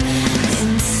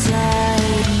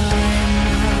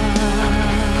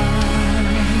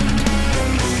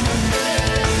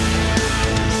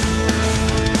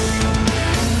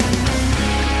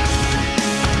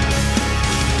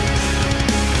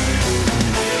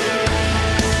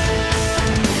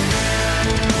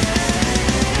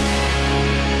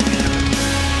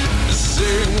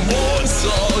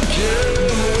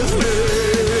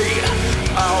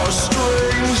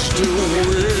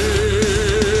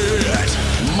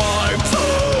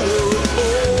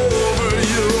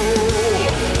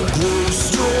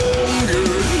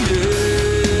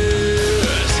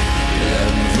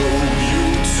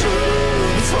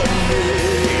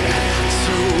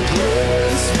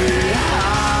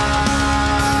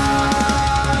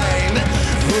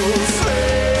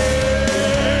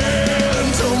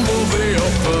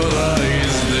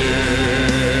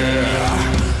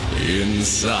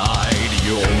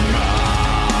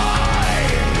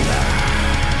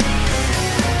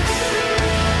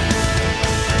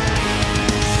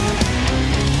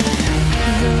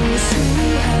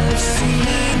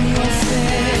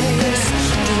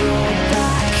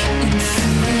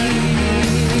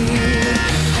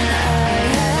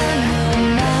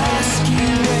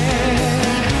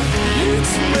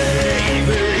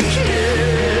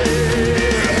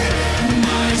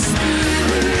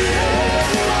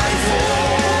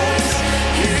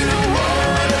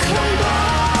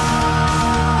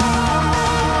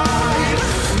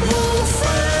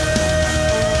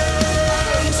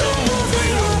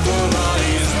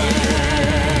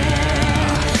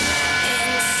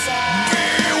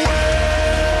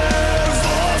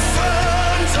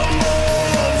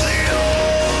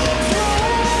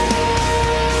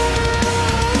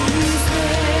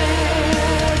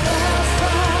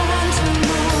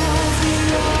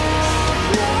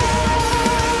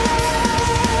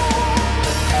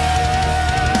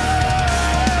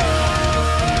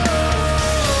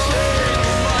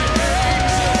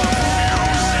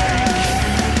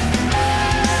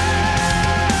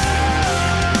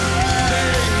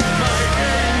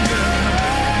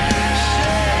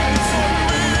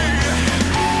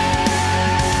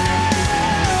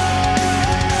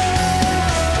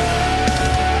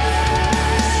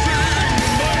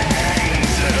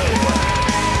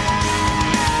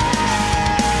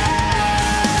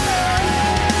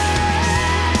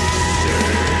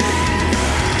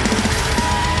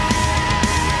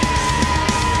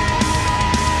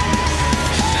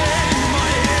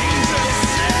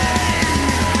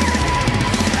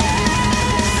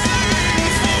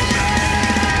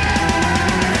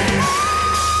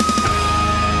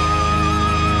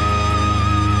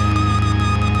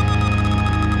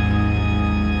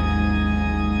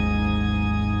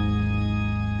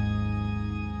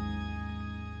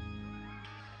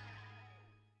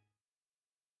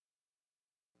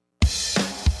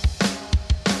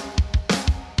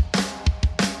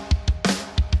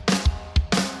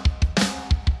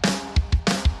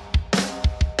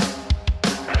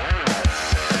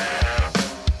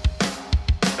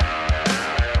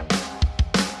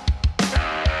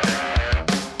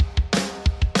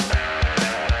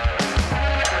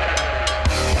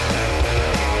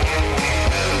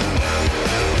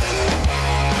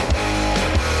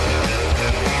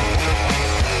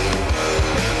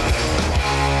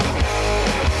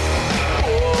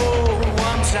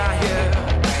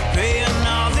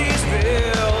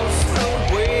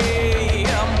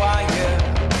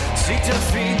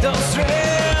 those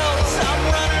thrills. I'm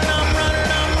running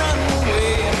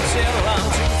away until I'm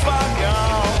too far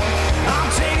gone. I'm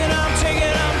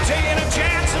taking a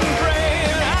chance and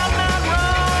praying I'm not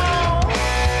wrong.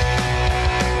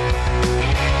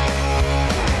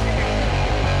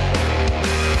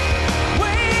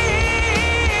 Way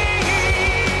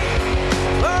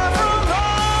far from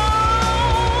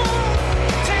home,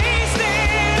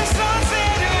 tasting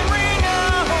sunset in Reno.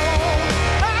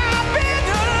 I've been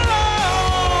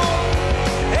alone.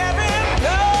 Heaven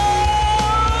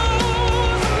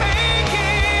knows, make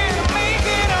it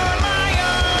on my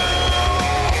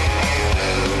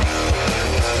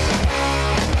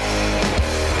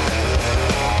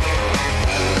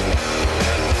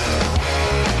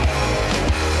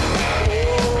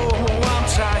I'm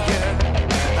tired.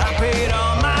 I paid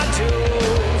all my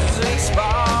dues. These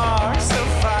sparks of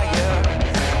fire.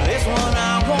 This one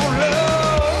I won't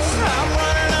lose. I'm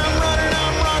running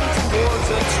towards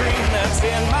a dream that's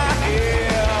in my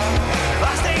head.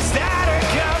 Lost a static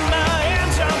of my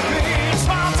engine beat.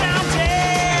 Small town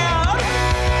dead.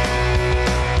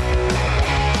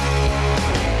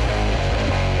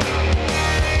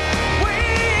 We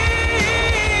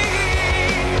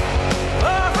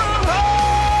far from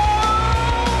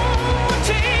home,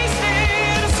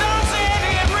 tasting sunset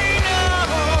in Reno.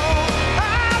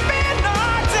 I've been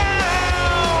knocked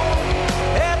down.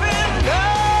 Heaven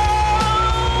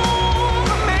knows,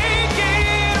 make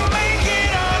it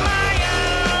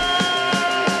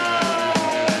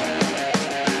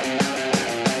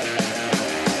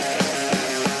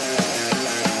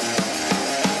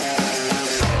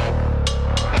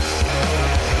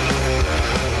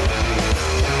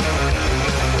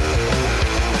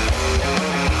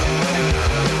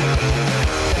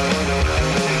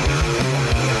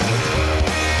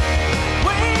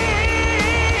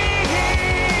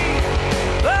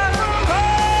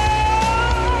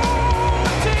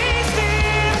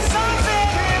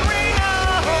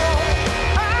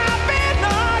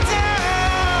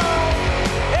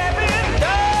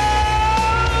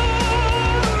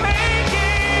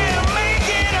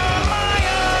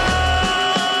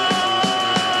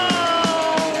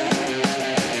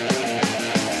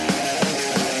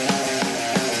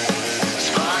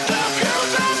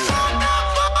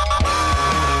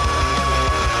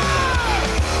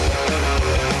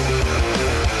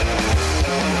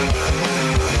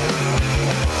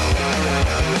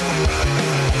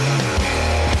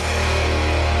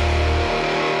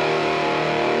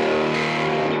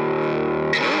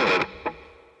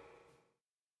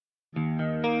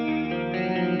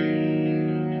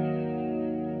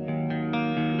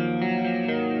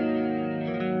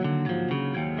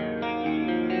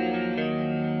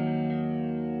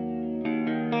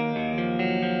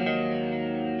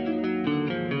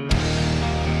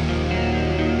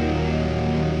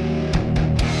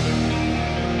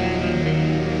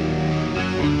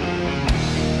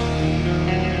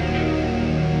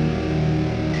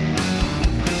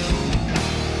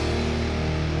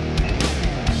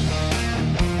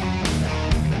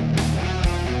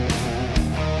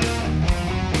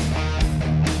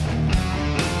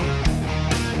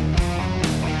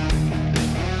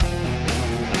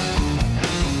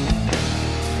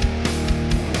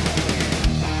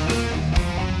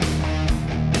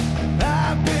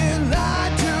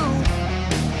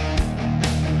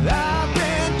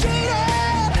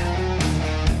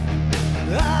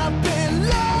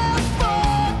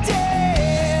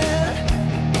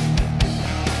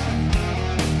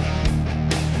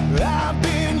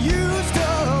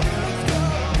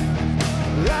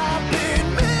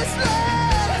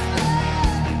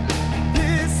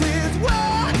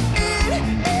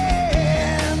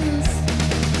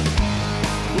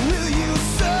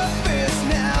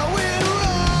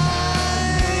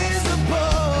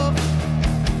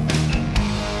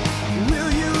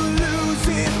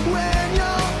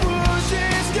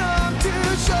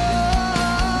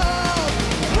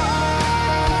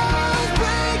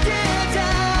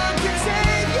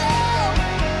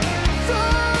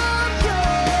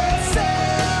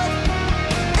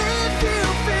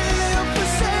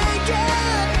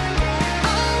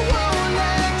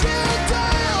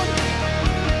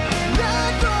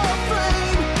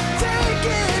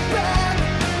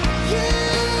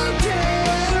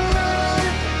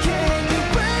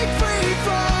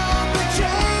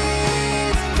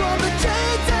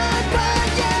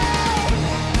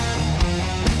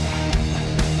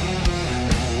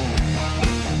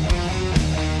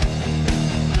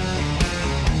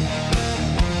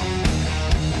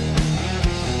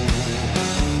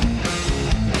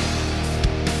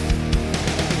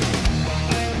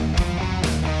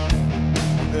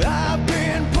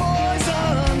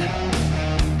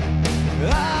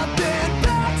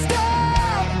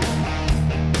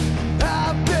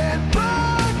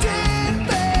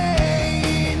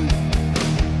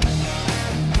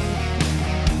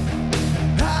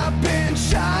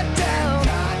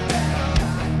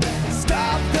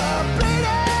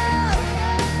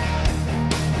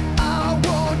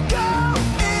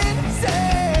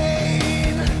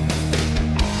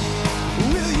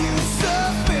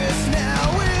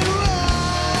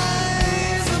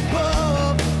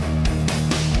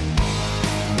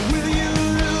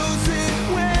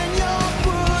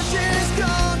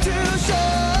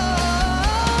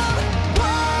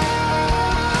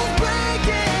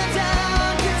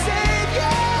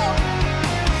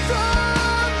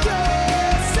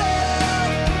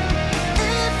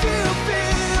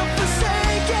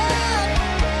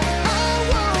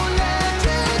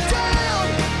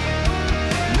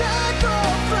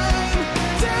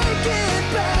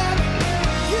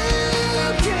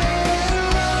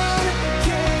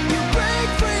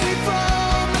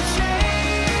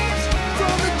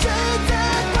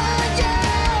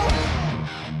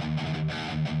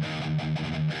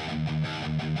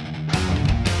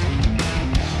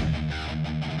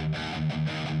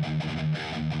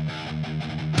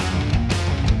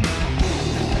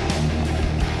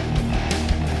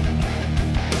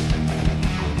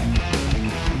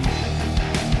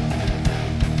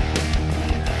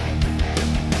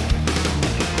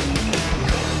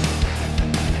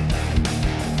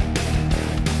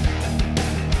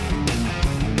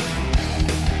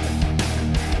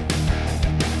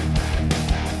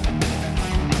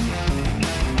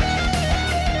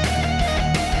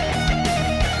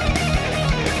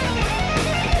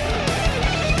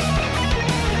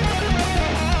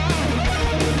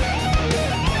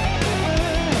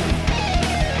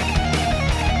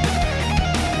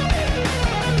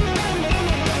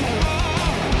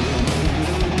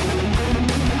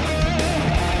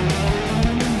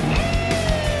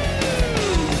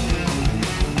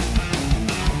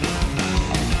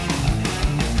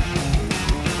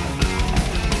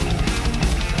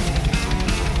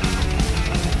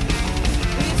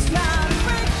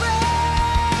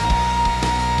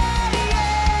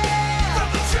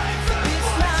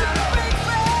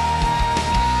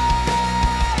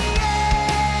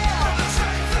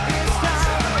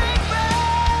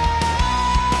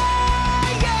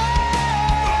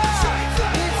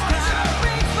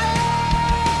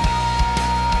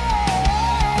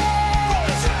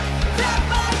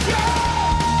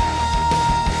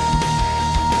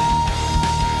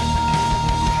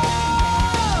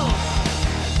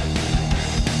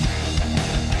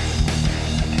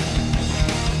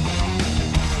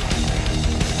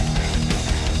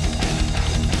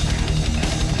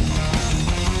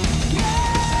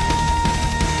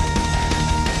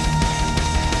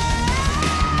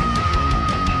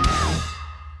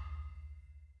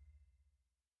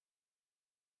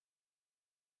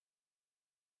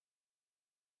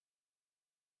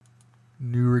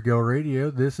New Regal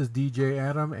Radio. This is DJ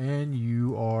Adam, and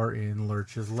you are in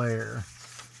Lurch's Lair.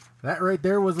 That right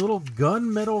there was a little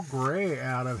Gunmetal Gray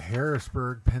out of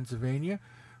Harrisburg, Pennsylvania,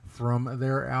 from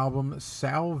their album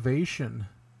Salvation.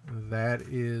 That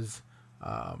is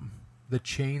The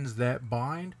Chains That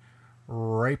Bind.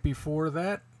 Right before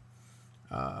that,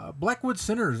 Blackwood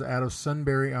Sinners out of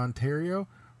Sunbury, Ontario,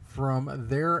 from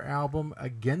their album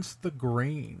Against the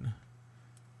Grain.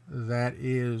 That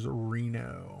is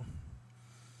Reno.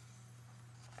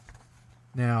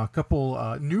 Now, a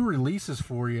couple new releases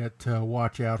for you to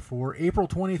watch out for. April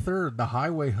 23rd, the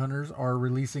Highway Hunters are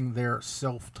releasing their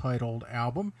self-titled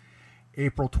album.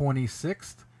 April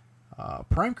 26th,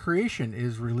 Prime Creation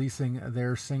is releasing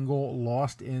their single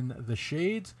Lost in the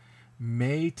Shades.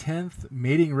 May 10th,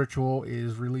 Mating Ritual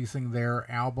is releasing their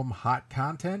album Hot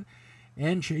Content.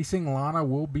 And Chasing Lana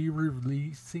will be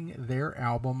releasing their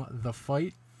album The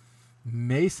Fight.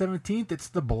 May 17th, it's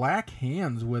the Black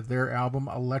Hands with their album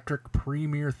Electric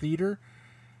Premier Theater.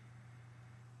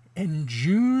 And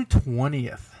June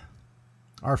 20th,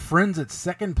 our friends at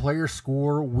Second Player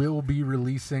Score will be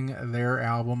releasing their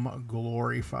album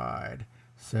Glorified.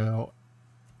 So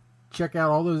check out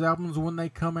all those albums when they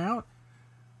come out.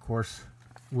 Of course,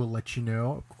 we'll let you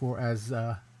know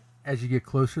as you get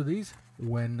closer to these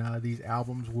when these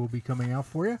albums will be coming out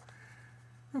for you.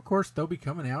 Of course, they'll be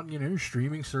coming out, your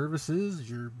streaming services,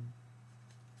 your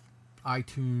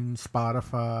iTunes,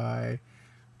 Spotify.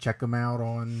 Check them out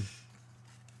on,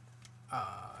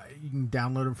 you can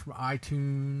download them from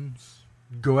iTunes.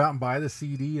 Go out and buy the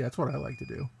CD. That's what I like to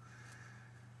do.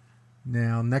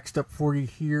 Now, next up for you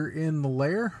here in the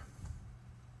Lair,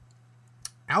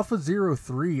 Alpha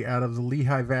 03 out of the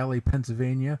Lehigh Valley,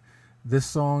 Pennsylvania. This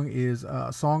song is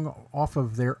a song off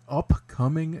of their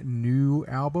upcoming new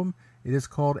album. It is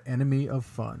called Enemy of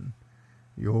Fun.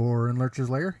 You're in Lurch's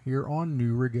Lair here on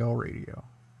New Regal Radio.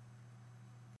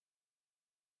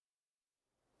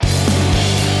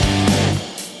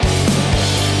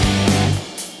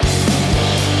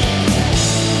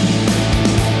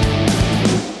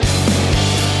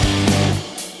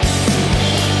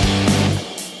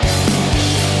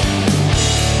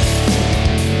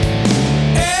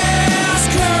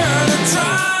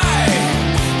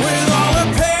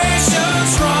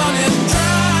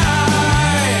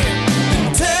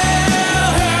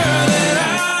 Tell her that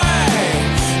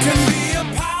I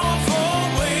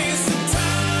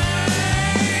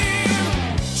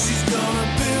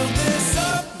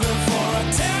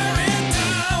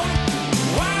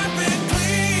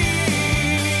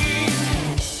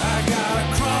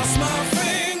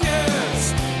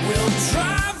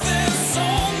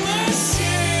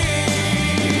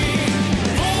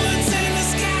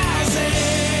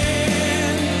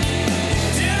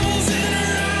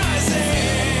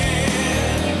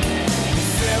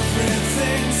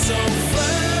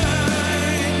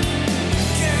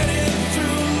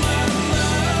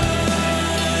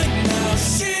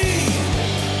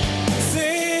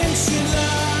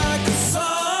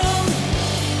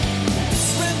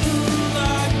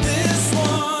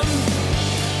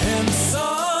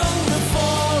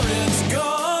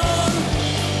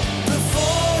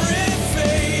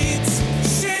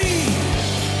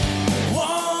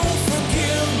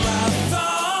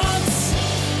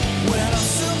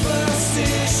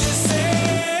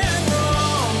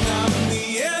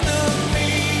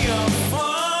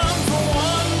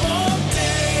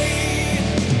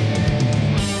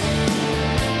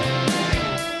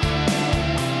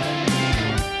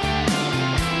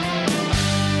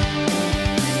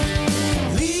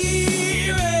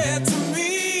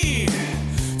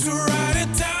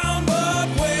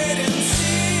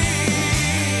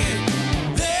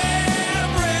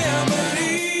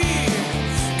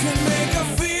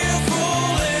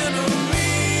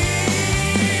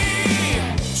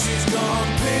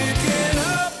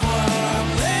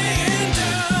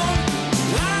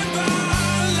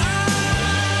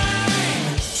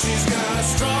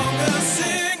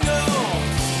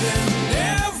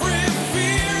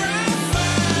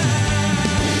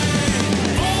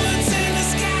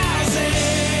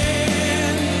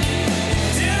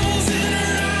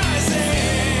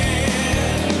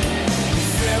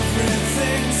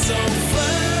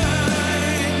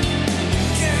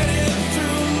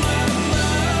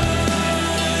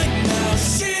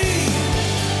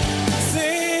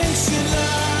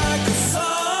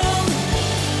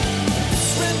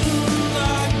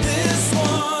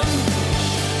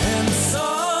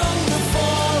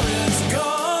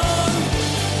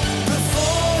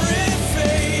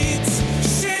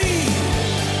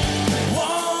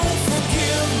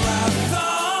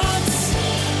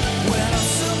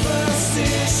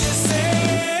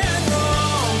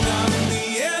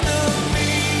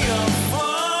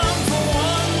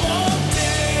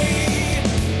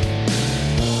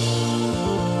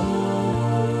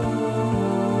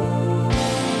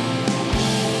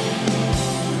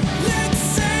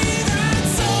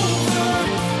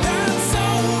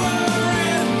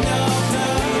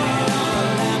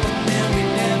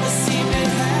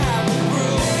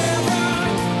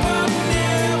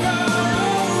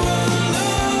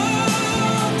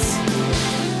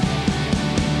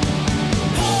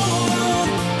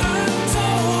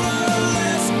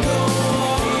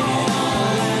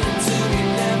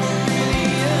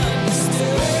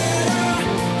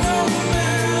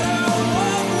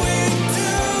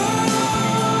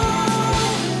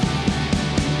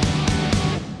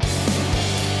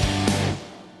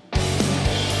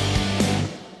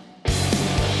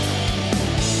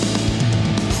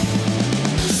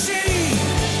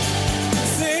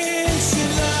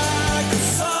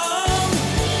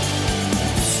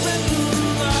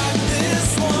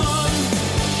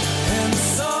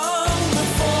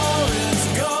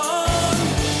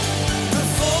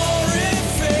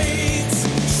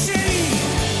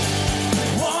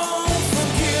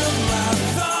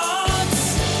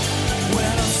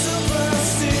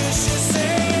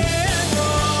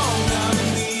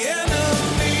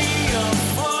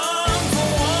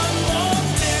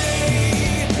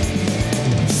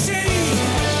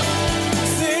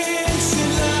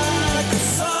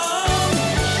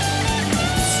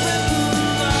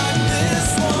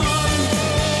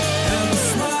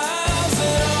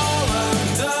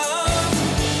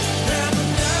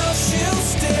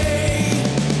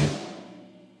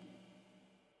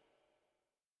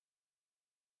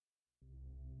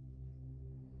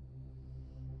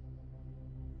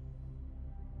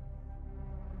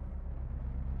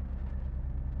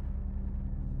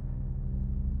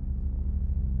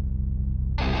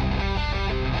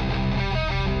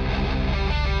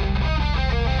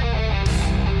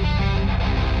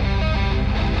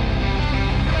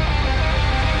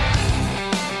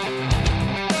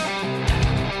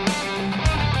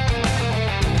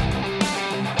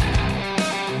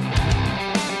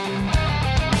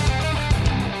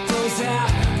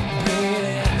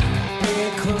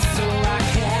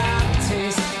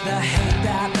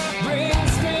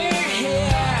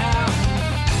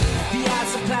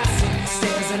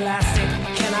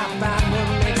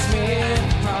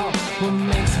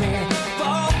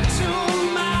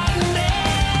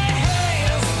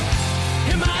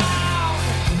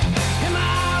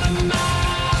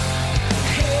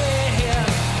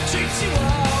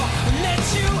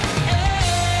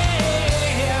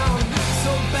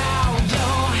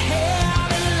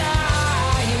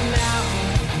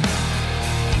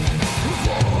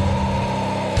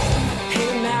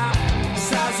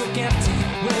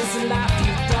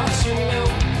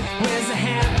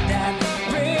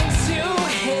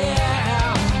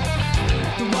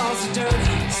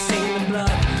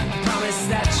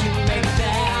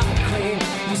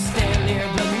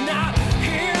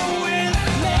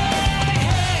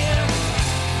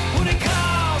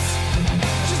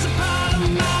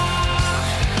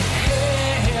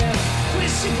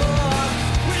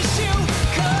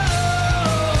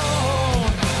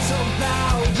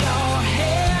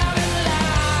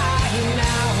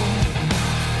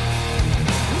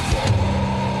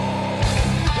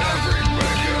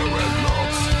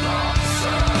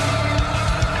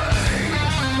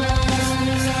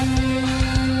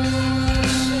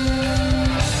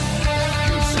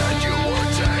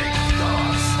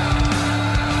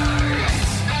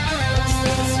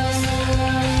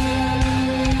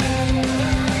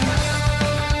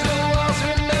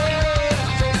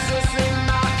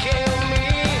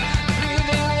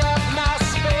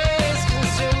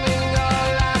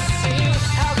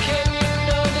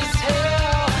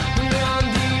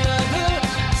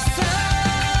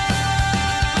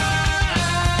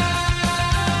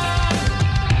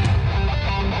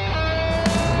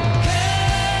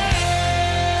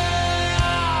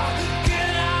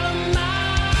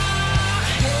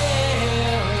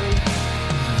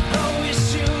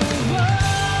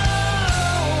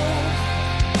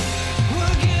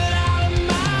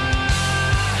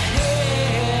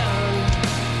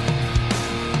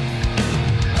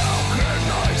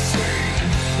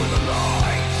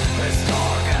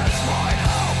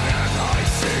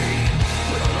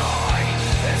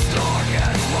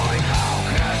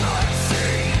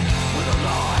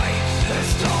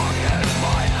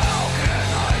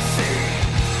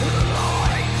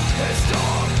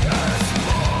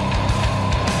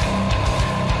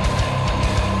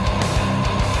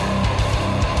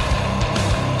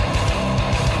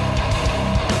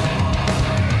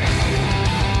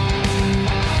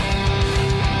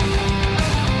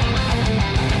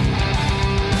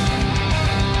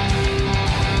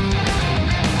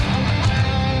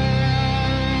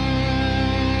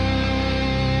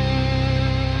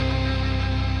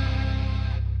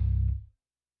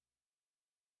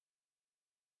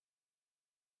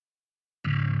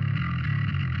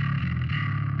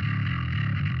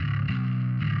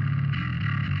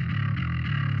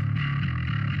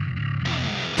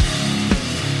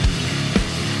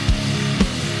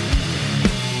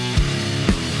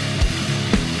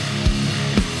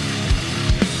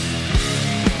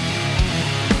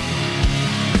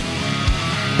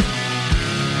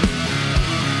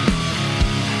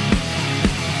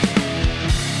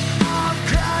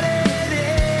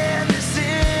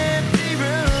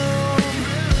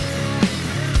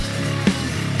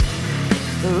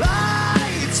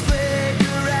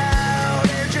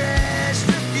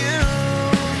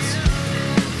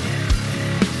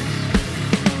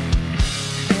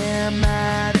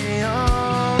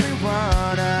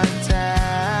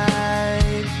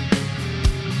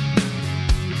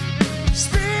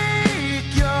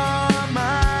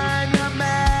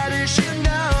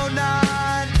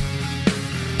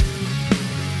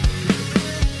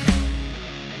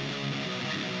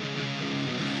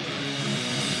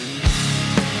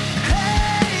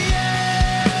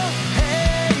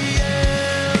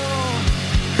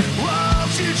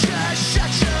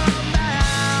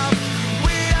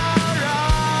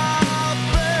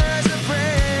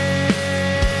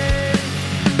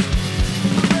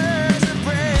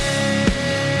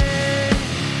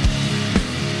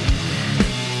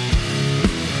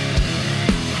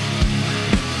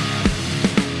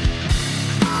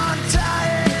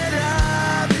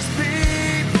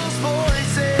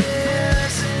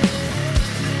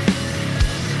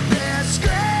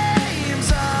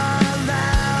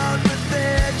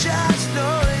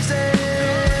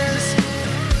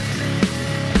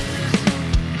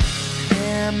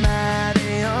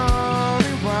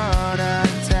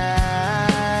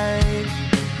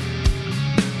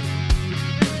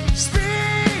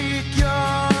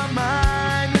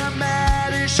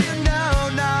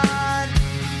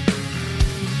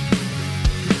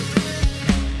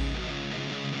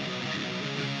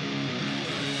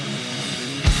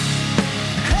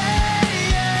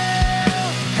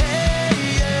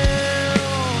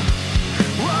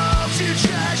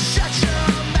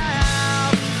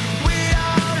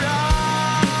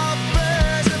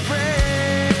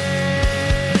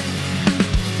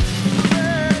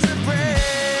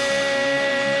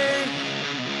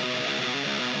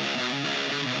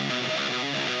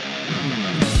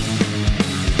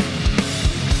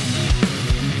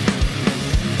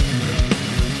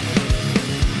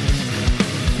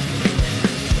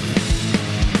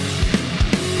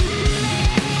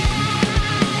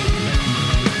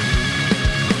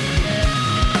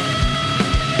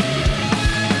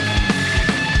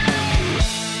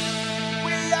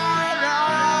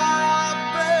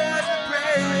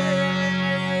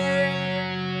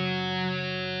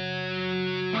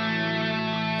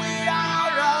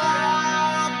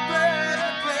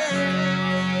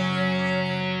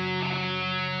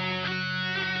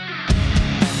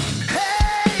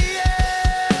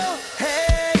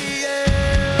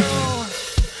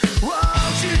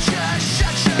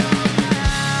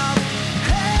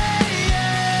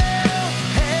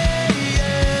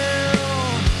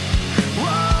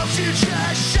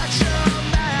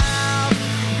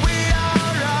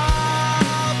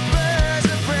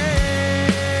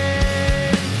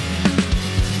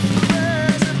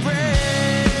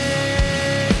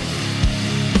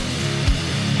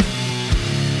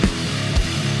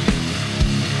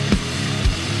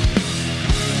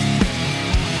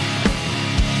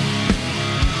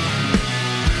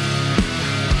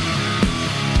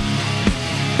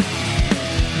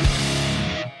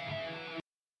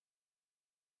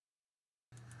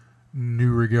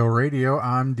New Regal Radio.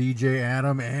 I'm DJ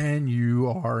Adam, and you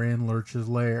are in Lurch's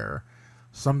Lair.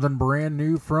 Something brand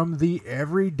new from the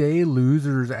Everyday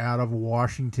Losers out of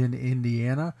Washington,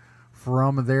 Indiana,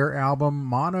 from their album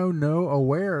Mono No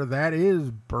Aware. That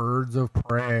is Birds of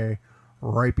Prey.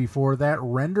 Right before that,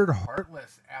 Rendered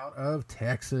Heartless out of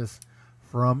Texas,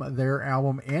 from their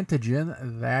album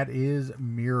Antigen. That is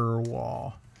Mirror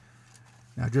Wall.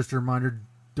 Now, just a reminder,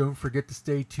 don't forget to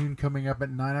stay tuned. Coming up at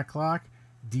 9 o'clock,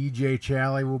 DJ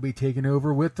Chally will be taking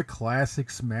over with the Classic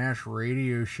Smash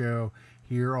radio show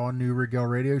here on New Regal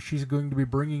Radio. She's going to be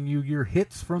bringing you your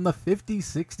hits from the 50s,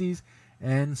 60s,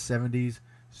 and 70s,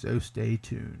 so stay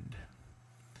tuned.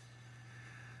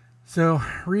 So,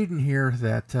 reading here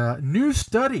that new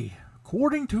study,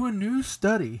 according to a new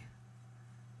study,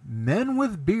 men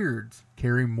with beards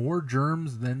carry more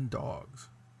germs than dogs.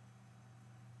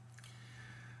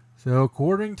 So,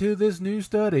 according to this new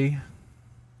study,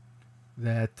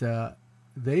 that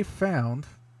they found,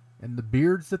 and the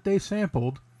beards that they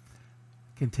sampled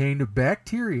contained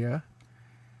bacteria.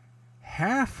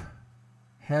 Half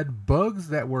had bugs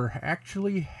that were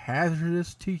actually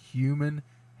hazardous to human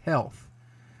health.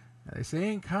 Now, they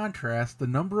say in contrast, the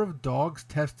number of dogs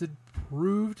tested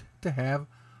proved to have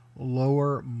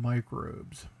lower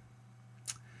microbes.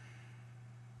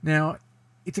 Now,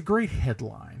 it's a great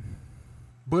headline,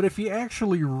 but if you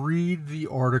actually read the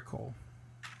article,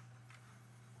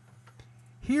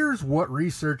 here's what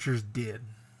researchers did.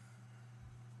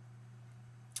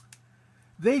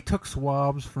 They took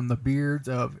swabs from the beards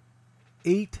of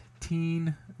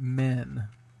 18 men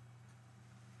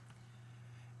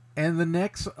and the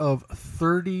necks of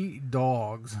 30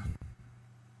 dogs.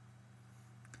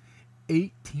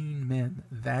 18 men,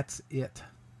 that's it.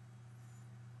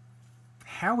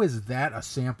 How is that a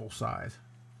sample size?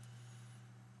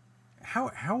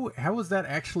 How is that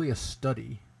actually a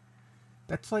study?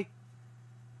 That's like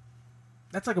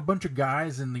a bunch of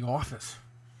guys in the office.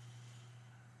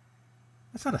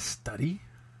 That's not a study.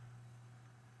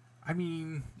 I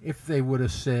mean, if they would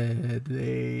have said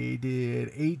they did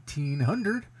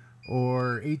 1,800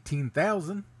 or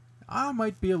 18,000, I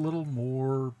might be a little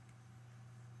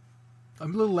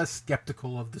less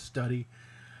skeptical of the study.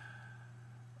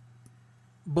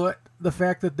 But the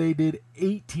fact that they did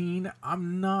 18,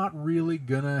 I'm not really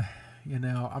gonna,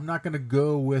 I'm not gonna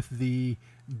go with the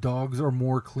dogs are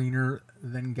more cleaner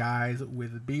than guys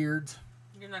with beards.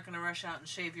 You're not going to rush out and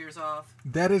shave yours off.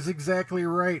 That is exactly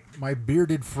right. My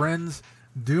bearded friends,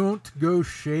 don't go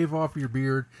shave off your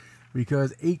beard,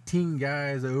 because 18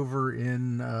 guys over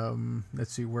in,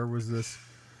 let's see, where was this?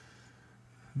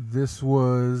 This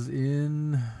was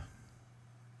in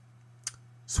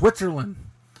Switzerland.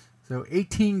 So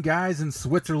 18 guys in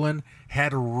Switzerland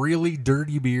had really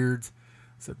dirty beards.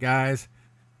 So guys,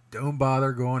 don't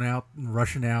bother going out and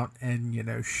rushing out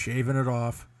and, shaving it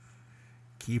off.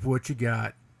 Keep what you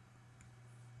got.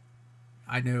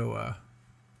 I know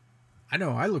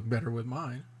I look better with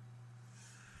mine.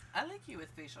 I like you with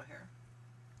facial hair.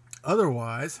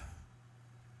 Otherwise,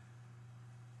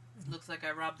 it looks like I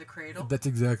robbed the cradle. That's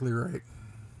exactly right.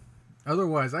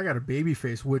 Otherwise, I got a baby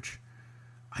face, which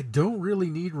I don't really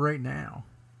need right now.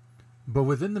 But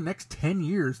within the next 10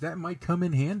 years, that might come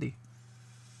in handy.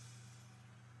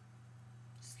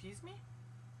 Excuse me?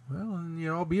 Well,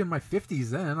 I'll be in my 50s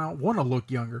then. I'll want to look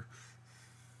younger.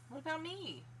 What about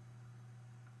me?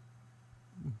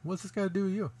 What's this got to do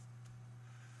with you?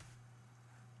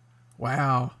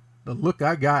 Wow, the look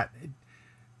I got.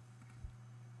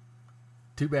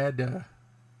 Too bad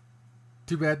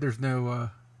there's no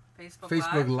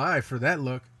Facebook Live for that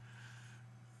look.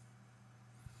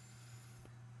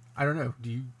 I don't know.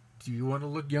 Do you want to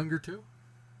look younger too?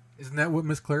 Isn't that what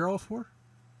Miss Clairol's for?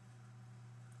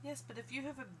 Yes, but if you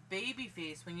have a baby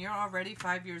face when you're already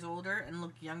 5 years older and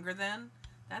look younger then,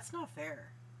 that's not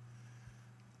fair.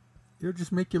 It'll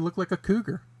just make you look like a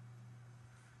cougar.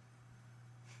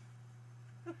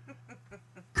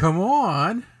 Come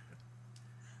on.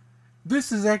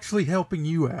 This is actually helping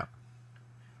you out.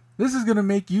 This is going to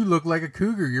make you look like a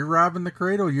cougar. You're robbing the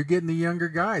cradle. You're getting the younger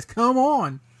guys. Come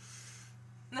on.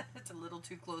 It's a little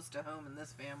too close to home in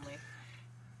this family.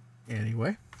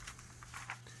 Anyway.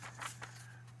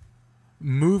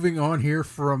 Moving on here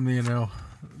from,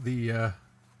 the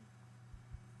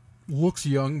looks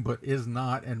young but is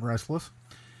not and restless.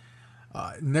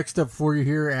 Next up for you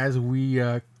here as we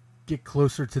get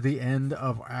closer to the end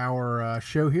of our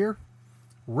show here.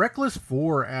 Reckless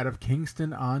 4 out of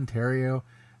Kingston, Ontario.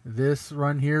 This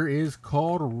run here is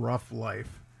called Rough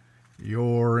Life.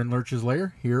 You're in Lurch's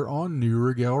Lair here on New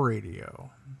Regal Radio.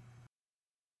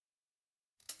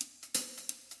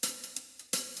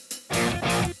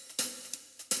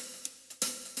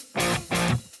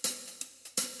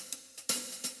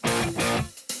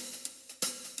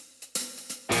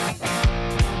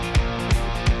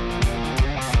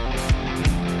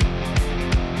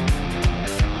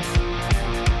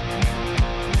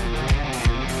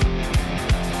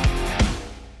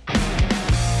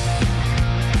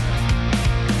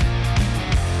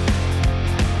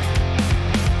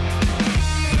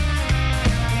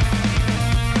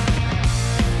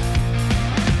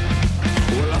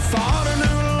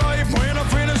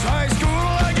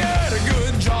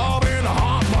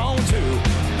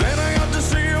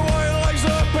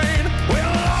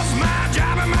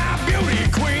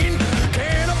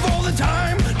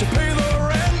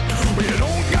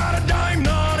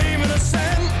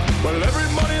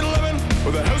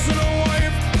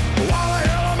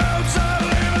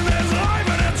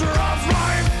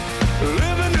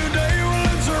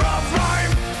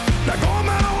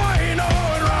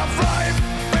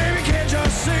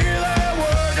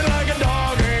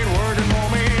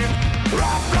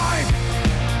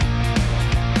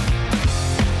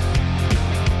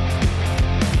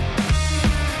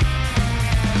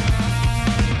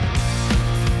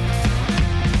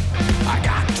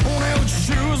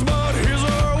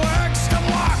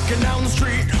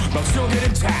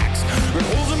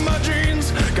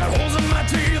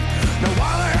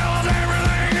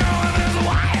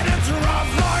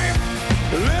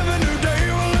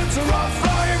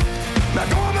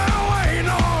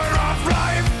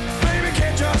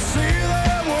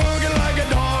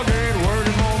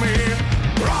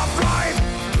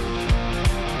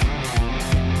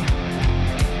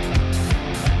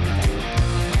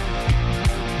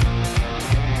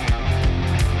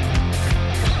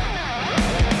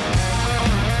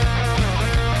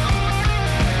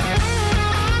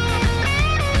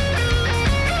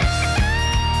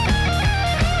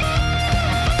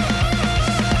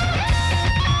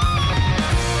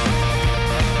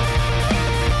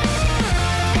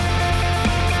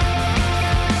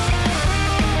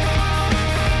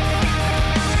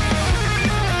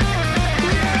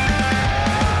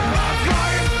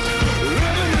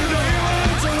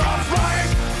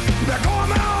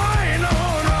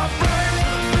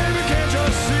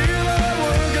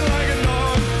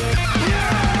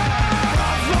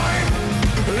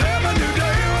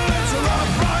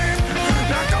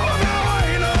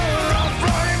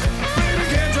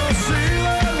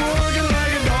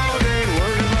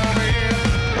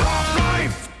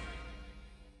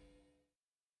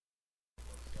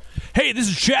 Hey, this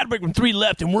is Chadwick from 3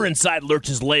 Left, and we're inside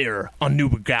Lurch's Lair on New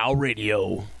Regal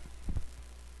Radio.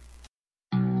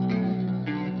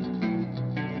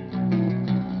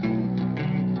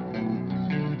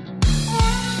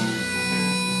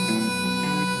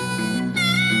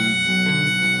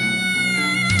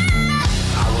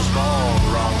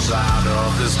 Side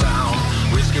of this town,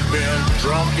 whiskey been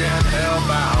drunk and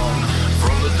hellbound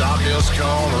from the darkest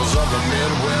corners of the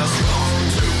Midwest. Come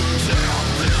to tell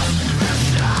this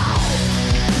town.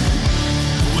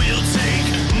 We'll take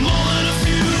more than a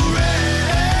few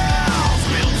rounds.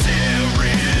 We'll tear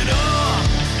it up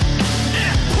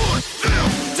and put them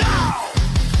down.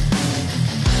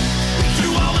 You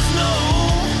always know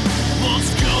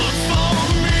what's good for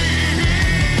me.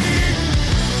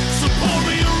 Support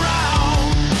me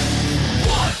around.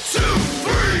 1, 2,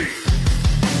 3.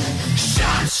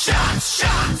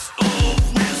 Shots of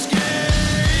whiskey.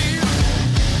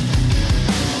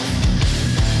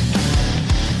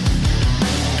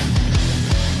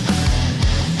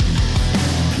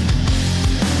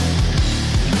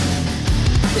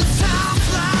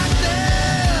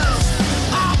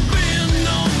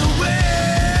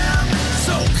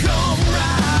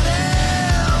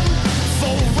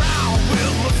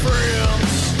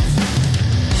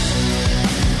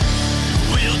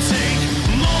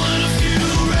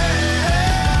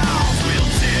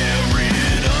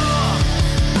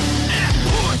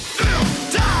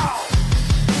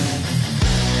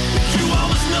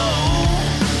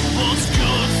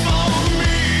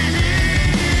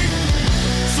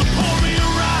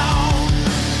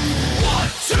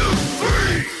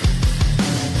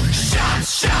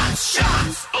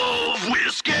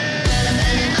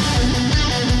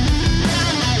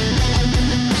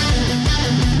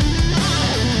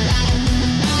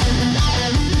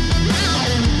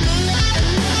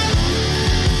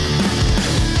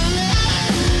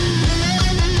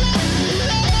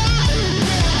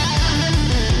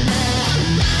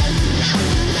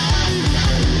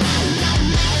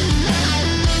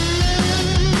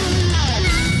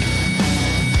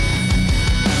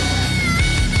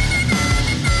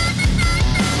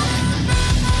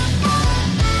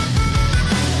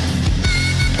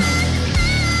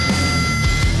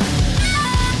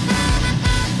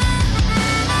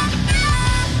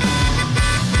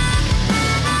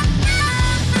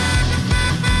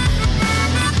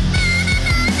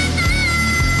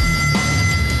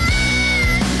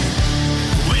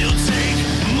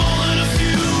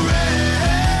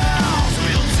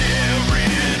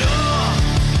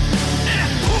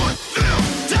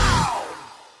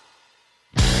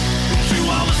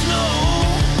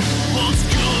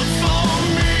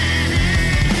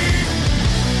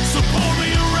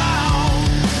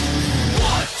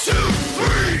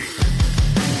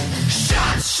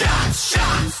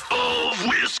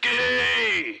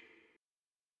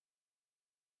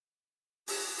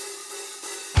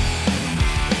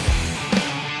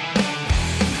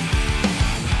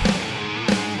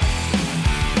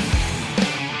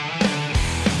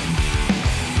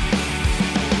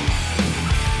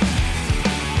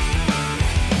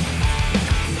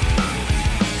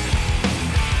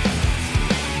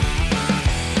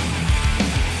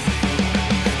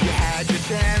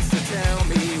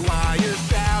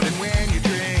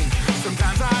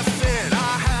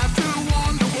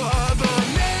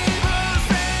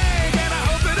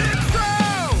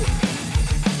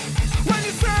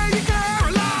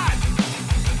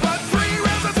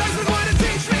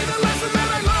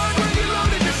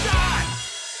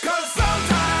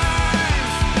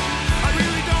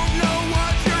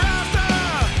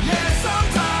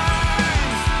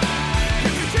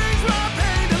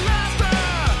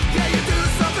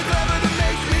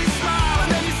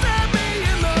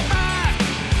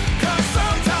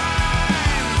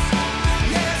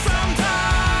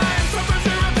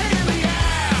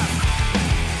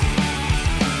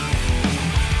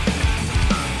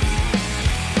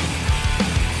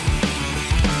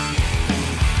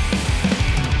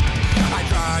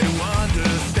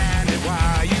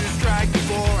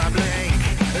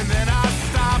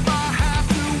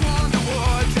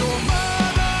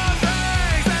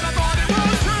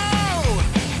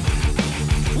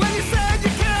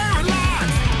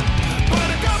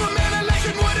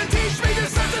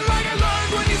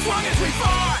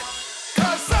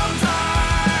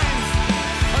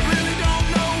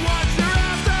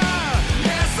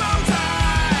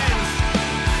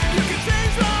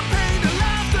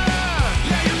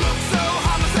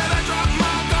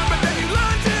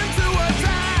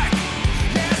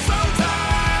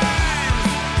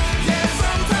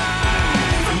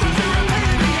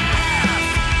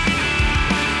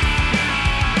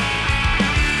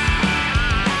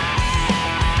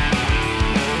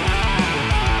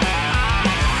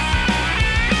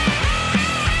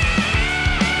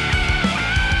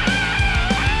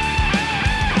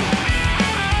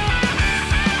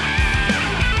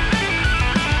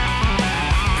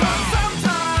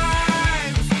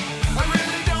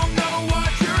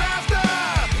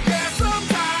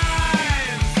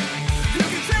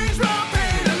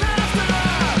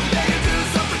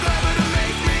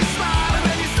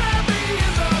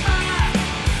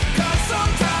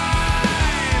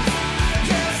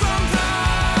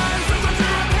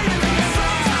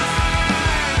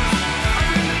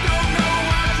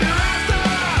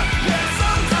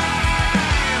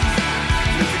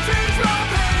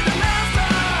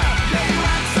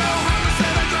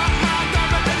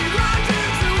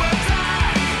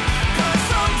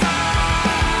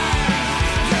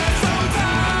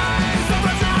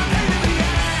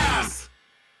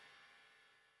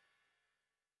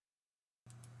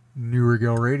 New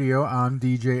Regal Radio, I'm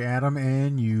DJ Adam,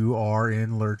 and you are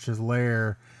in Lurch's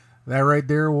Lair. That right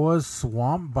there was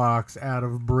Swamp Box out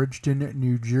of Bridgeton,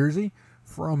 New Jersey,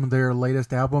 from their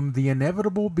latest album, The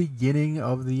Inevitable Beginning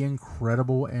of the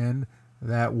Incredible End.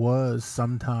 That was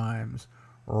Sometimes.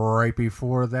 Right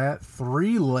before that,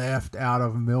 Three Left out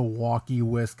of Milwaukee,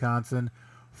 Wisconsin,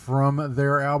 from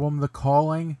their album The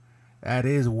Calling. That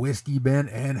is Whiskey Bent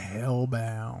and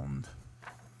Hellbound.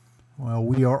 Well,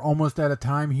 we are almost out of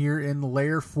time here in the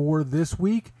Lair for this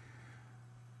week.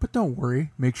 But don't worry,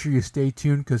 make sure you stay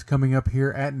tuned, because coming up here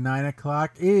at 9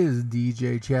 o'clock is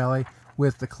DJ Chally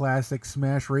with the Classic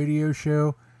Smash Radio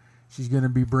Show. She's going to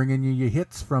be bringing you your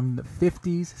hits from the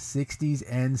 50s, 60s,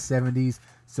 and 70s,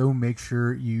 so make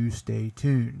sure you stay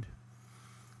tuned.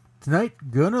 Tonight,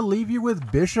 gonna leave you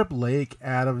with Bishop Lake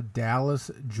out of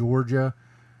Dallas, Georgia.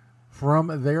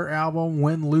 From their album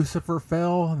When Lucifer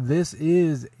Fell, this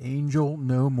is Angel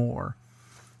No More.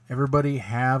 Everybody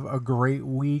have a great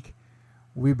week.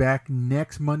 We'll be back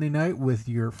next Monday night with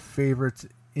your favorites,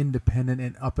 independent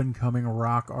and up-and-coming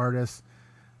rock artists.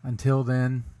 Until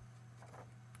then,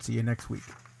 see you next week.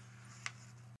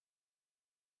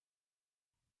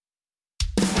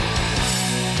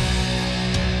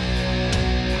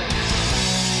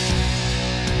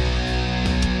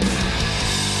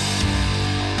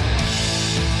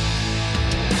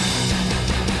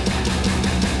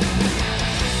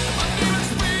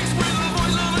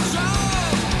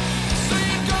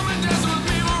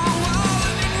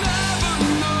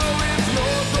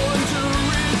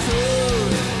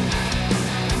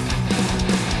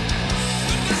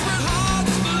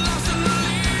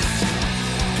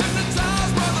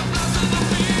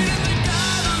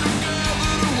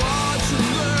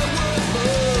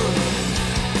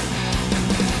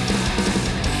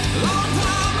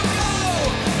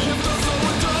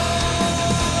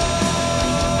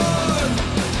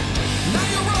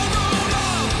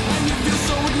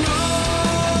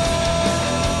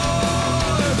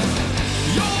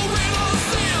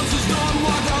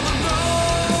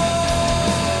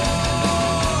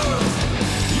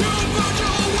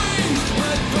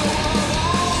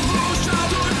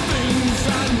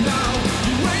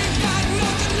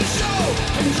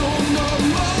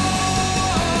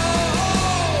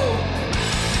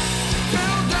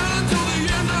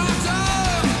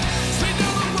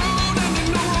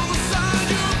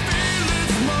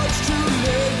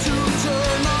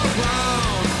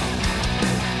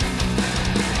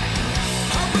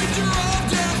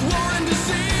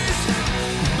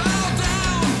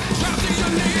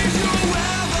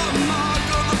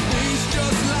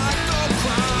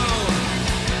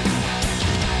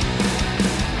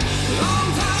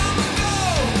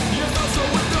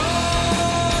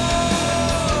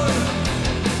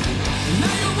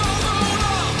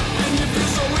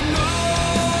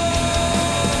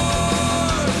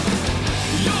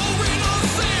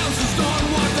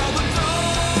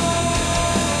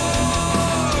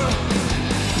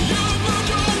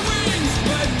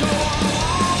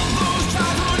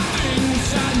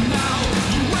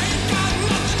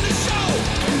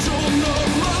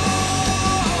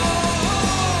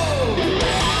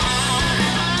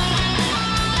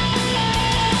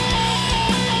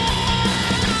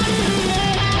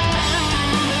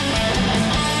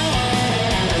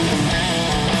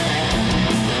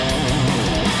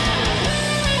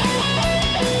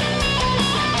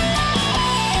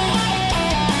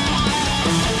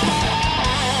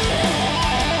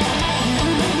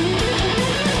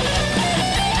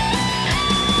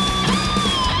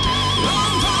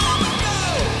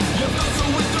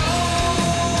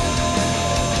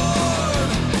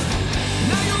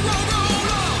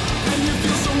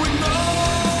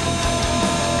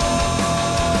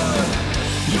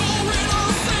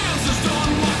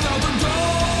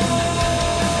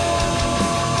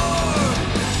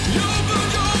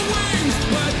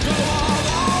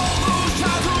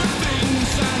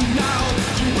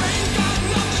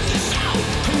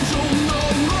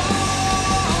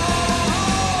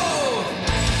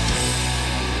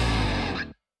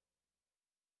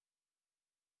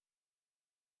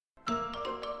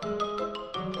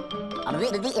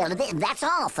 That's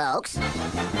all, folks.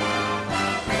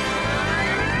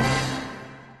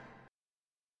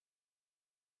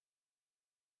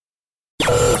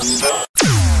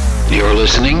 You're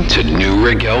listening to New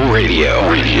Regal Radio.